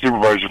 my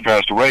supervisor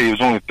passed away. He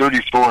was only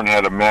 34 and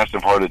had a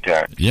massive heart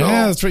attack.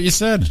 Yeah, that's what you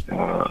said.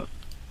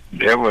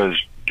 It was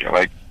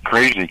like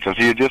crazy because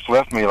he had just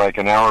left me like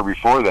an hour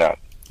before that.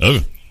 Oh.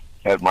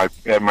 At my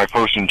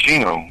post in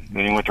Chino.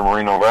 Then he went to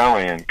Moreno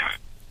Valley and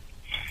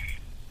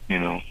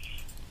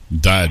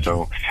died.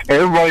 So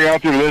everybody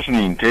out there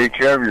listening, take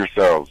care of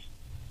yourselves.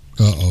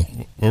 Uh-oh.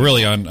 Well,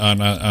 really,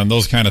 on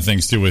those kind of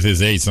things too, with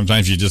his age,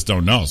 sometimes you just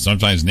don't know.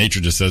 Sometimes nature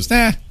just says,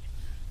 "Nah,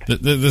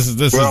 this is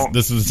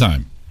the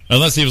time."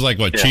 Unless he was like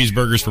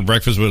cheeseburgers for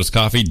breakfast with his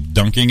coffee,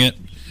 dunking it.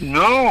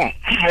 No,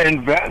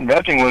 and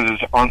that thing was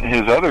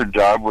his other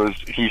job was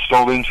he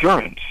sold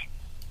insurance.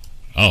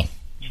 Oh,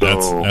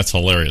 that's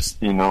hilarious.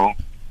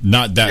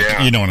 Not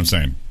that you know what I'm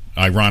saying.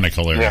 Ironic,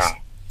 hilarious. Yeah.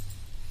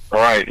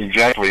 Right,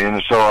 exactly.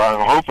 And so I'm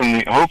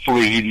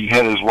hopefully he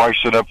had his wife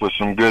set up with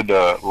some good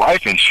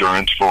life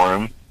insurance for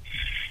him.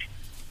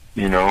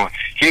 He was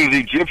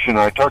Egyptian.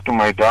 I talked to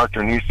my doctor,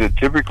 and he said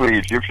typically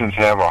Egyptians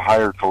have a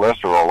higher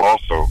cholesterol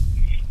also,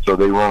 so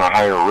they run a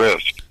higher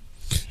risk.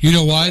 You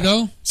know why,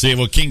 though? See,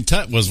 well, King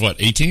Tut was,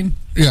 18?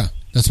 Yeah,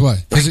 that's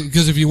why.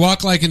 Because if you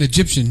walk like an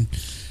Egyptian,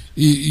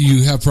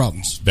 you have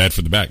problems. Bad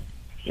for the back.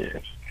 Yeah.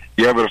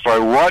 Yeah, but if I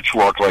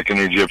walk like an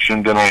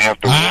Egyptian, then I have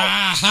to walk.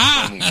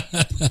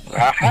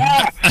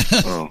 Aha!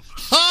 Oh.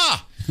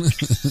 Ha!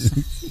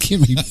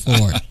 Give me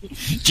 4.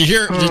 Did you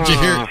hear?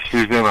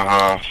 She's in a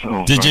house.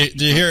 Oh,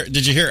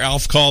 Did you hear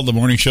Alf call the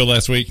morning show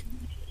last week?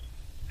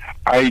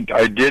 I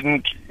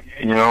didn't.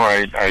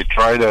 I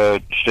try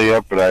to stay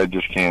up, but I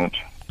just can't.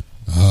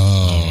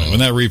 Oh. When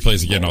that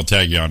replays again, I'll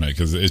tag you on it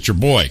because it's your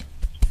boy.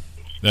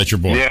 That's your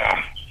boy.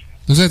 Yeah.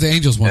 Looks like the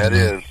Angels won. That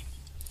is.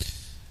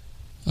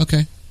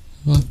 Okay.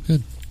 Well,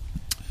 good.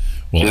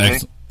 Well,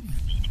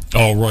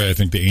 oh, Roy, I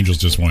think the Angels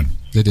just won.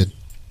 They did.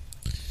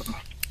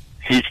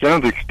 He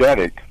sounds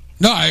ecstatic.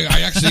 No, I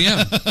actually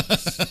am.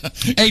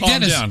 Hey,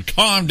 Dennis.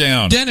 Calm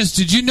down. Dennis,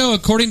 did you know,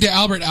 according to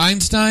Albert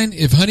Einstein,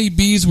 if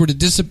honeybees were to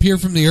disappear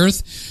from the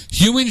earth,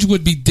 humans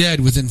would be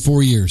dead within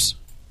 4 years?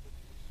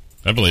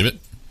 I believe it.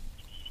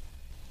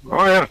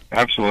 Oh, yeah,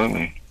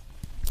 absolutely.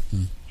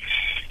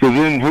 Because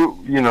then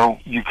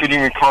you couldn't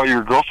even call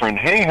your girlfriend,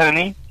 hey,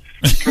 honey,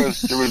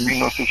 because there would be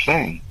no such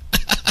thing.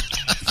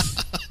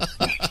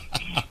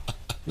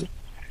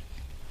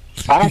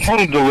 I'm kind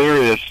of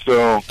delirious,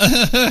 so I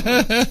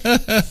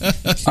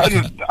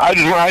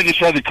just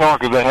had to call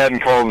because I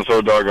hadn't called in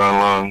so doggone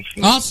long.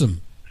 So.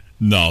 Awesome.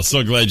 No,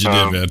 so glad you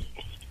did, man.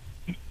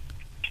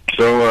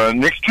 So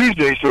next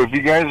Tuesday, so if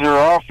you guys are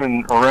off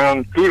and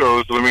around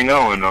KUDOS, let me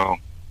know and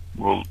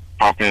we'll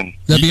pop in.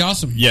 That'd be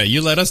awesome. Yeah,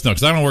 you let us know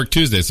because I don't work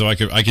Tuesday, so I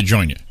could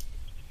join you.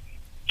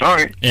 All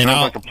right, and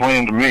sounds like a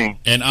plan to me.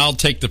 And I'll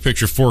take the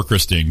picture for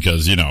Christine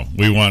because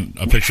we want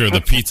a picture of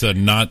the pizza,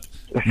 not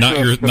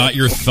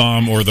your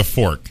thumb or the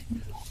fork,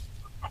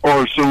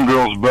 or some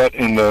girl's butt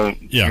in the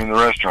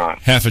restaurant.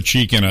 Half a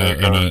cheek and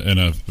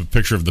a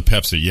picture of the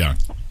Pepsi. Yeah.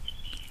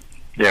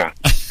 Yeah.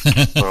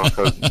 Well,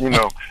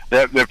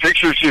 that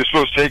picture she was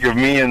supposed to take of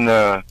me and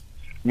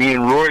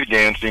Roy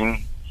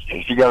dancing.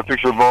 She got a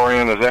picture of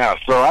Oriana's ass.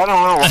 So I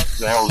don't know what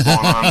the hell is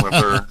going on with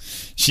her.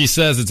 She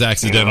says it's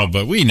accidental,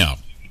 but we know.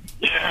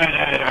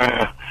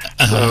 Yeah.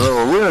 A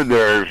little weird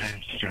there,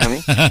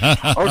 honey.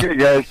 Okay,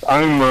 guys,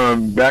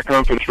 I'm back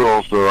on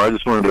patrol, so I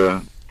just wanted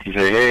to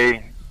say,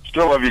 hey,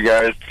 still love you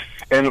guys.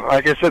 And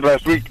like I said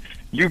last week,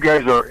 you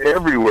guys are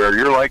everywhere.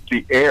 You're like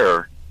the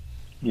air,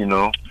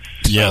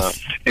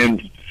 Yes.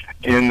 And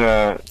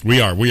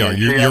we are.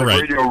 You're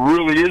right. Radio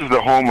really is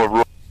the home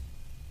of.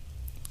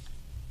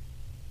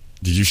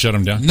 Did you shut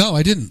him down? No,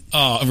 I didn't.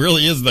 Oh, it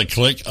really is the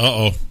click.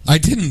 Uh-oh. I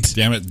didn't.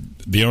 Damn it.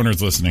 The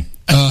owner's listening.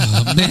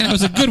 Man, that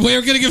was a good way.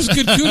 We're going to give us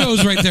good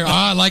kudos right there.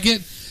 I like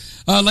it.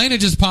 Elena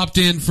just popped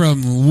in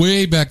from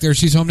way back there.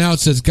 She's home now. It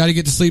says, got to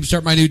get to sleep,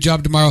 start my new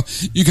job tomorrow.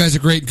 You guys are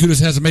great.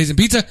 KUDOS has amazing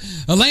pizza.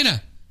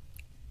 Elena,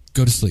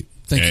 go to sleep.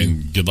 Thank you.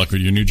 And good luck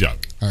with your new job.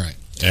 All right.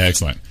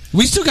 Excellent.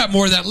 We still got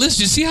more of that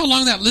list. You see how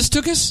long that list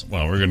took us?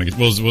 Well, we're gonna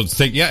we'll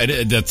take. Yeah,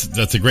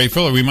 that's a great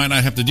filler. We might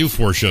not have to do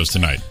 4 shows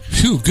tonight.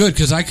 Phew, good,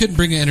 because I couldn't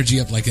bring the energy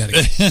up like that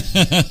again.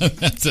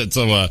 That's it.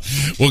 So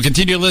we'll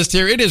continue the list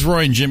here. It is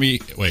Roy and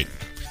Jimmy. Wait,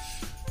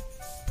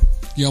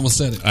 you almost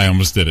said it. I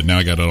almost did it. Now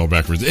I got it all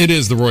backwards. It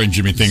is the Roy and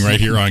Jimmy thing right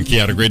here on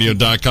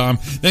KUDOSradio.com.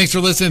 Thanks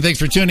for listening. Thanks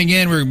for tuning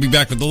in. We're gonna be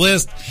back with the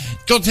list.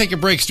 Go take a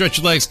break. Stretch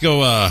your legs.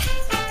 Go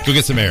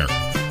get some air.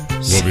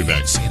 We'll be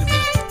back. See you in a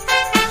minute.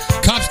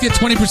 Cops get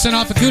 20%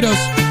 off of KUDOS.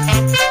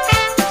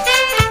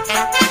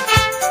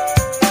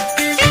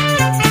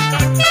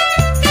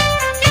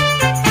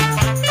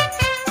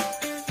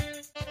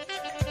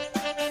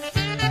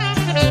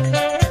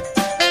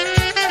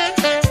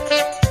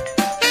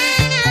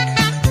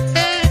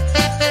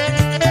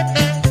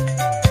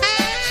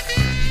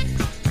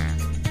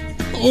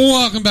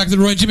 Welcome back to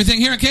the Roy and Jimmy Thing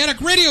here on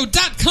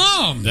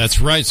KUDOSradio.com.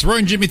 That's right. It's Roy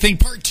and Jimmy Thing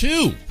Part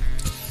 2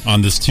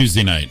 on this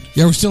Tuesday night.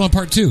 Yeah, we're still on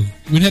Part 2.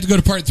 We had to go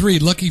to Part 3.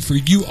 Lucky for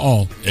you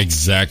all.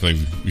 Exactly.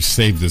 We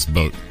saved this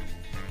boat.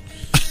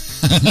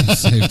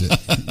 Saved it.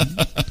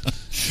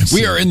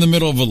 We are in the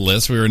middle of a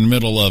list. We're in the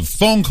middle of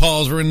phone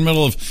calls. We're in the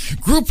middle of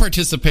group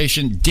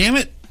participation. Damn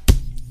it.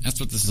 That's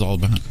what this is all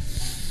about.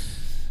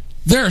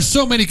 There are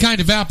so many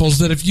kind of apples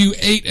that if you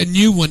ate a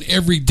new one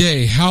every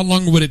day, how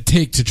long would it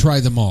take to try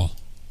them all?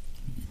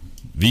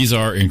 These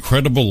are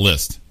incredible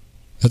lists.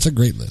 That's a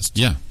great list.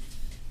 Yeah.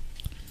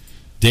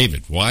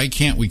 David, why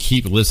can't we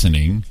keep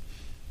listening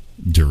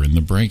during the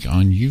break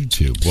on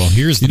YouTube? Well,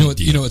 here's the deal.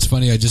 You know what's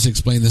funny? I just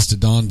explained this to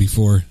Dawn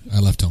before I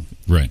left home.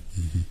 Right.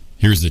 Mm-hmm.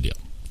 Here's the deal.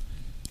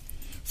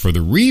 For the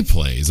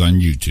replays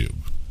on YouTube,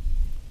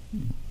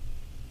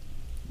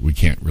 we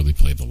can't really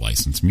play the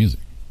licensed music.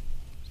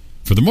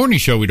 For the morning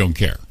show, we don't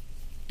care.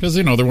 Because,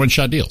 they're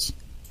one-shot deals.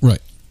 Right.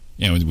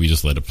 We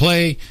just let it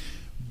play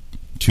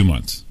 2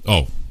 months.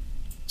 Oh,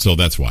 so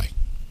that's why.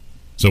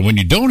 So when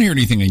you don't hear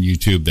anything on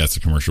YouTube, that's a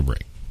commercial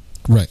break.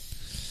 Right.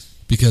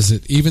 Because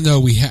even though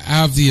we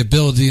have the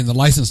ability and the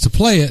license to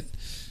play it,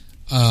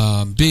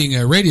 being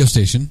a radio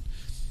station,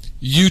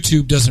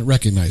 YouTube doesn't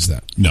recognize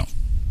that. No.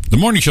 The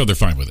morning show, they're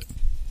fine with it.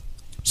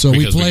 So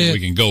because we play it. We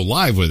can go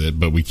live with it,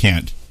 but we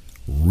can't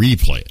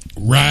replay it.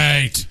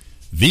 Right.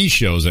 These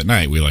shows at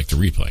night, we like to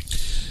replay.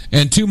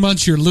 And 2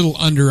 months, you're a little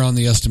under on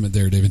the estimate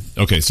there, David.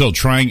 Okay, so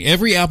trying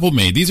every apple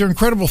made. These are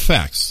incredible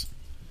facts.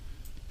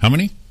 How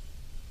many?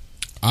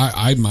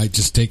 I might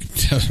just take...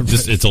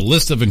 It's a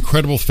list of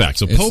incredible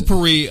facts. A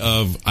potpourri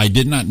of I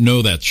did not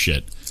know that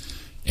shit.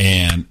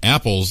 And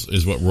apples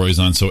is what Roy's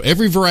on. So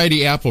every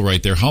variety apple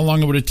right there, how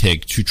long would it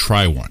take to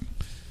try one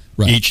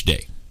each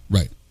day?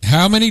 Right.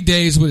 How many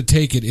days would it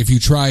take it if you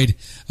tried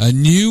a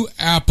new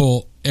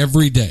apple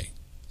every day?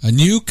 A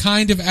new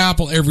kind of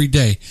apple every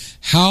day.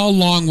 How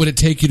long would it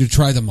take you to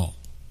try them all?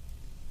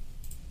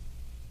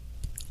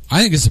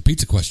 I think it's a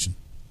pizza question.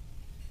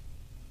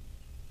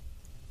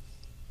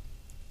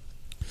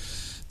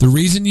 The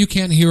reason you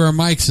can't hear our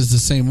mics is the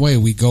same way.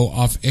 We go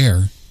off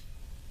air,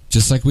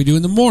 just like we do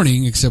in the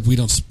morning, except we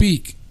don't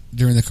speak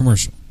during the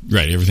commercial.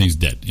 Right, everything's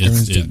dead. Yeah,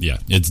 it's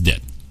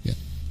dead. Yeah.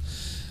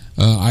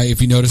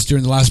 If you noticed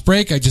during the last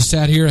break, I just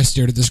sat here, I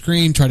stared at the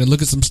screen, tried to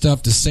look at some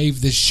stuff to save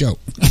this show.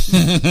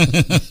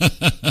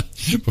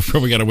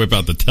 Before we got to whip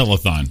out the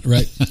telethon.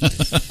 Right.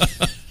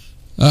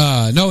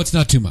 No, it's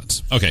not 2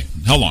 months. Okay,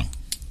 how long?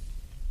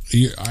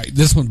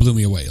 This one blew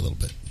me away a little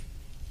bit.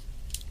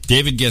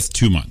 David guessed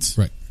 2 months.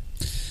 Right.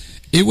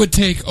 It would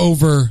take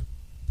over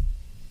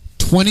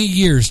 20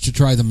 years to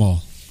try them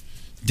all.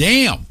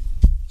 Damn.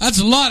 That's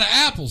a lot of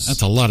apples.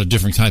 That's a lot of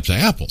different types of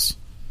apples.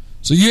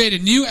 So you ate a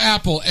new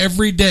apple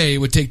every day. It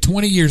would take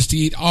 20 years to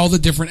eat all the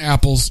different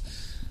apples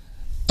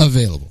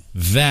available.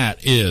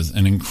 That is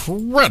an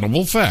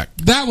incredible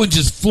fact. That one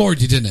just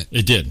floored you, didn't it?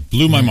 It did.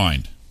 Blew my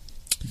mind.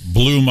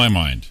 Blew my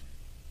mind.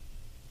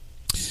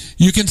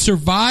 You can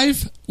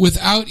survive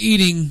without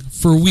eating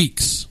for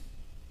weeks.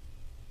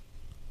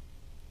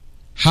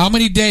 How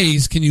many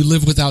days can you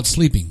live without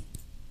sleeping?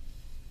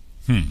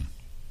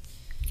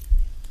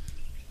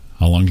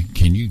 How long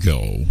can you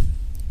go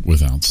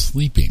without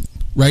sleeping?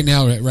 Right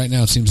now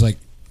it seems like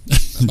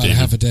about a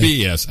half a day.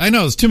 BS. I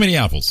know, it's too many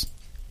apples.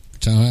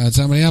 That's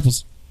how many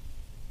apples.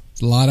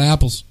 It's a lot of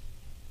apples.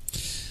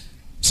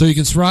 So you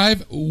can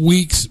survive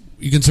weeks.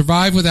 You can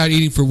survive without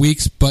eating for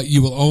weeks, but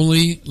you will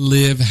only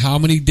live how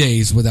many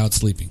days without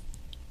sleeping?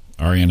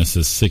 Ariana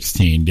says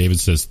 16. David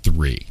says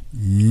 3.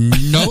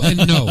 No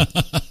and no.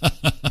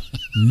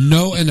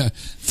 No and no.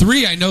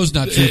 3 I know is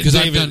not true because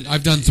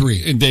I've done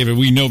 3. And David,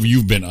 we know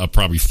you've been up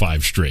probably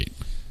 5 straight.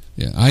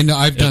 Yeah, I know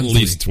I've done at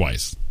least 3.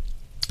 Twice.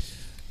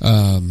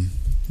 Yeah.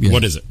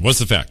 What is it? What's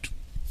the fact?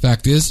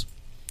 Fact is,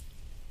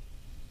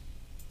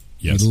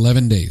 yes,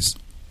 11 days.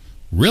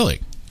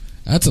 Really?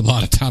 That's a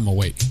lot of time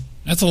awake.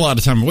 That's a lot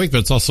of time awake, but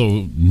it's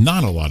also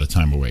not a lot of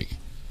time awake.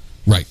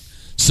 Right.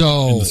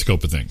 So in the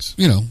scope of things,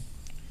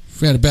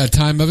 if we had a bad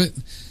time of it,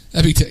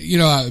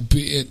 that'd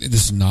be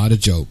this is not a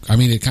joke. I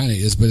mean, it kind of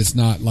is, but it's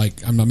not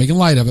like I'm not making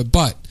light of it.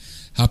 But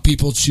how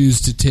people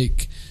choose to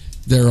take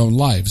their own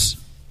lives.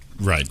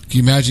 Right. Can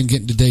you imagine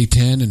getting to day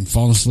 10 and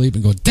falling asleep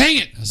and go, dang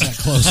it, I was that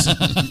close.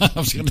 I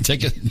was going to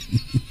take it.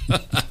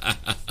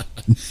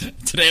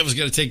 Today I was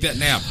going to take that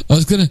nap. I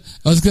was going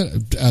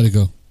to, how'd it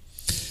go?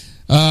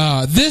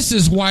 This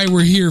is why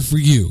we're here for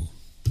you.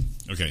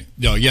 Okay.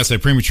 No, yes, I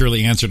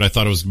prematurely answered. I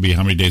thought it was going to be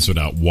how many days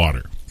without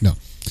water. No.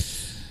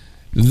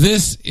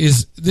 This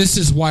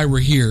is why we're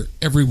here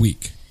every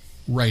week.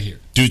 Right here.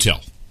 Do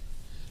tell.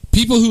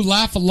 People who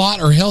laugh a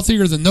lot are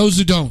healthier than those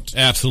who don't.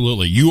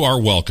 Absolutely. You are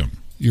welcome.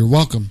 You're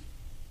welcome.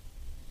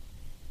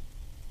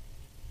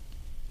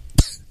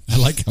 I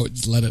like how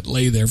it's let it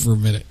lay there for a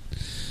minute.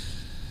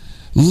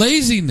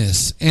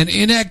 Laziness and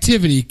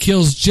inactivity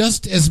kills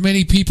just as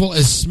many people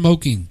as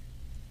smoking.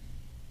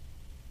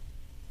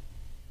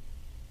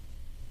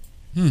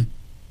 Good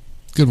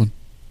one.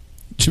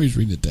 Jimmy's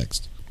reading the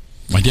text.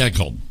 My dad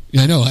called.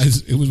 Yeah, I know.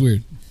 It was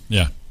weird.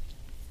 Yeah.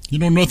 You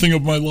know nothing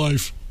of my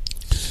life.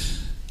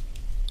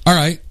 All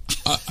right.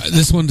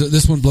 This one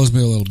blows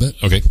me a little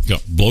bit. Okay. Go.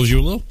 Blows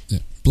you a little? Yeah.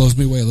 Blows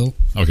me away a little.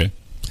 Okay.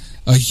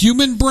 A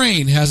human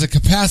brain has a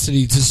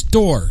capacity to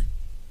store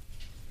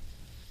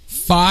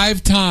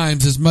 5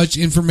 times as much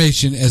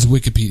information as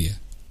Wikipedia.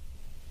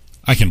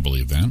 I can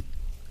believe that.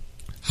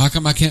 How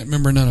come I can't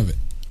remember none of it?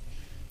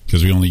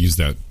 Because we only use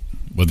that.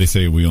 What they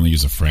say, we only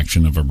use a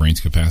fraction of our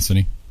brain's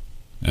capacity.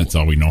 That's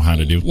all we know how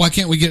to do. Why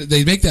can't we get it?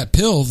 They make that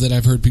pill that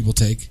I've heard people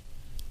take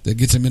that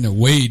gets them in there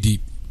way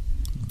deep.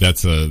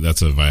 That's a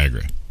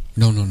Viagra.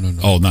 No.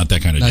 Oh, not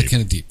that kind of deep. Not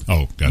kind of deep.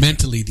 Oh, gotcha.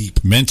 Mentally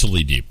deep.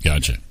 Mentally deep.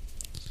 Gotcha.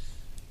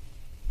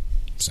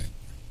 Same.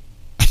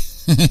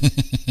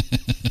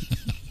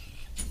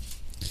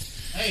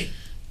 Hey,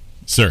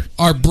 sir.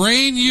 Our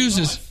brain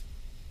uses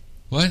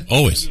what?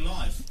 Always.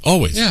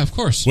 Always. Yeah, of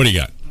course. What do you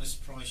got? I'm going to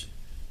surprise you.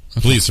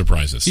 Okay. Please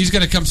surprise us. He's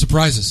going to come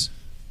surprise us.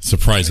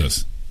 Surprise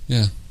us.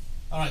 Yeah.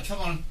 All right, come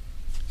on.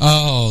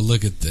 Oh,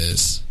 look at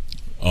this.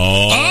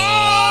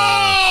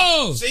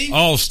 Oh! See?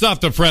 Oh,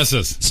 stop the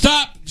presses.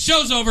 Stop.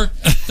 Show's over.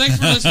 Thanks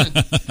for listening.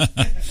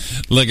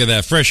 Look at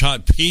that. Fresh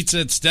hot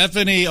pizza at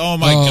Stephanie. Oh,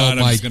 my God.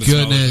 Oh, my just gonna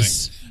smell goodness.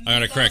 this thing. I'm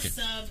going to crack it.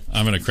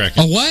 I'm going to crack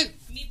A it. what?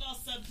 Meatball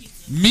sub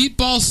pizza.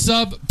 Meatball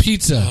sub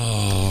pizza.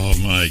 Oh,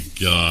 my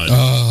God.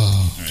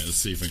 Oh. All right, let's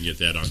see if I can get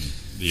that on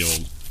the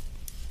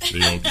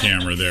old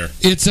camera there.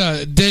 It's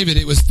David,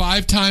 it was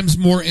 5 times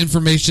more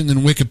information than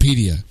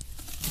Wikipedia.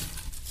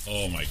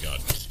 Oh, my God.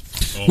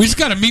 We just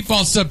got a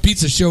meatball sub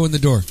pizza show in the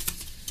door.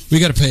 We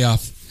got to pay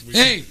off.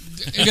 Hey,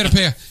 You gotta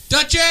pay.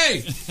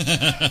 Dutchie!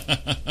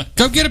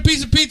 Come get a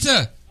piece of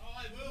pizza.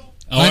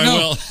 I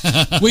know.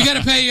 will. We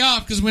gotta pay you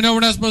off because we know we're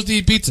not supposed to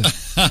eat pizza.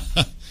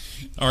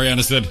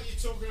 Ariana said.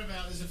 What you're talking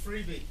about is a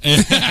freebie.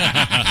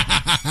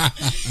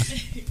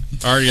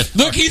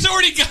 Look, he's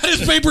already got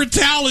his paper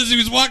towel as he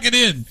was walking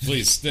in.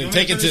 Please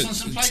take it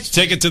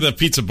to the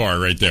pizza bar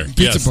right there.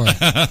 Pizza bar.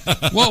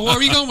 Well, where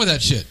are you going with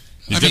that shit?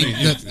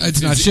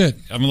 It's not shit.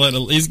 I'm gonna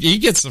let he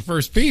gets the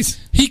first piece.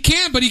 He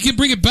can, but he can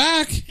bring it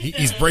back.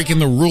 He's breaking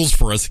the rules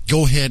for us.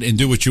 Go ahead and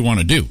do what you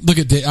want to do. Look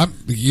at Dave.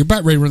 You're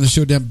about ready to run the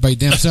show by your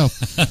damn self.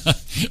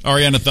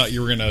 Ariana thought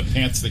you were going to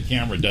pants the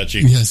camera,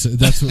 Dutchie. Yes,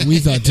 that's what we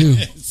thought too.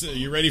 So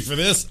you ready for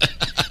this?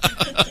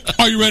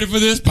 Are you ready for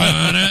this?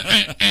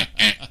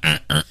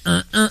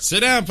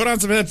 Sit down. Put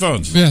on some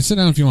headphones. Yeah, sit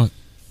down if you want.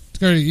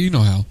 You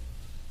know how.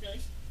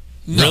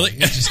 Really?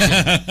 No,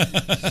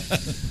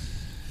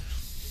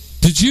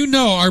 did you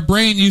know our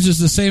brain uses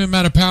the same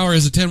amount of power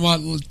as a 10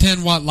 watt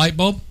light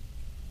bulb?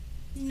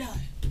 No.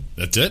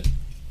 That's it?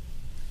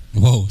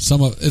 Whoa!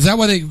 Is that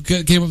why they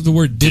came up with the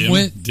word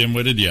dimwit?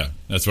 Dim-witted, yeah.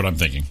 That's what I'm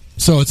thinking.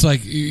 So it's like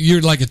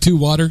you're like a 2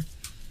 water.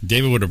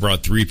 David would have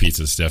brought 3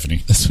 pizzas,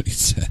 Stephanie. That's what he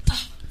said.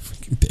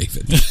 Freaking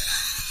David.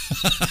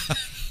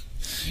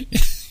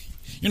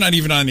 You're not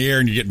even on the air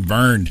and you're getting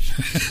burned.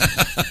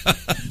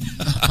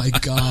 Oh my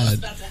God!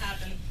 That's about to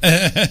happen.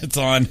 It's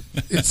on.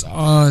 It's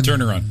on. Turn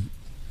her on.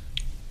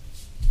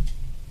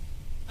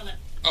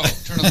 Oh,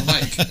 turn on the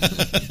mic.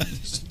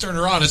 Just turn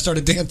her on. I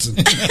started dancing.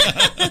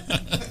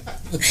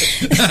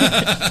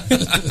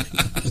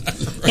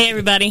 Hey,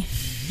 everybody.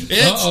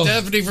 It's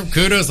Stephanie from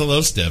KUDOS.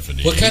 Hello,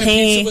 Stephanie. What kind of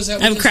pizza was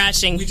that? I'm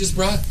crashing. We just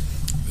brought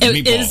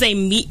It is a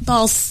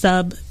meatball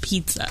sub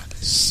pizza.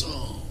 son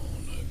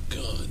of a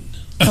gun.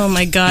 Oh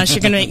my gosh, you're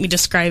gonna make me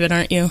describe it,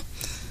 aren't you?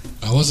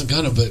 I wasn't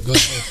gonna, but go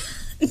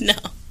ahead. No,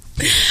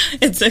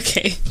 it's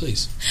okay.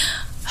 Please.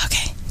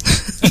 Okay.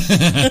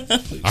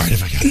 All right,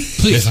 if I got it.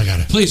 Please. If I got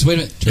it. Please, wait a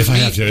minute. If I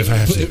have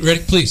to.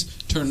 Ready? Please,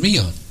 turn me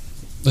on.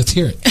 Let's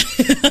hear it.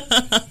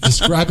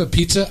 Describe a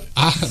pizza.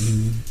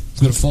 I'm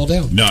going to fall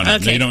down. No,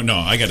 Okay. you don't know.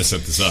 I got to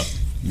set this up.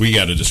 We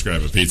got to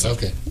describe a pizza.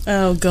 Okay.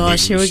 Oh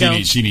gosh, here we go.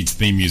 She needs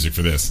theme music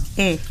for this.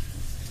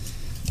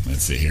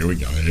 Let's see. Here we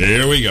go.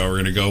 We're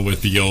going to go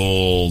with the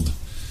old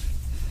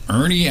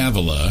Ernie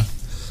Avila.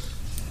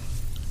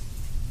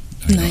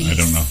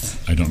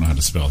 I don't know how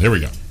to spell. Here we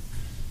go.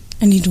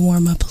 I need to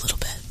warm up a little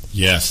bit.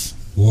 Yes.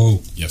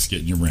 Whoa. Yes,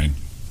 get in your brain.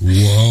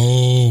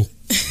 Whoa.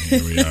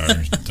 Here we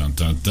are. Dun,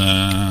 dun,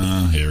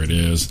 dun. Here it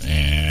is.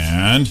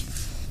 And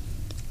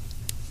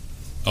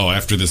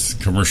after this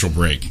commercial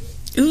break.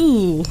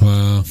 Ooh.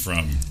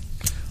 From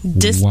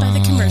Dissed by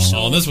the commercial.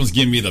 Oh, this one's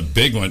giving me the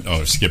big one.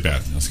 Oh, skip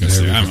that. I was going to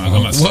say, I'm not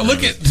well,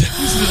 look at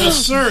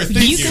sir.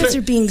 Thank you guys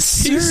are being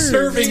served. He's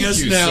serving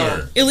us now.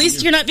 Sir. At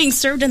least you're not being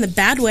served in the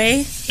bad way.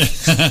 You're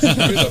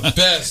the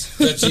best,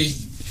 Betsy.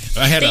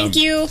 Thank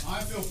you.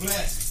 I feel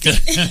blessed.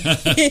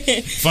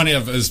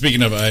 Funny,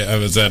 speaking of, I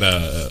was at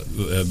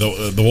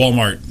the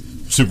Walmart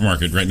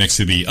supermarket right next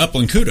to the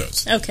Upland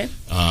KUDOS. Okay.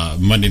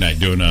 Monday night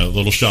doing a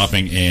little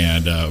shopping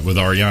and with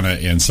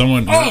Ariana and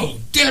someone. Oh,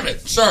 damn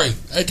it. Sorry.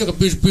 I took a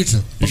piece of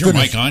pizza. Is your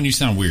mic on? You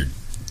sound weird.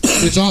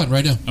 It's on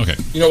right now. Okay.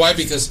 You know why?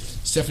 Because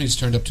Stephanie's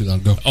turned up too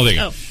loud. Go. Oh, there you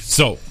go. Oh.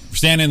 So,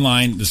 stand in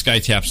line. This guy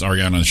taps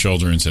Ariana on the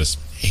shoulder and says,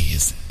 "Hey,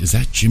 is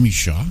that Jimmy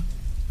Shaw?"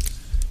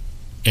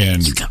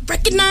 And You got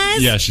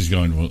recognized? yeah, she's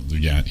going, well,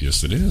 yeah,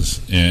 yes, it is.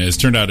 And it's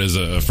turned out as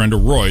a friend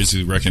of Roy's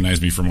who recognized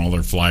me from all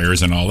their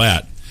flyers and all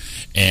that.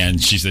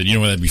 And she said, you know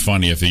what, that'd be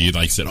funny if he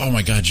said, oh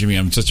my God, Jimmy,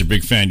 I'm such a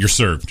big fan. You're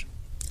served.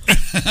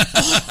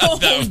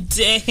 Oh,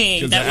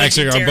 dang. That was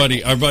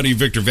actually, our buddy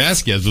Victor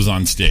Vasquez was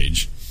on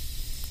stage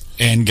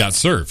and got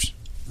served.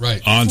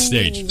 Right. On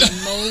stage.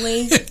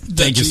 Moly.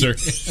 Thank you, sir.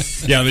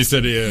 Yeah, they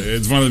said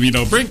it's one of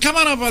them, come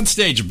on up on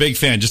stage. A big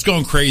fan, just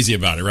going crazy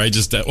about it, right?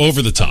 Just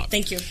over the top.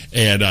 Thank you.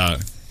 And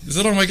he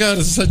said, oh my God,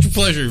 it's such a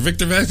pleasure.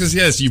 Victor Vasquez,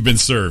 yes, you've been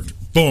served.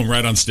 Boom,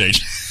 right on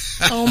stage.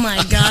 Oh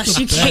my gosh,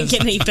 you can't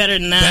get any better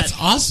than that. That's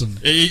awesome.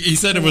 He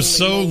said it was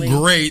so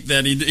great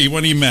that he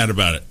wasn't even mad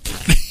about it.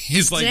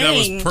 He's like,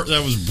 Dang.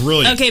 that was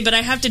brilliant. Okay, but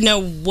I have to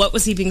know, what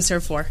was he being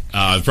served for?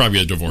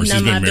 Probably a divorce. None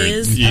He's been of my married.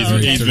 biz?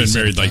 He's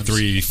been married like times.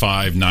 3,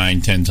 5,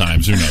 9, 10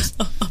 times. Who knows?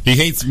 He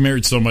hates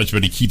marriage so much,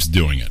 but he keeps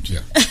doing it. Yeah.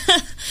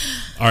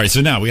 All right,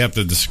 so now we have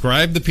to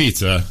describe the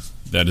pizza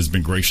that has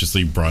been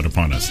graciously brought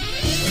upon us.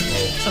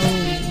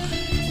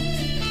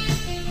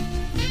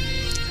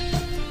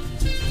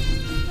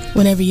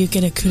 Whenever you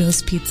get a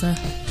KUDOS pizza,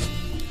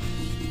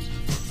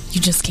 you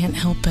just can't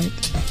help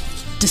but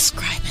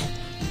describe it.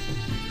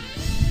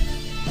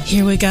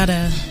 Here we got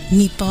a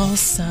meatball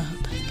sub.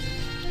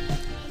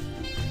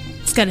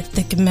 It's got a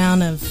thick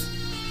amount of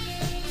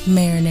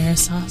marinara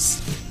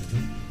sauce.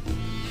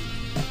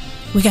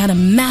 We got a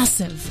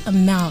massive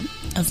amount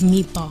of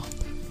meatball.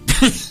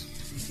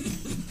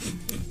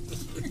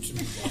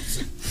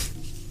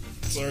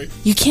 Sorry.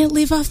 You can't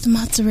leave off the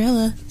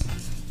mozzarella.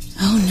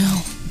 Oh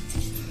no.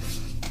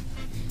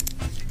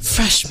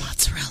 Fresh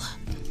mozzarella.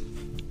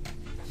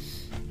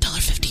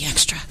 $1.50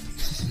 extra.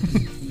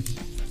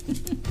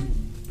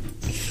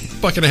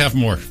 buck and a half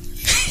more.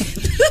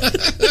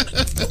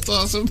 That's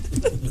awesome.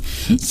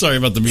 Sorry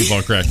about the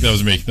meatball crack. That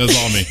was me. That's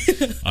all me.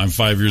 I'm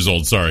 5 years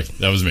old. Sorry.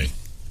 That was me.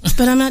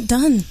 But I'm not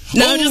done.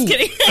 No, I'm just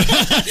kidding.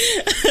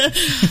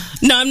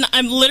 No,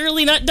 I'm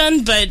literally not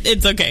done, but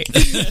it's okay.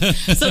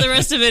 So the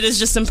rest of it is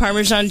just some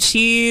Parmesan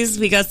cheese.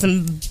 We got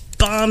some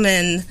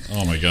bomb-in.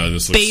 Oh my God,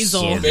 this looks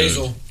basil. so good.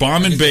 Basil.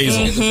 Bomb and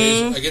basil.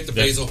 I get the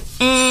basil.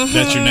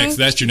 That's your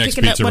next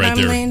Picking pizza up what right I'm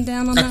there. laying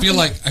down on I that feel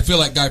one.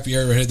 like Guy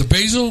Fieri here. The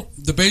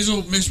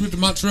basil mixed with the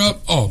mozzarella.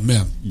 Oh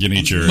man, You can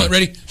eat your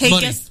ready? Hey,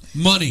 money, guess-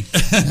 money.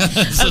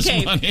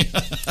 Okay.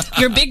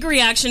 Your big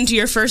reaction to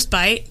your first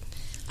bite.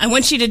 I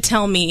want you to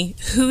tell me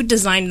who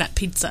designed that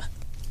pizza.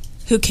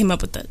 Who came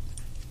up with it?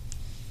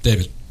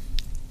 David.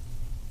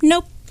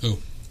 Nope. Who?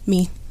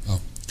 Me.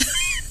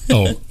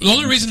 Oh, The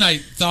only reason I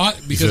thought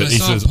because I He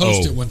saw him says,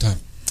 post "Oh." it one time.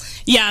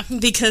 Yeah,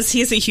 because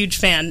he's a huge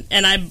fan,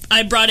 and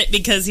I brought it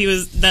because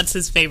that's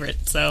his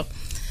favorite. So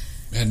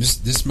Man,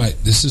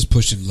 this is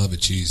pushing love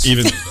of cheese.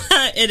 even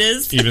it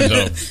is.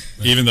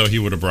 even though he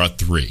would have brought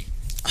 3.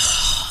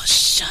 Oh,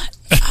 shut.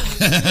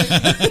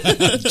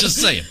 Just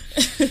saying.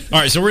 All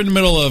right, so we're in the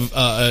middle of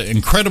an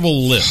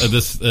incredible list.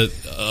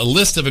 A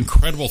list of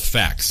incredible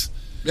facts.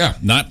 Yeah.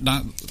 Not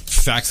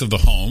facts of the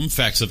home,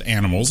 facts of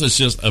animals. It's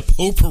just a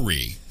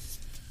potpourri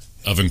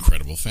of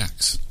incredible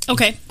facts.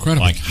 Okay.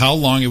 Incredible. Like how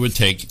long it would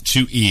take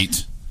to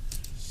eat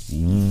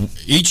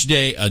each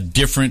day a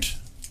different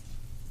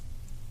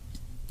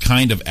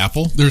kind of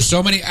apple. There's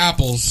so many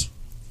apples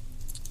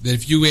that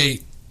if you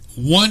ate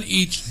one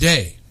each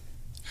day,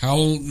 how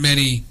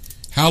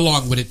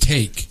long would it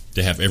take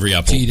To have every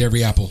apple to eat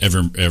every apple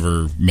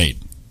ever made.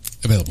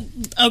 available?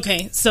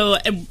 Okay, so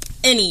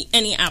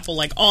any apple,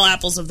 like all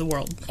apples of the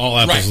world. All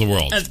apples of the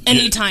world. Of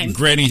any time,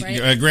 Granny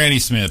right? Granny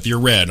Smith, your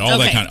red, all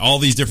that Okay. kind, all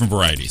these different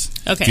varieties.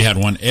 Okay. If you had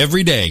one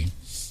every day,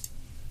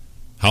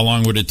 how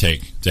long would it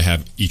take to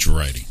have each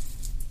variety?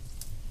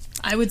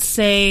 I would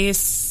say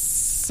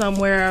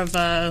somewhere of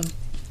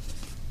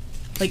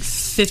like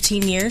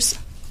 15 years.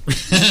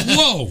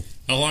 Whoa!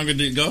 How long did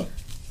it go?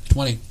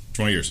 20.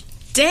 20 years.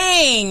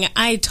 Dang!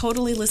 I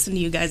totally listened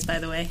to you guys, by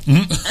the way.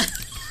 Mm-hmm.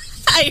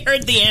 I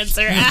heard the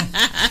answer.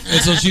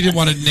 And so she didn't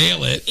want to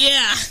nail it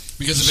Yeah.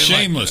 because of it.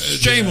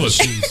 Shameless.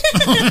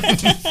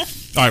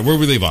 All right, where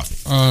we leave off?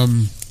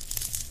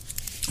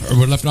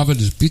 We're left off at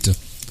this pizza.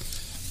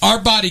 Our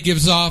body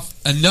gives off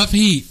enough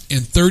heat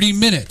in 30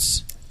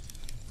 minutes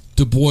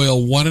to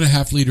boil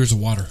 1.5 liters of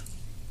water.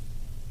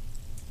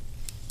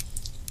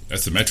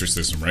 That's the metric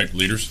system, right?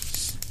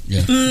 Liters?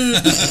 Yeah.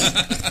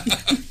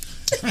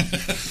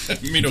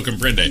 Me no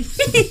comprende.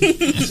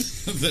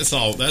 That's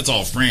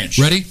all French.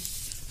 Ready?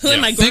 Who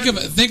am I going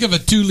Think of a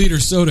 2-liter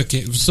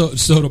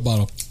soda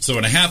bottle. So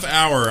in a half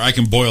hour, I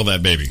can boil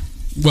that baby.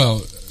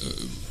 Well,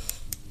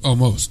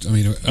 almost. I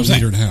mean, a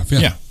liter and a half. Yeah.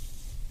 Yeah.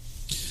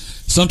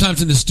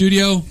 Sometimes in the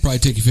studio, probably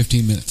take you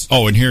 15 minutes.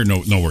 Oh, and here,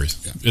 no worries.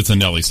 Yeah. It's a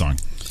Nelly song.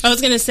 I was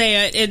going to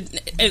say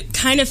it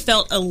kind of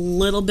felt a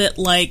little bit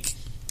like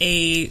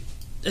a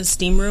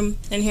steam room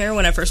in here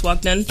when I first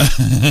walked in.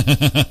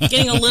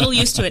 Getting a little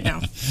used to it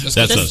now. That's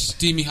us.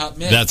 Steamy hot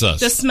man. That's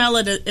us. The smell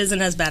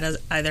isn't as bad as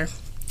either.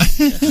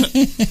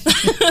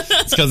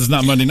 It's because it's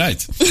not Monday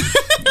nights. That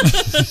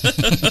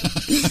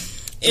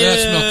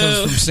smell comes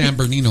from San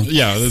Bernardino.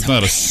 Yeah, it's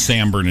not a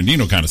San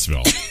Bernardino kind of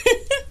smell.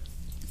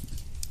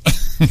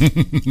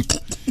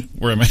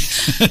 Where am I?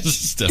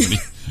 Stephanie.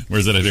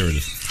 Where's it? There it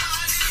is.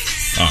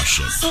 Oh,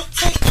 shit.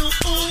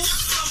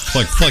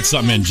 Plug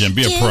something in, Jim.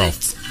 Be a pro.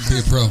 Be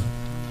a pro.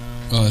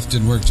 Oh, that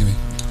didn't work, Jimmy.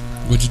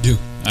 What'd you do?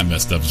 I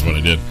messed up is what I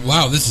did.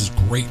 Wow, this is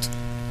great.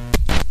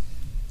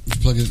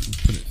 Just plug it.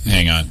 Put it.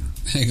 Hang on.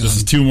 This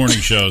is 2 morning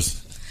shows.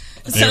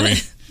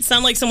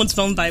 Sound like someone's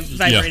phone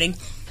vibrating.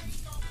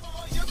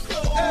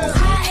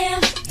 I am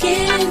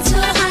getting too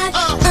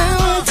hot. I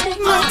wanna take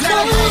my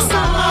clothes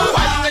off.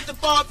 Why you let the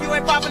fall if you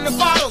ain't popping the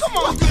bottles? Come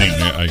on.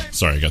 Hang on.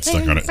 Sorry, I got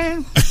stuck on it.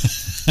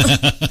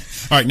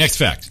 All right, next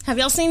fact. Have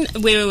y'all seen...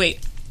 Wait.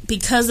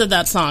 Because of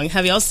that song,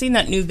 have y'all seen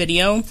that new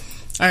video?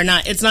 Or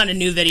not? It's not a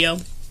new video.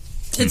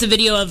 It's a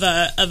video of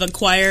a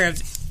choir of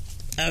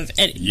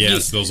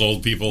Yes, those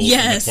old people in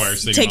yes, the choir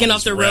singing taking all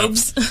off those their rap-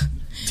 robes.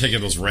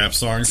 Taking those rap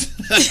songs.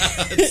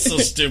 It's so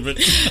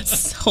stupid.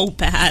 So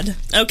bad.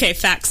 Okay,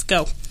 facts,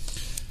 go.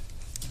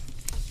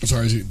 I'm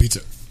sorry, I was eating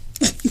pizza.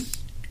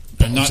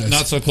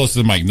 Not so close to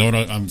the mic. No,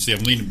 I'm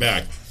leaning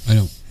back. I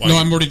know. No,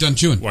 I'm already done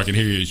chewing. Well, I can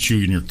hear you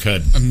chewing your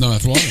cud. No,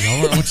 that's wrong.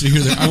 I want you to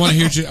hear that. I want to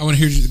hear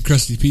the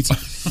crusty pizza.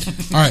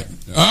 All right.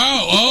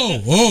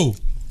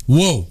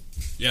 Whoa.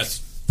 Yes.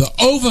 The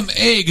ovum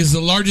egg is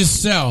the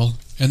largest cell,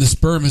 and the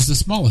sperm is the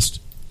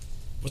smallest.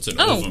 What's an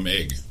ovum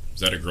egg? Is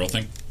that a girl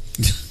thing?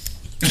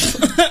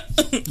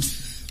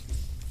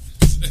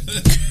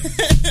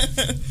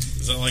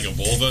 Is that like a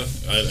vulva?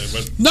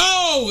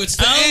 No, it's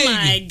the egg. Oh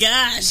my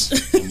gosh. A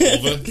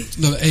vulva?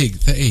 No,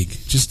 the egg.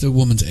 Just the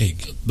woman's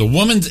egg. The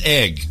woman's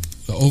egg.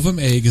 The ovum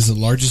egg is the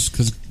largest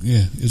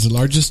is the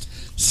largest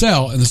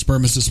cell, and the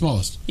sperm is the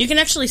smallest. You can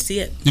actually see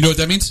it You know what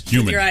that means? with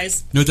Human. your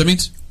eyes. You know what that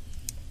means?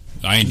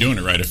 I ain't doing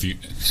it right if you...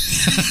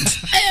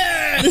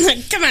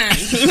 Come on.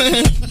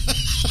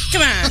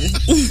 Come on.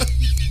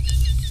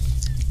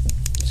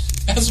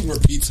 Have some more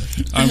pizza.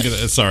 I'm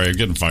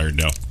getting fired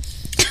now.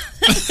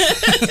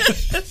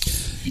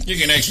 You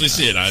can actually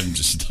see it.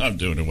 I'm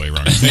doing it way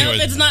wrong. No,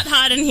 Anyways. it's not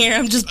hot in here.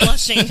 I'm just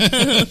blushing.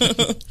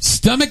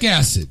 Stomach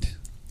acid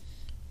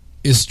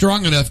is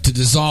strong enough to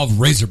dissolve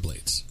razor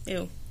blades.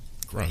 Ew.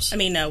 Gross. I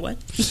mean, no, what?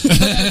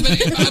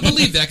 I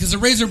believe that because a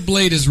razor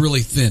blade is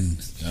really thin.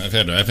 I've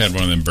had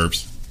one of them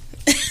burps.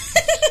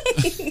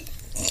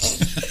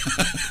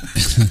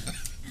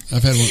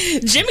 I've had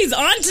one. Jimmy's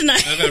on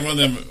tonight.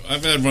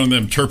 I've had one of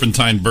them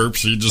turpentine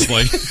burps. You just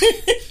like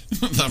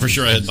thought for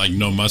sure I had like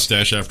no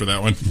mustache after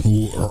that one.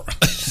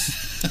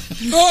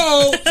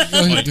 Oh, go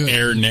ahead, like do it.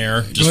 air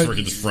nair. Just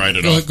freaking just fried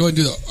it Go off. ahead and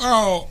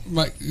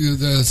do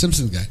the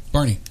Simpsons guy,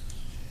 Barney.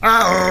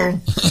 Oh.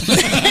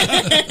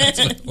 That's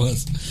what it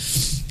was.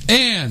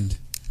 And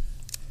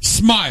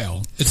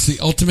smile. It's the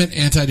ultimate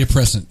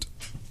antidepressant.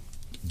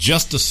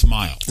 Just a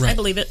smile. I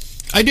believe it.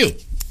 I do.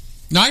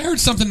 Now, I heard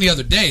something the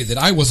other day that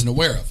I wasn't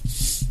aware of.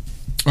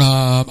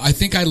 I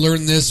think I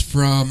learned this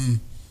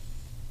from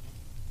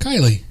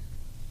Kylie,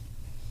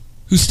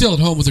 who's still at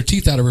home with her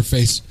teeth out of her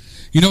face.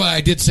 You know what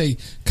I did say?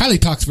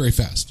 Kylie talks very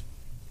fast.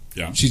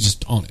 Yeah. She's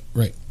just on it,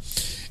 right?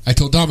 I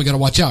told Dawn we got to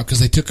watch out because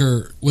they took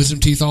her wisdom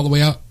teeth all the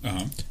way out.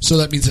 Uh-huh. So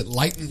that means it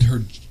lightened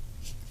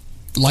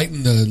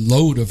the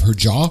load of her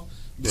jaw,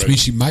 which means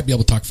she might be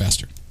able to talk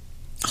faster.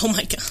 Oh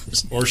my god!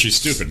 Or she's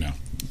stupid now.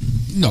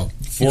 No,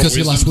 because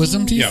she lost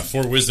wisdom teeth. Yeah,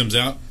 4 wisdoms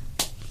out.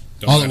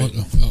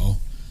 Uh-oh.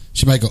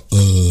 She might go.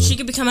 She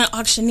could become an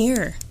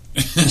auctioneer.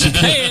 But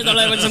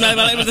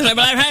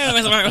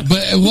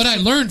what I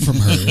learned from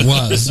her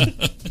was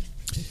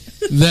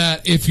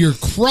that if you're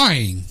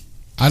crying,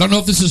 I don't know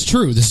if this is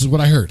true. This is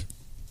what I heard.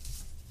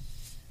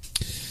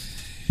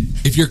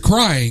 If you're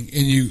crying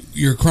and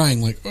you're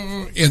crying like,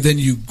 and then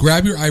you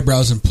grab your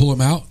eyebrows and pull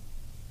them out,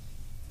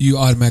 you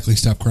automatically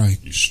stop crying.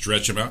 You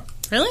stretch them out.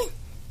 Really?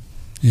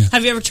 Yeah.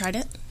 Have you ever tried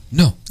it?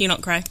 No. You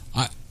don't cry?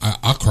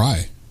 I'll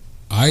cry.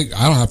 I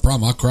don't have a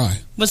problem. I'll cry.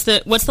 What's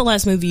the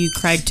last movie you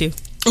cried to?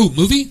 Oh,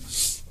 movie?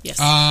 Yes.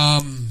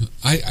 I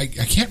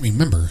can't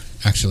remember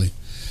actually.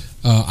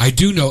 I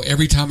do know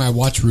every time I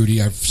watch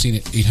Rudy, I've seen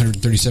it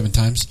 837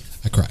 times.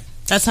 I cry.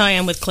 That's how I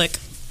am with Click.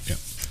 Yeah.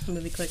 The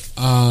movie Click.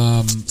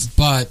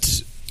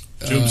 But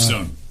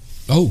Tombstone.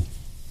 No.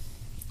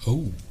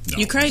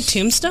 You cried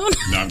Tombstone?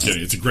 No, I'm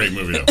kidding. It's a great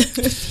movie though.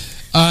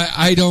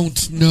 I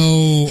don't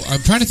know.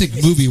 I'm trying to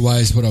think movie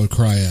wise what I would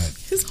cry at.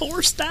 His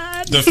horse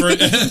died.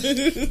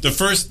 The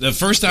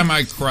first time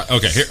I cried.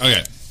 Okay.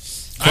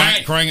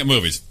 Crying at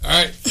movies. All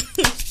right.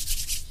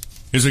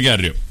 Here's what you got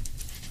to do.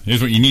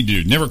 Here's what you need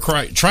to do. Never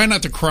cry. Try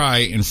not to cry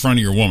in front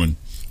of your woman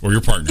or your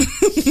partner.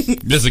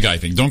 This is a guy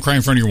thing. Don't cry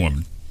in front of your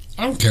woman.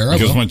 I don't care.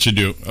 Because once you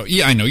do,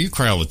 I know you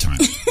cry all the time.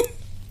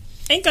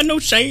 Ain't got no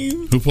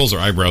shame. Who pulls their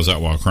eyebrows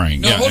out while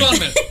crying? No, hold on a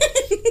minute.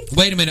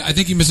 Wait a minute. I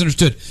think you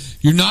misunderstood.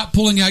 You're not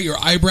pulling out your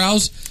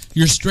eyebrows.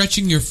 You're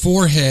stretching your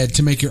forehead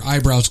to make your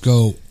eyebrows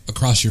go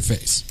across your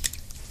face.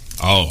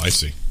 Oh, I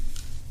see.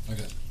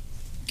 Okay.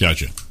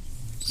 Gotcha.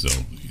 So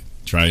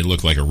try to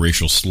look like a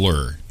racial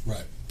slur.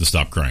 Right. To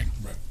stop crying.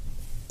 Right.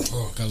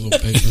 Oh, got a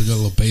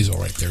little basil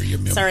right there.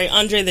 Sorry,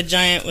 Andre the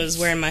Giant was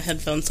wearing my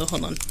headphones, so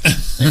hold on.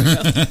 There we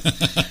go.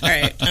 All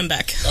right, I'm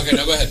back. Okay,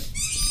 now go ahead.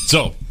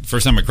 So,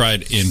 first time I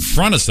cried in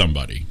front of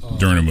somebody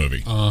during a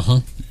movie. Uh-huh.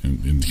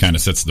 And kind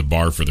of sets the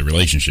bar for the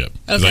relationship.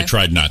 Because I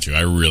tried not to.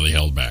 I really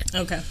held back.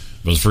 Okay.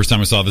 But it was the first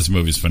time I saw this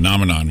movie. It's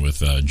Phenomenon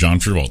with John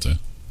Travolta.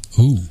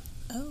 Ooh.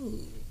 Oh.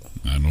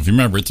 I don't know if you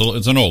remember. It's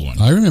an old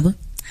one. I remember.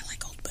 I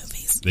like old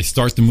movies. They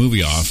start the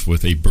movie off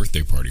with a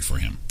birthday party for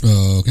him.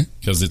 Okay.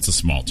 Because it's a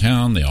small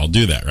town. They all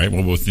do that, right?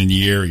 Well, within a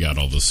year, he got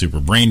all the super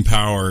brain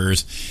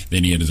powers.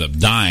 Then he ends up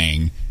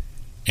dying.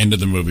 End of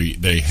the movie,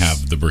 they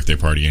have the birthday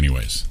party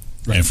anyways.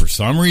 Right. And for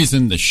some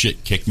reason, the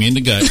shit kicked me in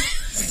the gut.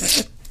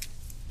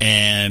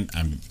 And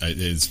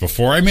it's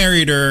before I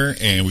married her,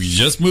 and we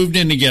just moved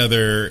in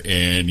together,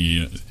 and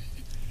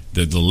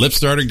the lips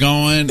started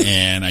going,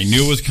 and I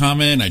knew it was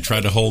coming. I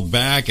tried to hold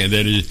back, and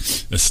then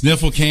a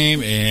sniffle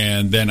came,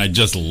 and then I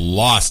just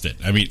lost it.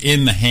 I mean,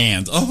 in the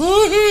hands.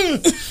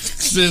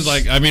 It's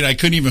like, I mean, I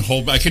couldn't even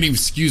hold back. I couldn't even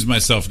excuse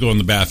myself to go in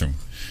the bathroom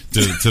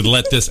to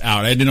let this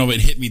out. I didn't know it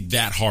hit me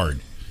that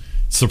hard,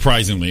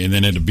 surprisingly, and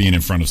then it ended up being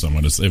in front of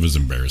someone. It was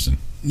embarrassing.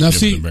 Now, it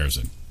was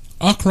embarrassing.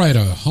 I'll cry at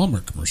a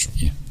Hallmark commercial.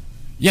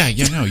 Yeah,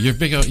 no, you're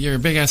a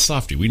big ass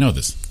softy. We know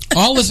this.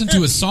 I'll listen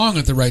to a song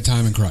at the right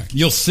time and cry.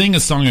 You'll sing a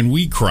song and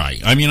we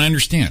cry. I mean, I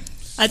understand.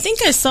 I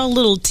think I saw a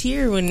little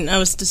tear when I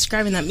was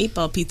describing that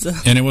meatball pizza.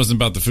 And it wasn't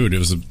about the food; it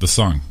was the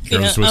song.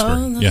 Careless Whisper.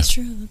 Oh, that's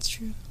true. That's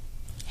true.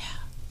 Yeah.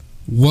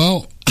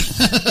 Well,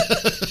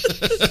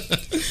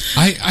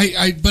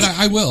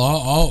 I will.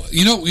 I'll.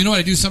 You know what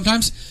I do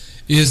sometimes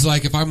is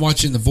like if I'm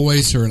watching The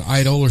Voice or an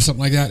Idol or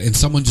something like that, and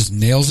someone just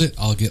nails it,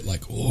 I'll get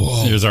like,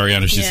 whoa. Here's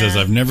Ariana. She says,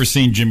 "I've never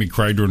seen Jimmy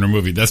cry during a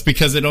movie. That's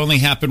because it only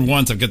happened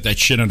once. I've got that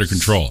shit under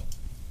control."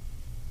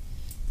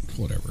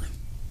 Whatever.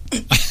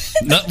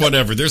 Not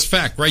whatever. There's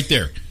fact right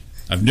there.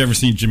 I've never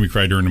seen Jimmy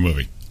cry during a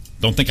movie.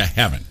 Don't think I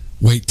haven't.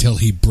 Wait till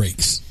he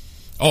breaks.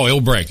 Oh, it'll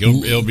break.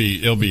 It'll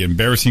be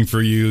embarrassing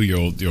for you.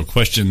 You'll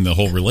question the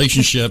whole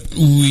relationship.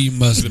 We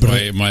must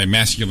break. My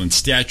masculine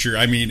stature.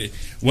 I mean,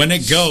 when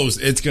it goes,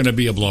 it's going to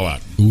be a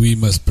blowout. We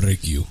must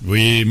break you.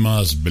 We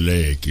must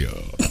break you.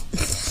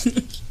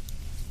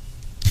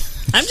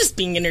 I'm just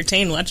being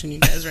entertained watching you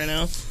guys right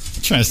now.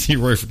 I'm trying to see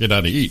Roy forget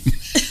how to eat.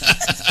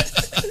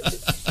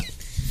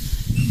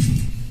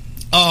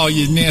 Oh,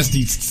 you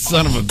nasty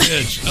son of a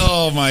bitch!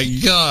 Oh my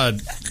God.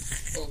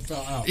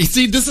 You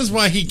see, this is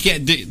why he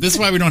can't do. This is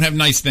why we don't have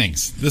nice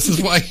things. This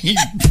is why he.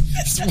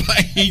 This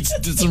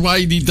is why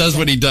he does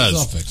what he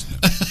does.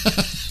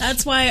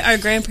 That's why our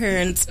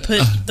grandparents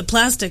put the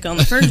plastic on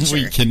the furniture.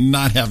 We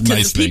cannot have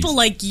nice things. People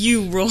like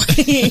you, Roy.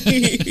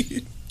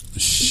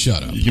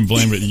 Shut up. You can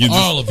blame it.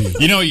 All of you.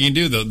 You know what you can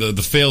do?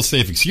 The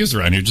fail-safe excuse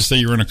around here. Just say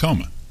you're in a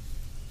coma.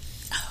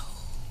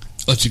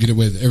 Let you get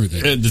away with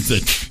everything.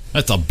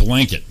 That's a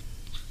blanket.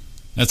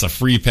 That's a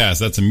free pass.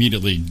 That's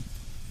immediately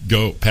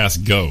go. Get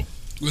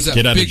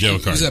out of jail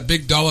card. Was that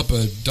big dollop of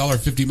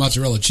 $1.50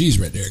 mozzarella cheese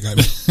right there, guy?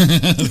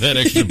 That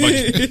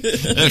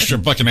extra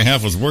buck and a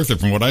half was worth it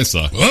from what I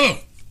saw. Oh,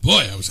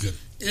 boy, that was good.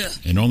 Yeah.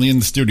 And only in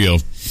the studio.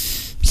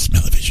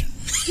 Smell-o-vision.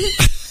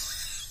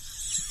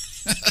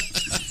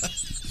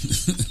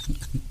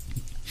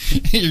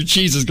 Your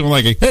cheese is going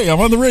like, hey,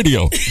 I'm on the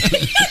radio.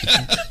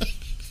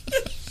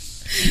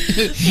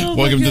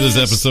 Welcome to this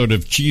episode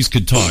of Cheese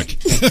Could Talk.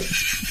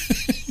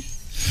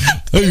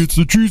 Hey, it's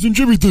the Cheese and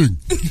Jimmy thing.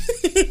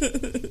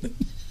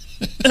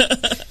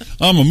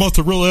 I'm a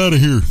mozzarella out of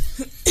here.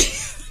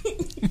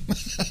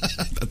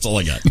 That's all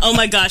I got. Oh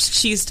my gosh,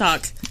 Cheese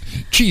Talk.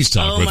 Cheese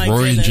Talk with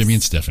Roy and Jimmy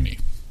and Stephanie.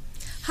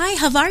 Hi,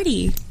 how are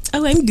you?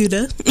 Oh, I'm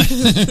Gouda.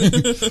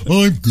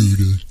 I'm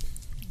Gouda.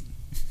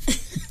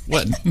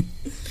 What?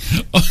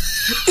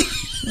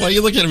 Why are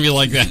you looking at me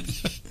like that?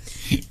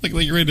 Look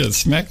like you're ready to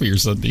smack me or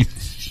something.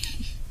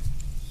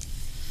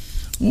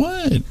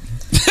 What?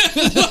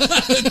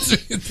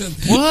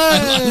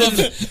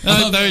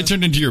 What? Now you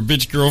turned into your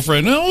bitch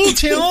girlfriend. Oh,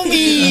 tell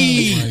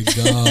me. Oh my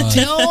God.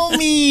 Tell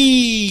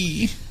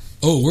me.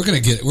 Oh, we're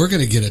gonna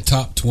get a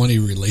top 20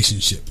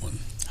 relationship one.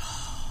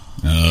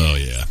 Oh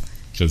yeah,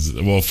 because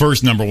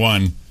first number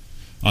one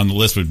on the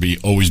list would be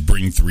always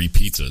bring 3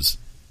 pizzas.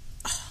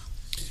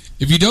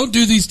 If you don't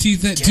do these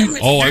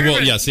I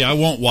will. Yeah, see, I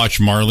won't watch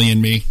Marley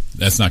and Me.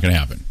 That's not going to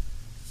happen.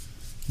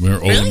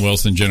 We're Owen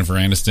Wilson, Jennifer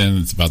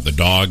Aniston. It's about the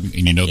dog,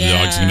 and you know the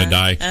dog's going to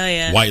die. Oh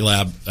yeah, White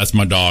Lab. That's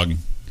my dog.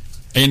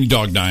 Any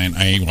dog dying,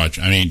 I ain't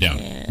watching. I ain't down.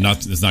 Yeah.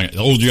 It's not.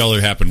 Old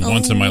Yeller happened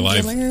once in my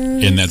life,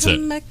 and that's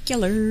it.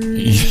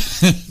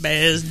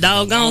 Best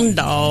doggone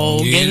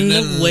dog in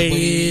the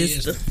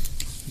West.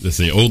 Let's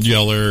see, Old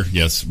Yeller.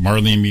 Yes,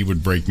 Marley and Me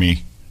would break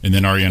me. And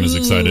then Ariana's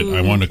excited.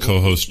 I want to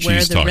co-host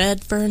Cheese Talk. Where the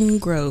red fern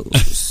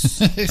grows.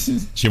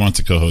 She wants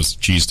to co-host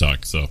Cheese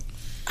Talk. So.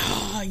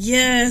 Oh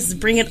yes,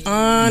 bring it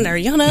on,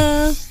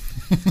 Ariana.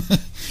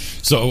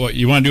 So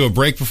you want to do a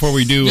break before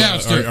we do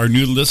our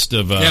new list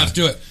of let's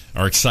do it.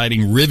 Our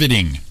exciting,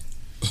 riveting,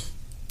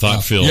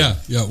 thought-filled. Yeah.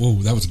 Whoa,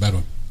 that was a bad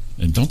one.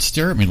 And don't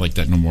stare at me like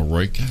that no more,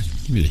 Roy. God,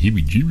 give me the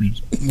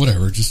heebie-jeebies.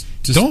 Whatever. Just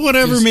don't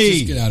whatever me.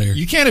 Just get out of here.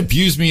 You can't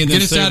abuse me and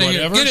then say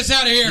whatever. Get us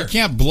out of here. You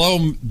can't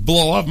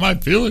blow off my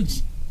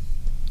feelings.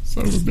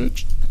 Son of a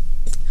bitch.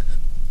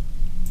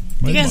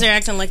 You guys are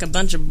acting like a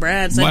bunch of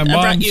brads. I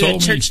brought you a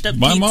churched up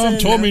pizza. My mom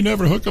told me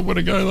never hook up with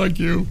a guy like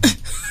you.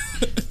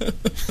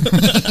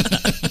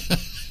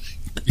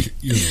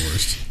 You're the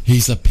worst.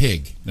 He's a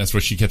pig. That's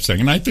what she kept saying,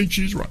 and I think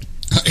she's right.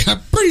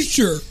 I'm pretty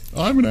sure.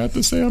 I'm going to have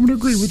to say I'm going to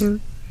agree with her.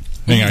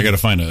 Hang on, I got to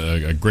find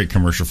a great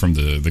commercial from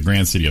the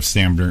grand city of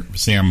San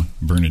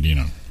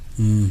Bernardino.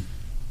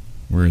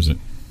 Where is it?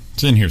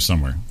 It's in here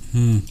somewhere.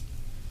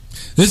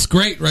 This is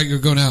great, right? You're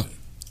going out.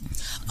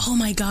 Oh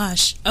my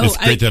gosh! It's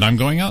great that I'm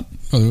going out.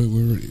 Oh,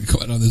 we're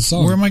going on this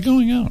song. Where am I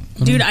going out,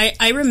 dude?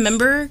 I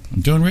remember.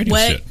 I'm doing radio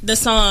what shit. The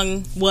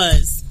song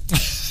was.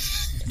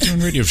 Doing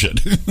radio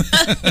shit.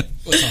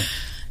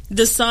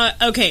 The song.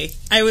 Okay,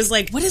 I was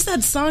like, "What is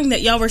that song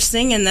that y'all were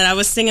singing?" That I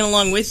was singing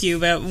along with you,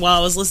 but while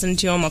I was listening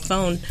to you on my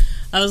phone,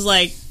 I was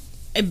like,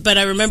 "But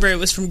I remember it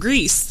was from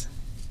Grease."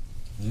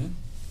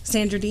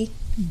 Sandra D.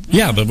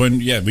 Yeah, but when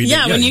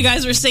when you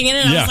guys were singing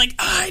it, I was like,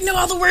 I know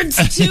all the words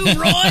too,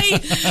 Roy.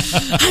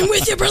 I'm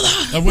with you, brother.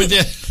 I'm with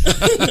you.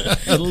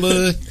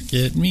 Look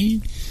at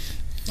me.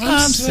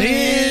 I'm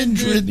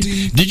Sandra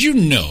D. Did you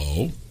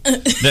know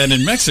that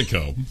in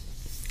Mexico?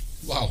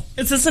 Wow.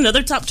 Is this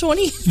another top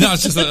 20? No,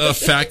 it's just a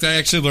fact. I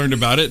actually learned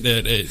about it.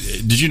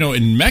 Did you know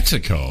in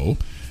Mexico,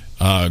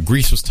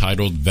 Grease was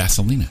titled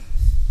Vaselina?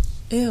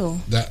 Ew.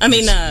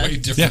 Way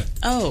different. Yeah.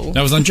 Oh.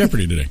 That was on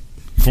Jeopardy today.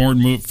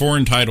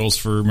 Foreign titles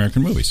for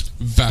American movies.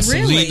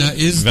 Vaselina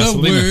is the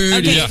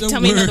word. Okay,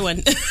 tell me another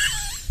one.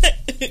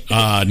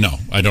 No,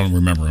 I don't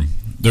remember them.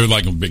 They're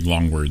like big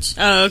long words.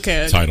 Oh,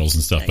 okay. Titles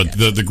and stuff. But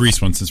the Grease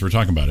one, since we're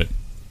talking about it,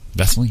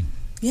 Vaseline.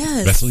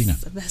 Yes. Vaselina.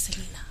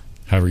 Vaselina.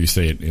 However you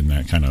say it in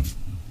that kind of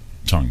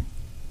tongue.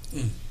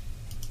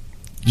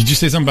 Did you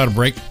say something about a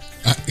break?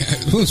 I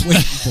was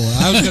waiting for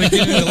it. I was going to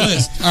give you the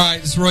list. All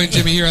right, this is Roy and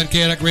Jimmy here on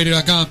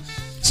KUDOSradio.com.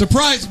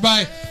 Surprised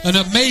by an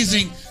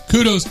amazing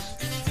KUDOS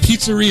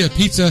Pizzeria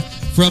pizza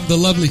from the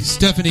lovely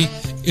Stephanie.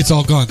 It's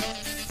all gone.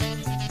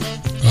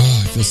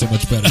 Oh, I feel so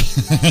much better.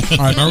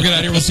 All right, man, we're getting out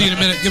of here. We'll see you in a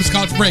minute. Give us a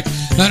call for break.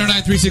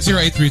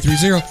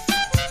 909-360-8330.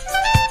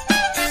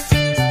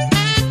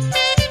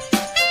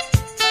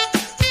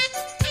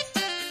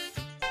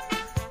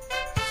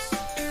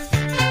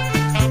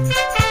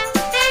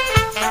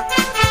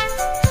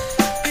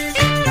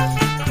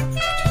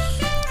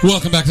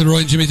 Welcome back to the Roy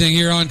and Jimmy thing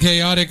here on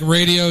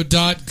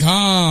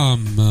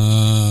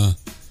KUDOSradio.com.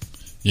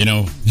 You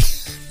know,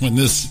 when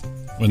this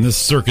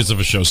circus of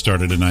a show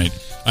started tonight,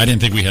 I didn't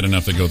think we had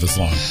enough to go this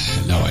long.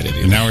 No, I didn't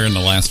either. And now we're in the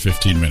last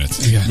 15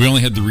 minutes. Yeah. We only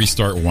had to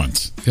restart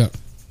once. Yeah.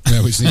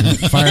 Yeah, we see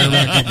fire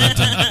back up one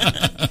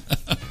time.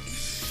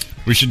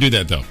 We should do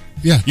that, though.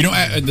 Yeah. You know,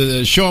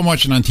 the show I'm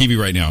watching on TV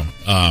right now,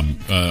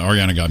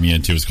 Ariana got me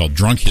into, is called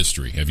Drunk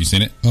History. Have you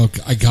seen it? Oh,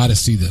 I got to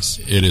see this.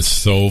 It is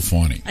so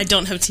funny. I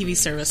don't have TV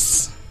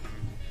service.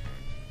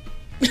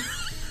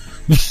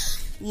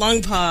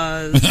 Long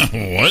pause.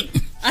 What?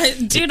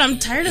 Dude, I'm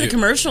tired of the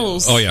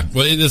commercials. Oh yeah.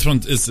 Well, this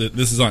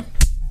is on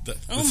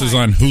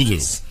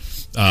Hulu.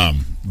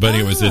 But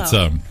anyways, it's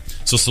so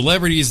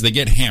celebrities, they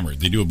get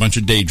hammered. They do a bunch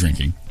of day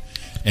drinking,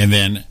 and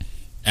then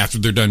after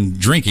they're done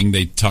drinking,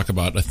 they talk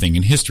about a thing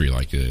in history,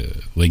 like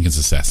Lincoln's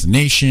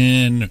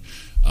assassination,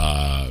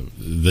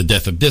 the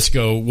death of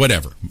disco,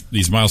 whatever,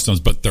 these milestones.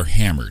 But they're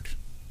hammered.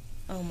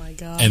 Oh my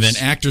gosh. And then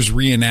actors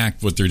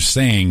reenact what they're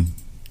saying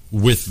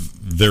with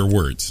their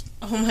words.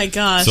 Oh my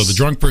gosh. So the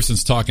drunk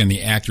person's talking,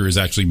 the actor is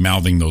actually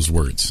mouthing those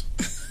words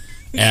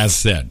as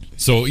said.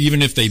 So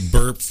even if they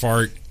burp,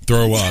 fart,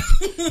 throw up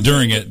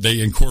during it,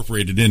 they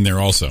incorporate it in there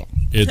also.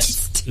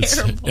 It's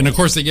terrible. And of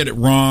course they get it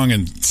wrong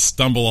and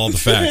stumble all the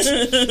facts.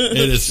 It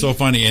is so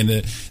funny. And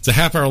it's a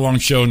half-hour long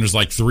show, and there's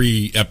like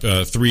three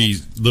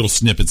little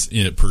snippets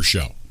in it per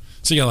show.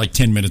 So you got like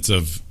 10 minutes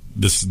of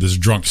this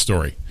drunk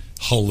story.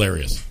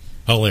 Hilarious.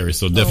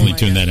 So definitely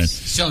tune that in.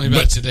 Tell me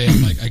about it today.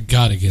 I'm like, I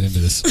gotta get into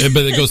this.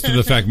 But it goes to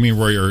the fact me and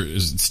Roy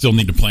still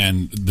need to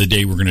plan the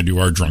day we're going to do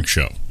our drunk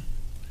show.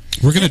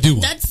 We're going to do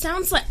one. That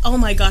sounds like, oh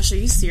my gosh, are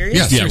you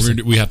serious? Yeah,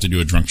 we have to do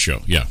a drunk show.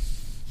 Yeah.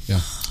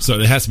 So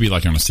it has to be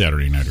like on a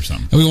Saturday night or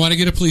something. And we want to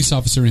get a police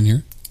officer in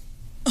here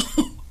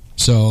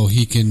so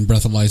he can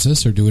breathalyze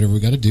us or do whatever we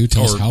got to do.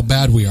 Tell us how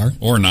bad we are,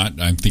 or not.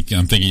 I'm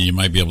thinking you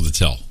might be able to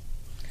tell.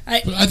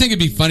 I think it'd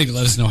be funny to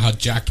let us know how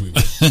jacked we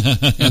were,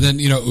 and then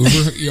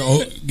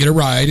Uber, get a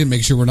ride and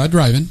make sure we're not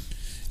driving.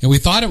 And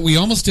we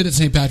almost did it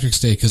St. Patrick's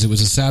Day because it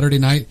was a Saturday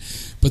night,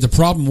 but the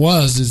problem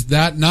is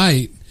that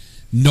night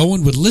no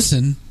one would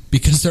listen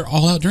because they're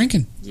all out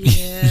drinking.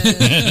 Yeah,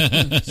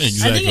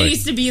 exactly. I think it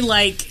used to be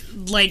like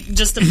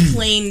just a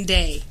plain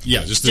day.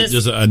 Yeah, just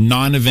a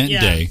non-event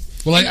day.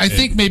 Well, I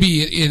think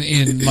maybe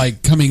in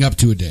like coming up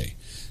to a day,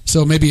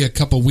 so maybe a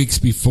couple weeks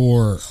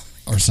before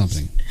or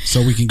something,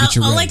 so we can get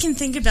you ready. All I can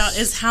think about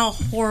is how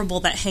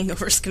horrible that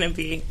hangover is going to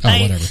be.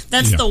 Whatever.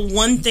 That's the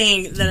one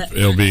thing that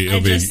it'll be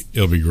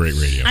great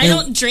radio. I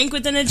don't drink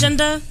with an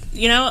agenda.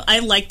 I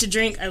like to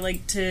drink. I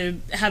like to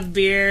have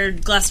beer,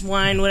 glass of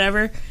wine,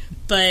 whatever.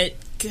 But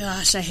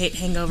gosh, I hate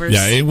hangovers.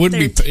 Yeah, it would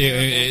be.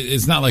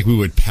 It's not like we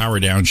would power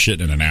down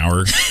shit in an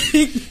hour.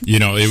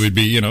 It would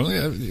be.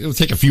 It'll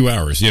take a few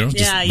hours.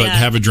 But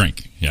have a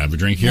drink. Yeah, have a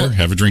drink here.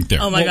 Have a drink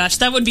there. Oh my gosh,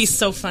 that would be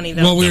so funny.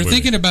 Though. Well, we were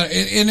thinking about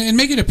it and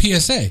make it a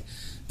PSA.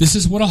 This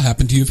is what'll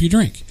happen to you if you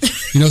drink.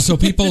 So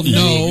people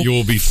know you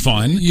will be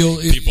fun.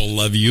 People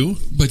love you,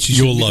 but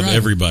you'll love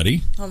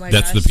everybody. Oh my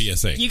That's gosh. the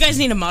PSA. You guys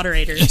need a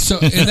moderator. So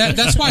and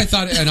that's why I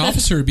thought an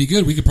officer would be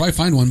good. We could probably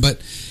find one, but.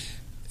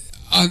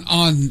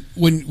 On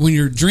when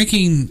you're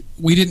drinking,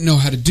 we didn't know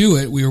how to do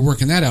it. We were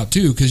working that out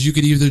too, because you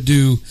could either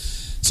do.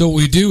 So what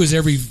we do is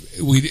at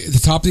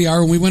the top of the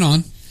hour when we went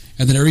on,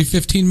 and then every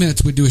 15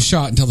 minutes we'd do a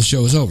shot until the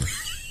show was over.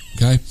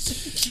 Okay,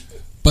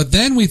 but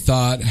then we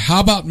thought, how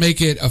about make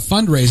it a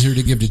fundraiser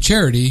to give to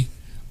charity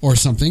or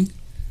something,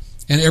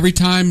 and every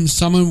time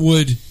someone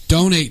would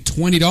donate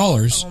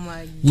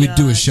 $20, we'd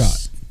do a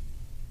shot.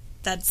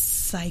 That's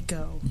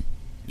psycho.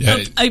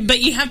 Yeah, but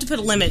you have to put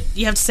a limit.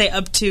 You have to say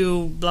up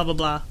to blah, blah,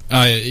 blah.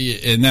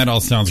 And that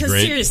all sounds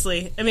great.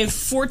 Seriously,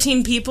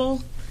 14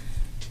 people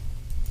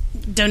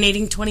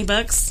donating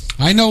 $20.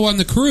 I know on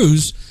the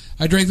cruise,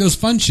 I drank those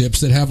fun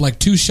chips that have like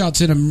 2 shots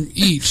in them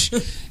each.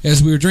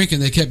 As we were drinking,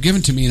 they kept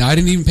giving to me, and I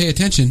didn't even pay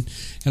attention.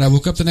 And I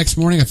woke up the next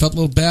morning, I felt a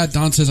little bad.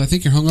 Don says, I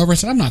think you're hungover. I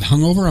said, I'm not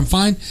hungover. I'm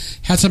fine.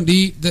 Had something to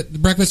eat.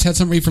 Breakfast, had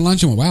something to eat for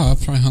lunch. And went, wow, I'm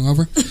probably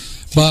hungover.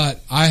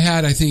 But I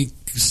had, I think,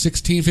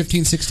 16 of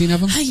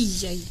them.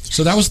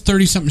 So that was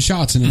 30-something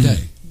shots in a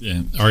day.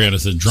 Yeah, Ariana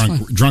said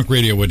drunk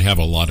radio would have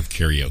a lot of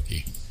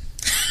karaoke.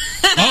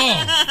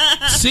 Oh,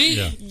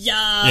 see?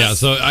 Yeah,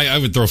 so I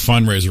would throw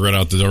fundraiser right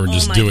out the door and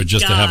just do it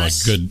just to have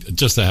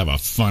a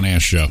fun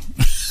ass show.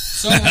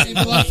 So it'd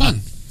be a lot of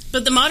fun.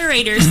 But the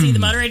moderator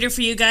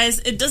for you guys,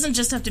 it doesn't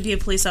just have to be a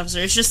police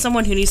officer. It's just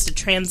someone who needs to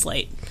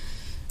translate.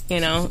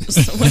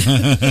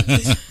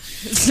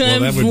 Well,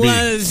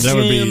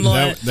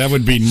 that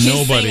would be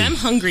nobody. I'm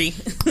hungry.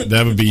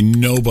 That would be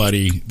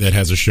nobody that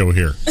has a show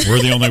here.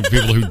 We're the only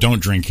people who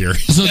don't drink here.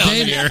 So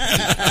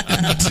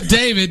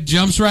David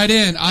jumps right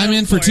in. I'm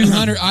in for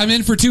 200. I'm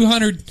in for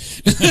 200.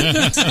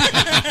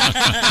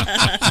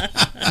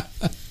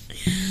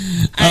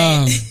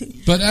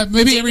 But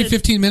maybe every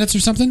 15 minutes or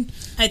something.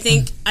 I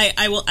think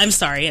I will. I'm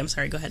sorry.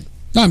 Go ahead.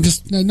 No,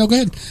 go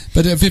ahead.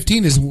 But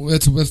 15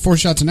 that's 4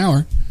 shots an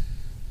hour.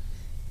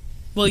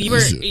 Well, you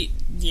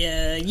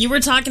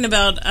were talking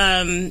about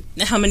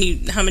how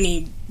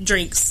many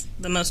drinks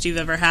the most you've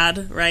ever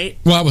had, right?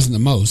 Well, that wasn't the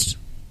most.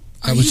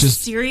 Are you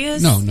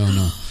serious? No. You're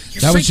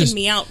that was freaking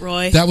me out,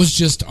 Roy. That was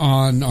just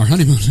on our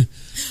honeymoon.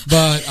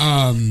 But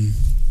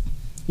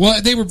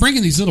well, they were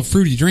bringing these little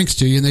fruity drinks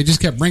to you, and they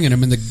just kept bringing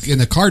them, and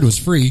the card was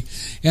free.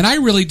 And I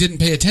really didn't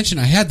pay attention.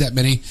 I had that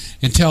many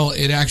until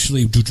it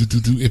actually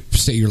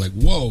you're like,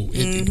 whoa,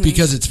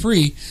 because it's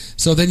free.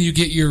 So then you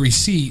get your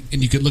receipt,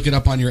 and you could look it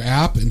up on your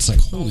app, and it's like,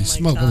 holy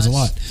smoke, that was a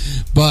lot.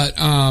 But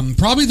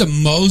probably the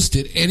most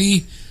at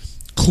any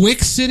quick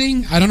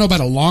sitting, I don't know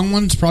about a long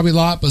one, it's probably a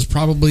lot, but it's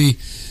probably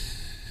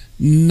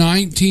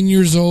 19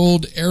 years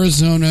old,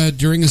 Arizona,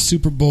 during a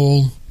Super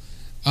Bowl.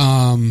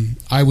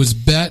 I was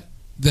bet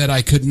that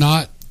I could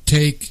not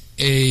take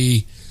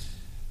a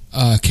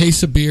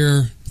case of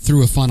beer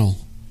through a funnel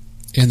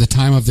in the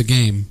time of the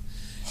game.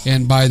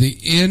 And by the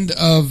end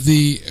of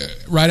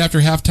right after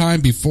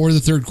halftime, before the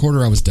third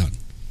quarter, I was done.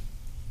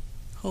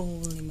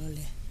 Holy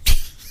moly.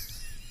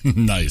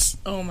 Nice.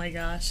 Oh my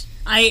gosh.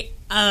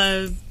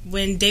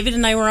 When David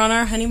and I were on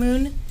our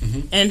honeymoon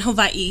in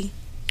Hawaii,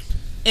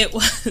 it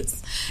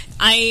was,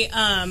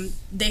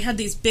 they had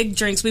these big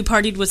drinks. We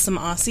partied with some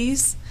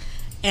Aussies.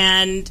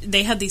 And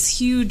they had these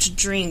huge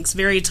drinks,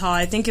 very tall.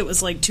 I think it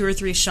was like 2 or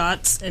 3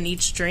 shots in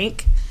each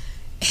drink.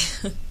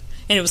 And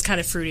it was kind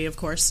of fruity, of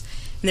course.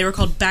 And they were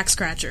called back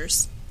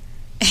scratchers.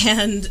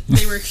 And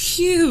they were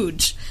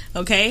huge,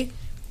 okay?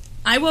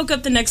 I woke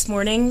up the next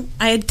morning.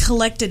 I had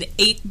collected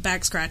 8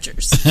 back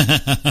scratchers,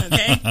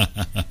 okay?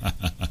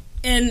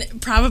 In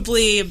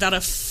probably about a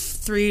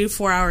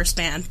 3-4 hour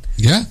span.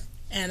 Yeah.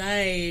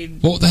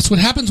 And well, that's what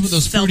happens with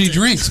those fruity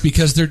drinks,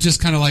 because they're just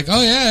kind of like,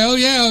 oh yeah.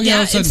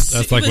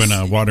 That's like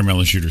when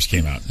watermelon shooters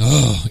came out.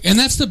 Oh, and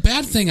that's the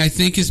bad thing, I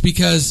think, is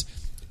because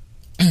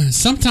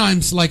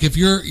sometimes, like, if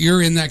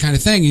you're in that kind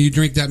of thing and you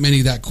drink that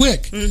many that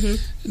quick,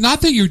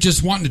 not that you're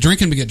just wanting to drink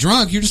them to get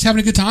drunk, you're just having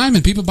a good time,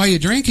 and people buy you a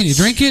drink and you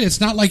drink it. It's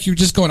not like you're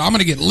just going, I'm going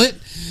to get lit,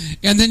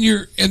 and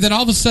then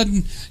all of a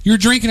sudden you're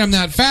drinking them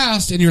that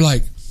fast, and you're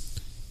like,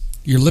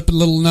 your lip a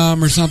little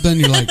numb or something.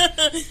 You're like,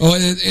 oh,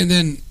 and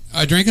then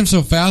I drank them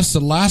so fast,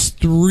 the last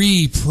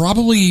 3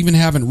 probably even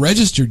haven't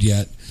registered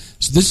yet.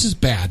 So this is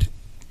bad.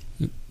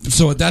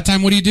 So at that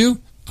time, what do?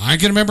 I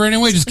can remember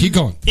anyway. Just keep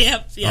going.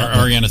 Yep.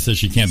 Ariana says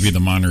she can't be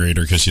the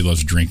moderator because she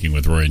loves drinking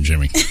with Roy and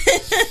Jimmy.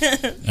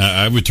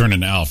 I would turn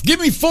into Alf. Give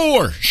me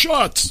 4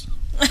 shots.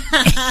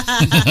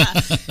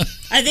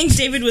 I think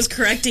David was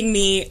correcting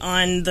me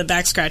on the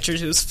back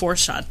scratchers. It was 4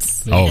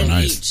 shots. Oh,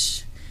 nice.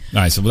 Each.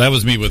 Nice. Well, that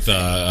was me with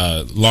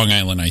Long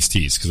Island iced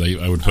teas, because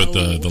I would put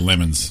the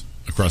lemons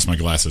across my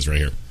glasses right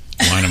here.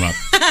 Line them up.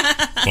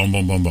 Boom,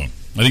 boom, boom, boom.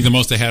 I think the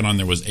most I had on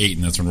there was 8,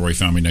 and that's when Roy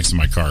found me next to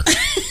my car.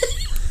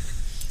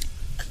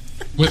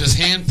 With his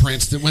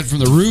handprints that went from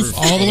the roof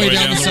all the way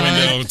down the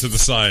side. Window to the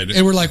side.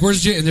 And we're like,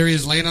 where's Jay? And there he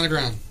is, laying on the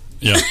ground.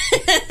 Yeah.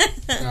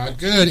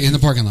 Good, in the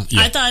parking lot.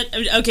 Yeah. I thought,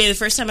 okay, the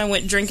first time I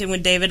went drinking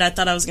with David, I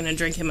thought I was going to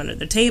drink him under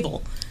the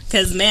table.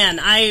 Because, man,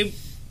 I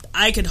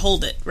could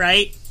hold it,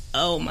 right?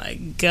 Oh, my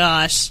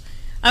gosh.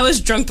 I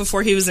was drunk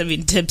before he was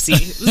even tipsy.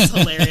 It was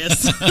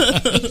hilarious.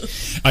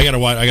 I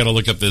gotta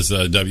look up this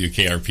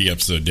WKRP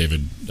episode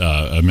David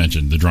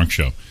mentioned, the drunk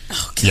show.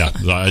 Oh, God. Yeah,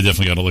 I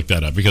definitely got to look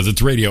that up, because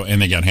it's radio and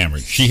they got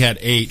hammered. She had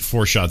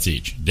 4 shots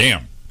each.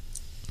 Damn,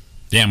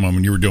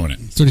 woman, you were doing it.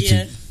 32.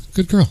 Yeah.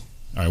 Good girl.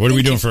 All right, what are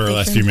we doing for our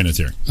last few minutes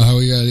here? Oh,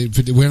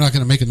 we're not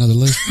going to make another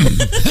list.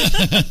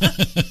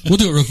 We'll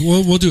do it.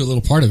 We'll do a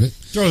little part of it.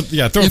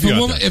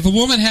 If a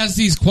woman has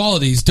these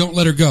qualities, don't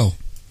let her go.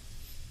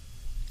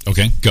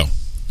 Okay, go.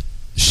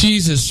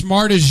 She's as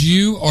smart as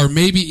you, or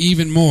maybe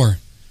even more.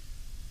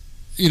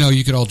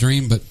 You could all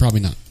dream, but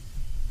probably not.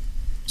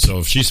 So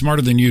if she's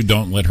smarter than you,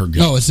 don't let her go.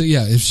 No,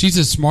 if she's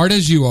as smart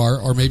as you are,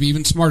 or maybe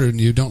even smarter than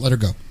you, don't let her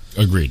go.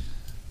 Agreed.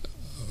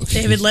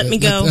 Okay, David, let me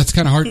go. That's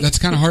kind of hard.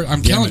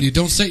 I'm telling you,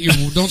 don't set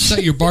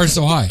your bar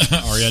so high.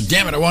 Oh yeah,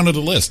 damn it! I wanted a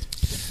list.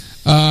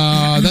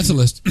 That's a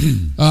list.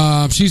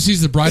 She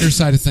sees the brighter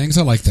side of things.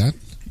 I like that.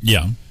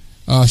 Yeah.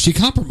 She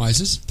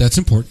compromises. That's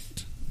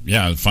important.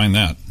 Yeah, find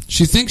that.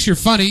 She thinks you're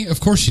funny. Of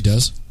course she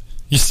does.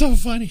 You're so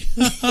funny.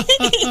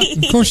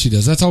 Of course she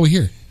does. That's all we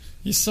hear.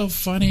 You're so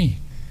funny.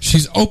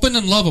 She's open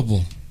and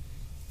lovable.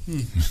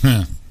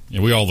 Yeah,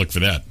 we all look for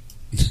that.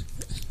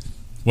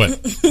 What?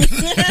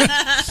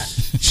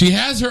 She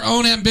has her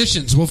own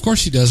ambitions. Well, of course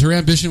she does. Her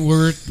ambition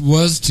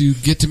was to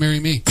get to marry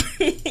me.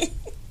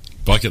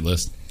 Bucket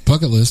list.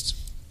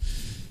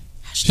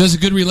 She has a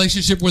good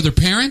relationship with her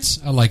parents.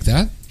 I like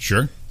that.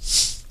 Sure.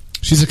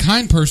 She's a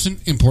kind person.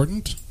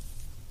 Important.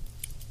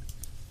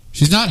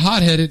 She's not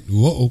hot-headed.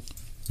 Whoa.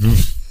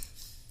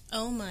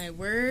 Oh, my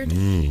word.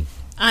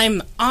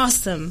 I'm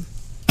awesome.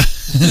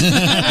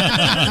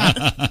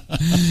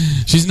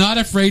 She's not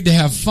afraid to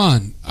have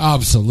fun.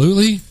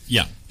 Absolutely.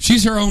 Yeah.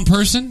 She's her own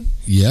person.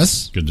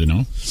 Yes. Good to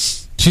know.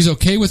 She's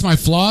okay with my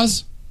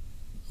flaws.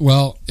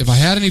 Well, if I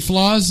had any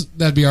flaws,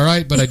 that'd be all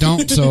right, but I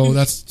don't, so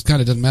that's kind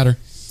of doesn't matter.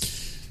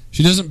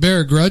 She doesn't bear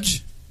a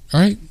grudge. All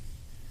right.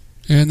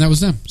 And that was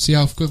them. See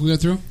how quick we got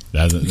through?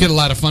 You get a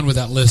lot of fun with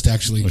that list,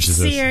 actually.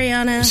 See,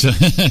 Ariana.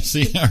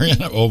 See,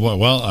 Ariana? Oh,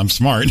 well, I'm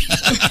smart.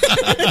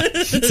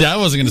 See, I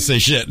wasn't going to say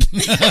shit.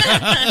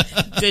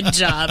 Good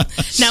job.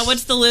 Now,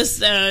 what's the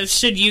list?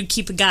 Should you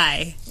keep a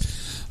guy?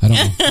 I don't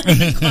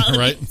know.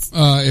 Right?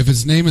 If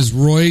his name is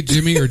Roy,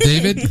 Jimmy, or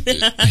David,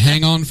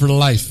 hang on for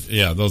life.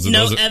 Yeah, those are...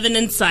 No those are, Evan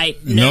in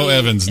sight. No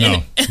Evans,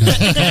 no.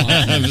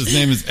 If his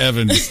name is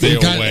Evan, stay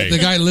away. The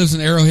guy lives in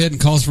Arrowhead and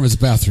calls from his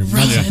bathroom.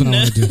 That's something I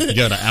want to do. You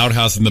got an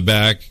outhouse in the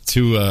back,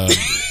 2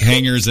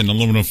 hangers and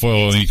aluminum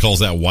foil, and he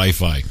calls that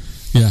Wi-Fi.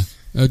 Yeah.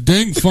 A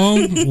ding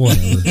phone,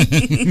 whatever.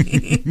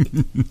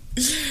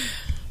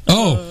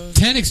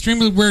 10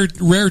 extremely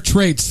rare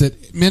traits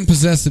that men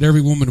possess that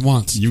every woman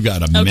wants. You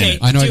got a minute.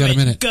 I know I got a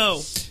minute.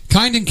 Go.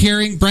 Kind and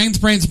caring, brains,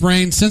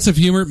 sense of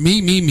humor,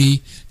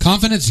 me.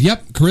 Confidence,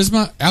 yep.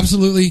 Charisma,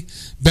 absolutely.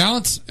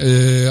 Balance,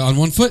 on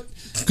one foot.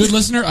 Good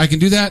listener, I can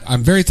do that.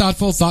 I'm very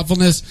thoughtful.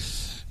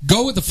 Thoughtfulness.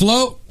 Go with the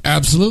flow,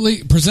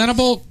 absolutely.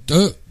 Presentable,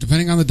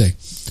 depending on the day.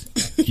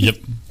 Yep.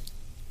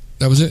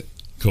 That was it.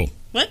 Cool.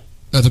 What?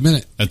 That's a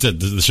minute. That's it.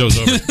 The show's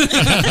over.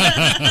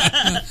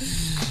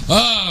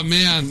 Oh,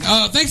 man.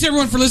 Thanks,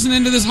 everyone, for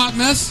listening to this hot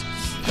mess.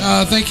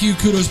 Thank you,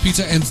 Kudos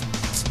Pizza, and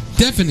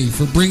Stephanie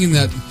for bringing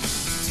that...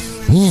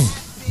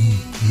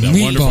 That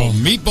wonderful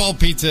meatball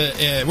pizza.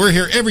 We're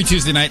here every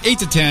Tuesday night, 8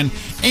 to 10.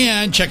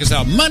 And check us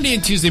out Monday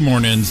and Tuesday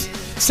mornings,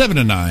 7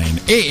 to 9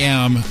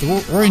 a.m.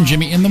 The Roy and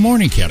Jimmy in the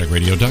Morning,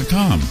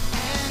 KUDOSradio.com.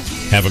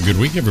 Have a good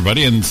week,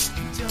 everybody. And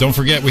don't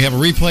forget, we have a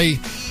replay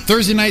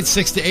Thursday night,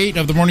 6 to 8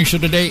 of the morning show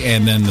today.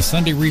 And then the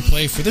Sunday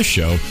replay for this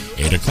show,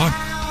 8 o'clock.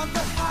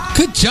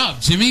 Good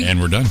job, Jimmy.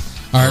 And we're done.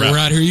 All right, we're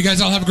out here. You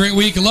guys all have a great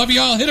week. I love you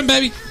all. Hit them,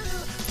 baby.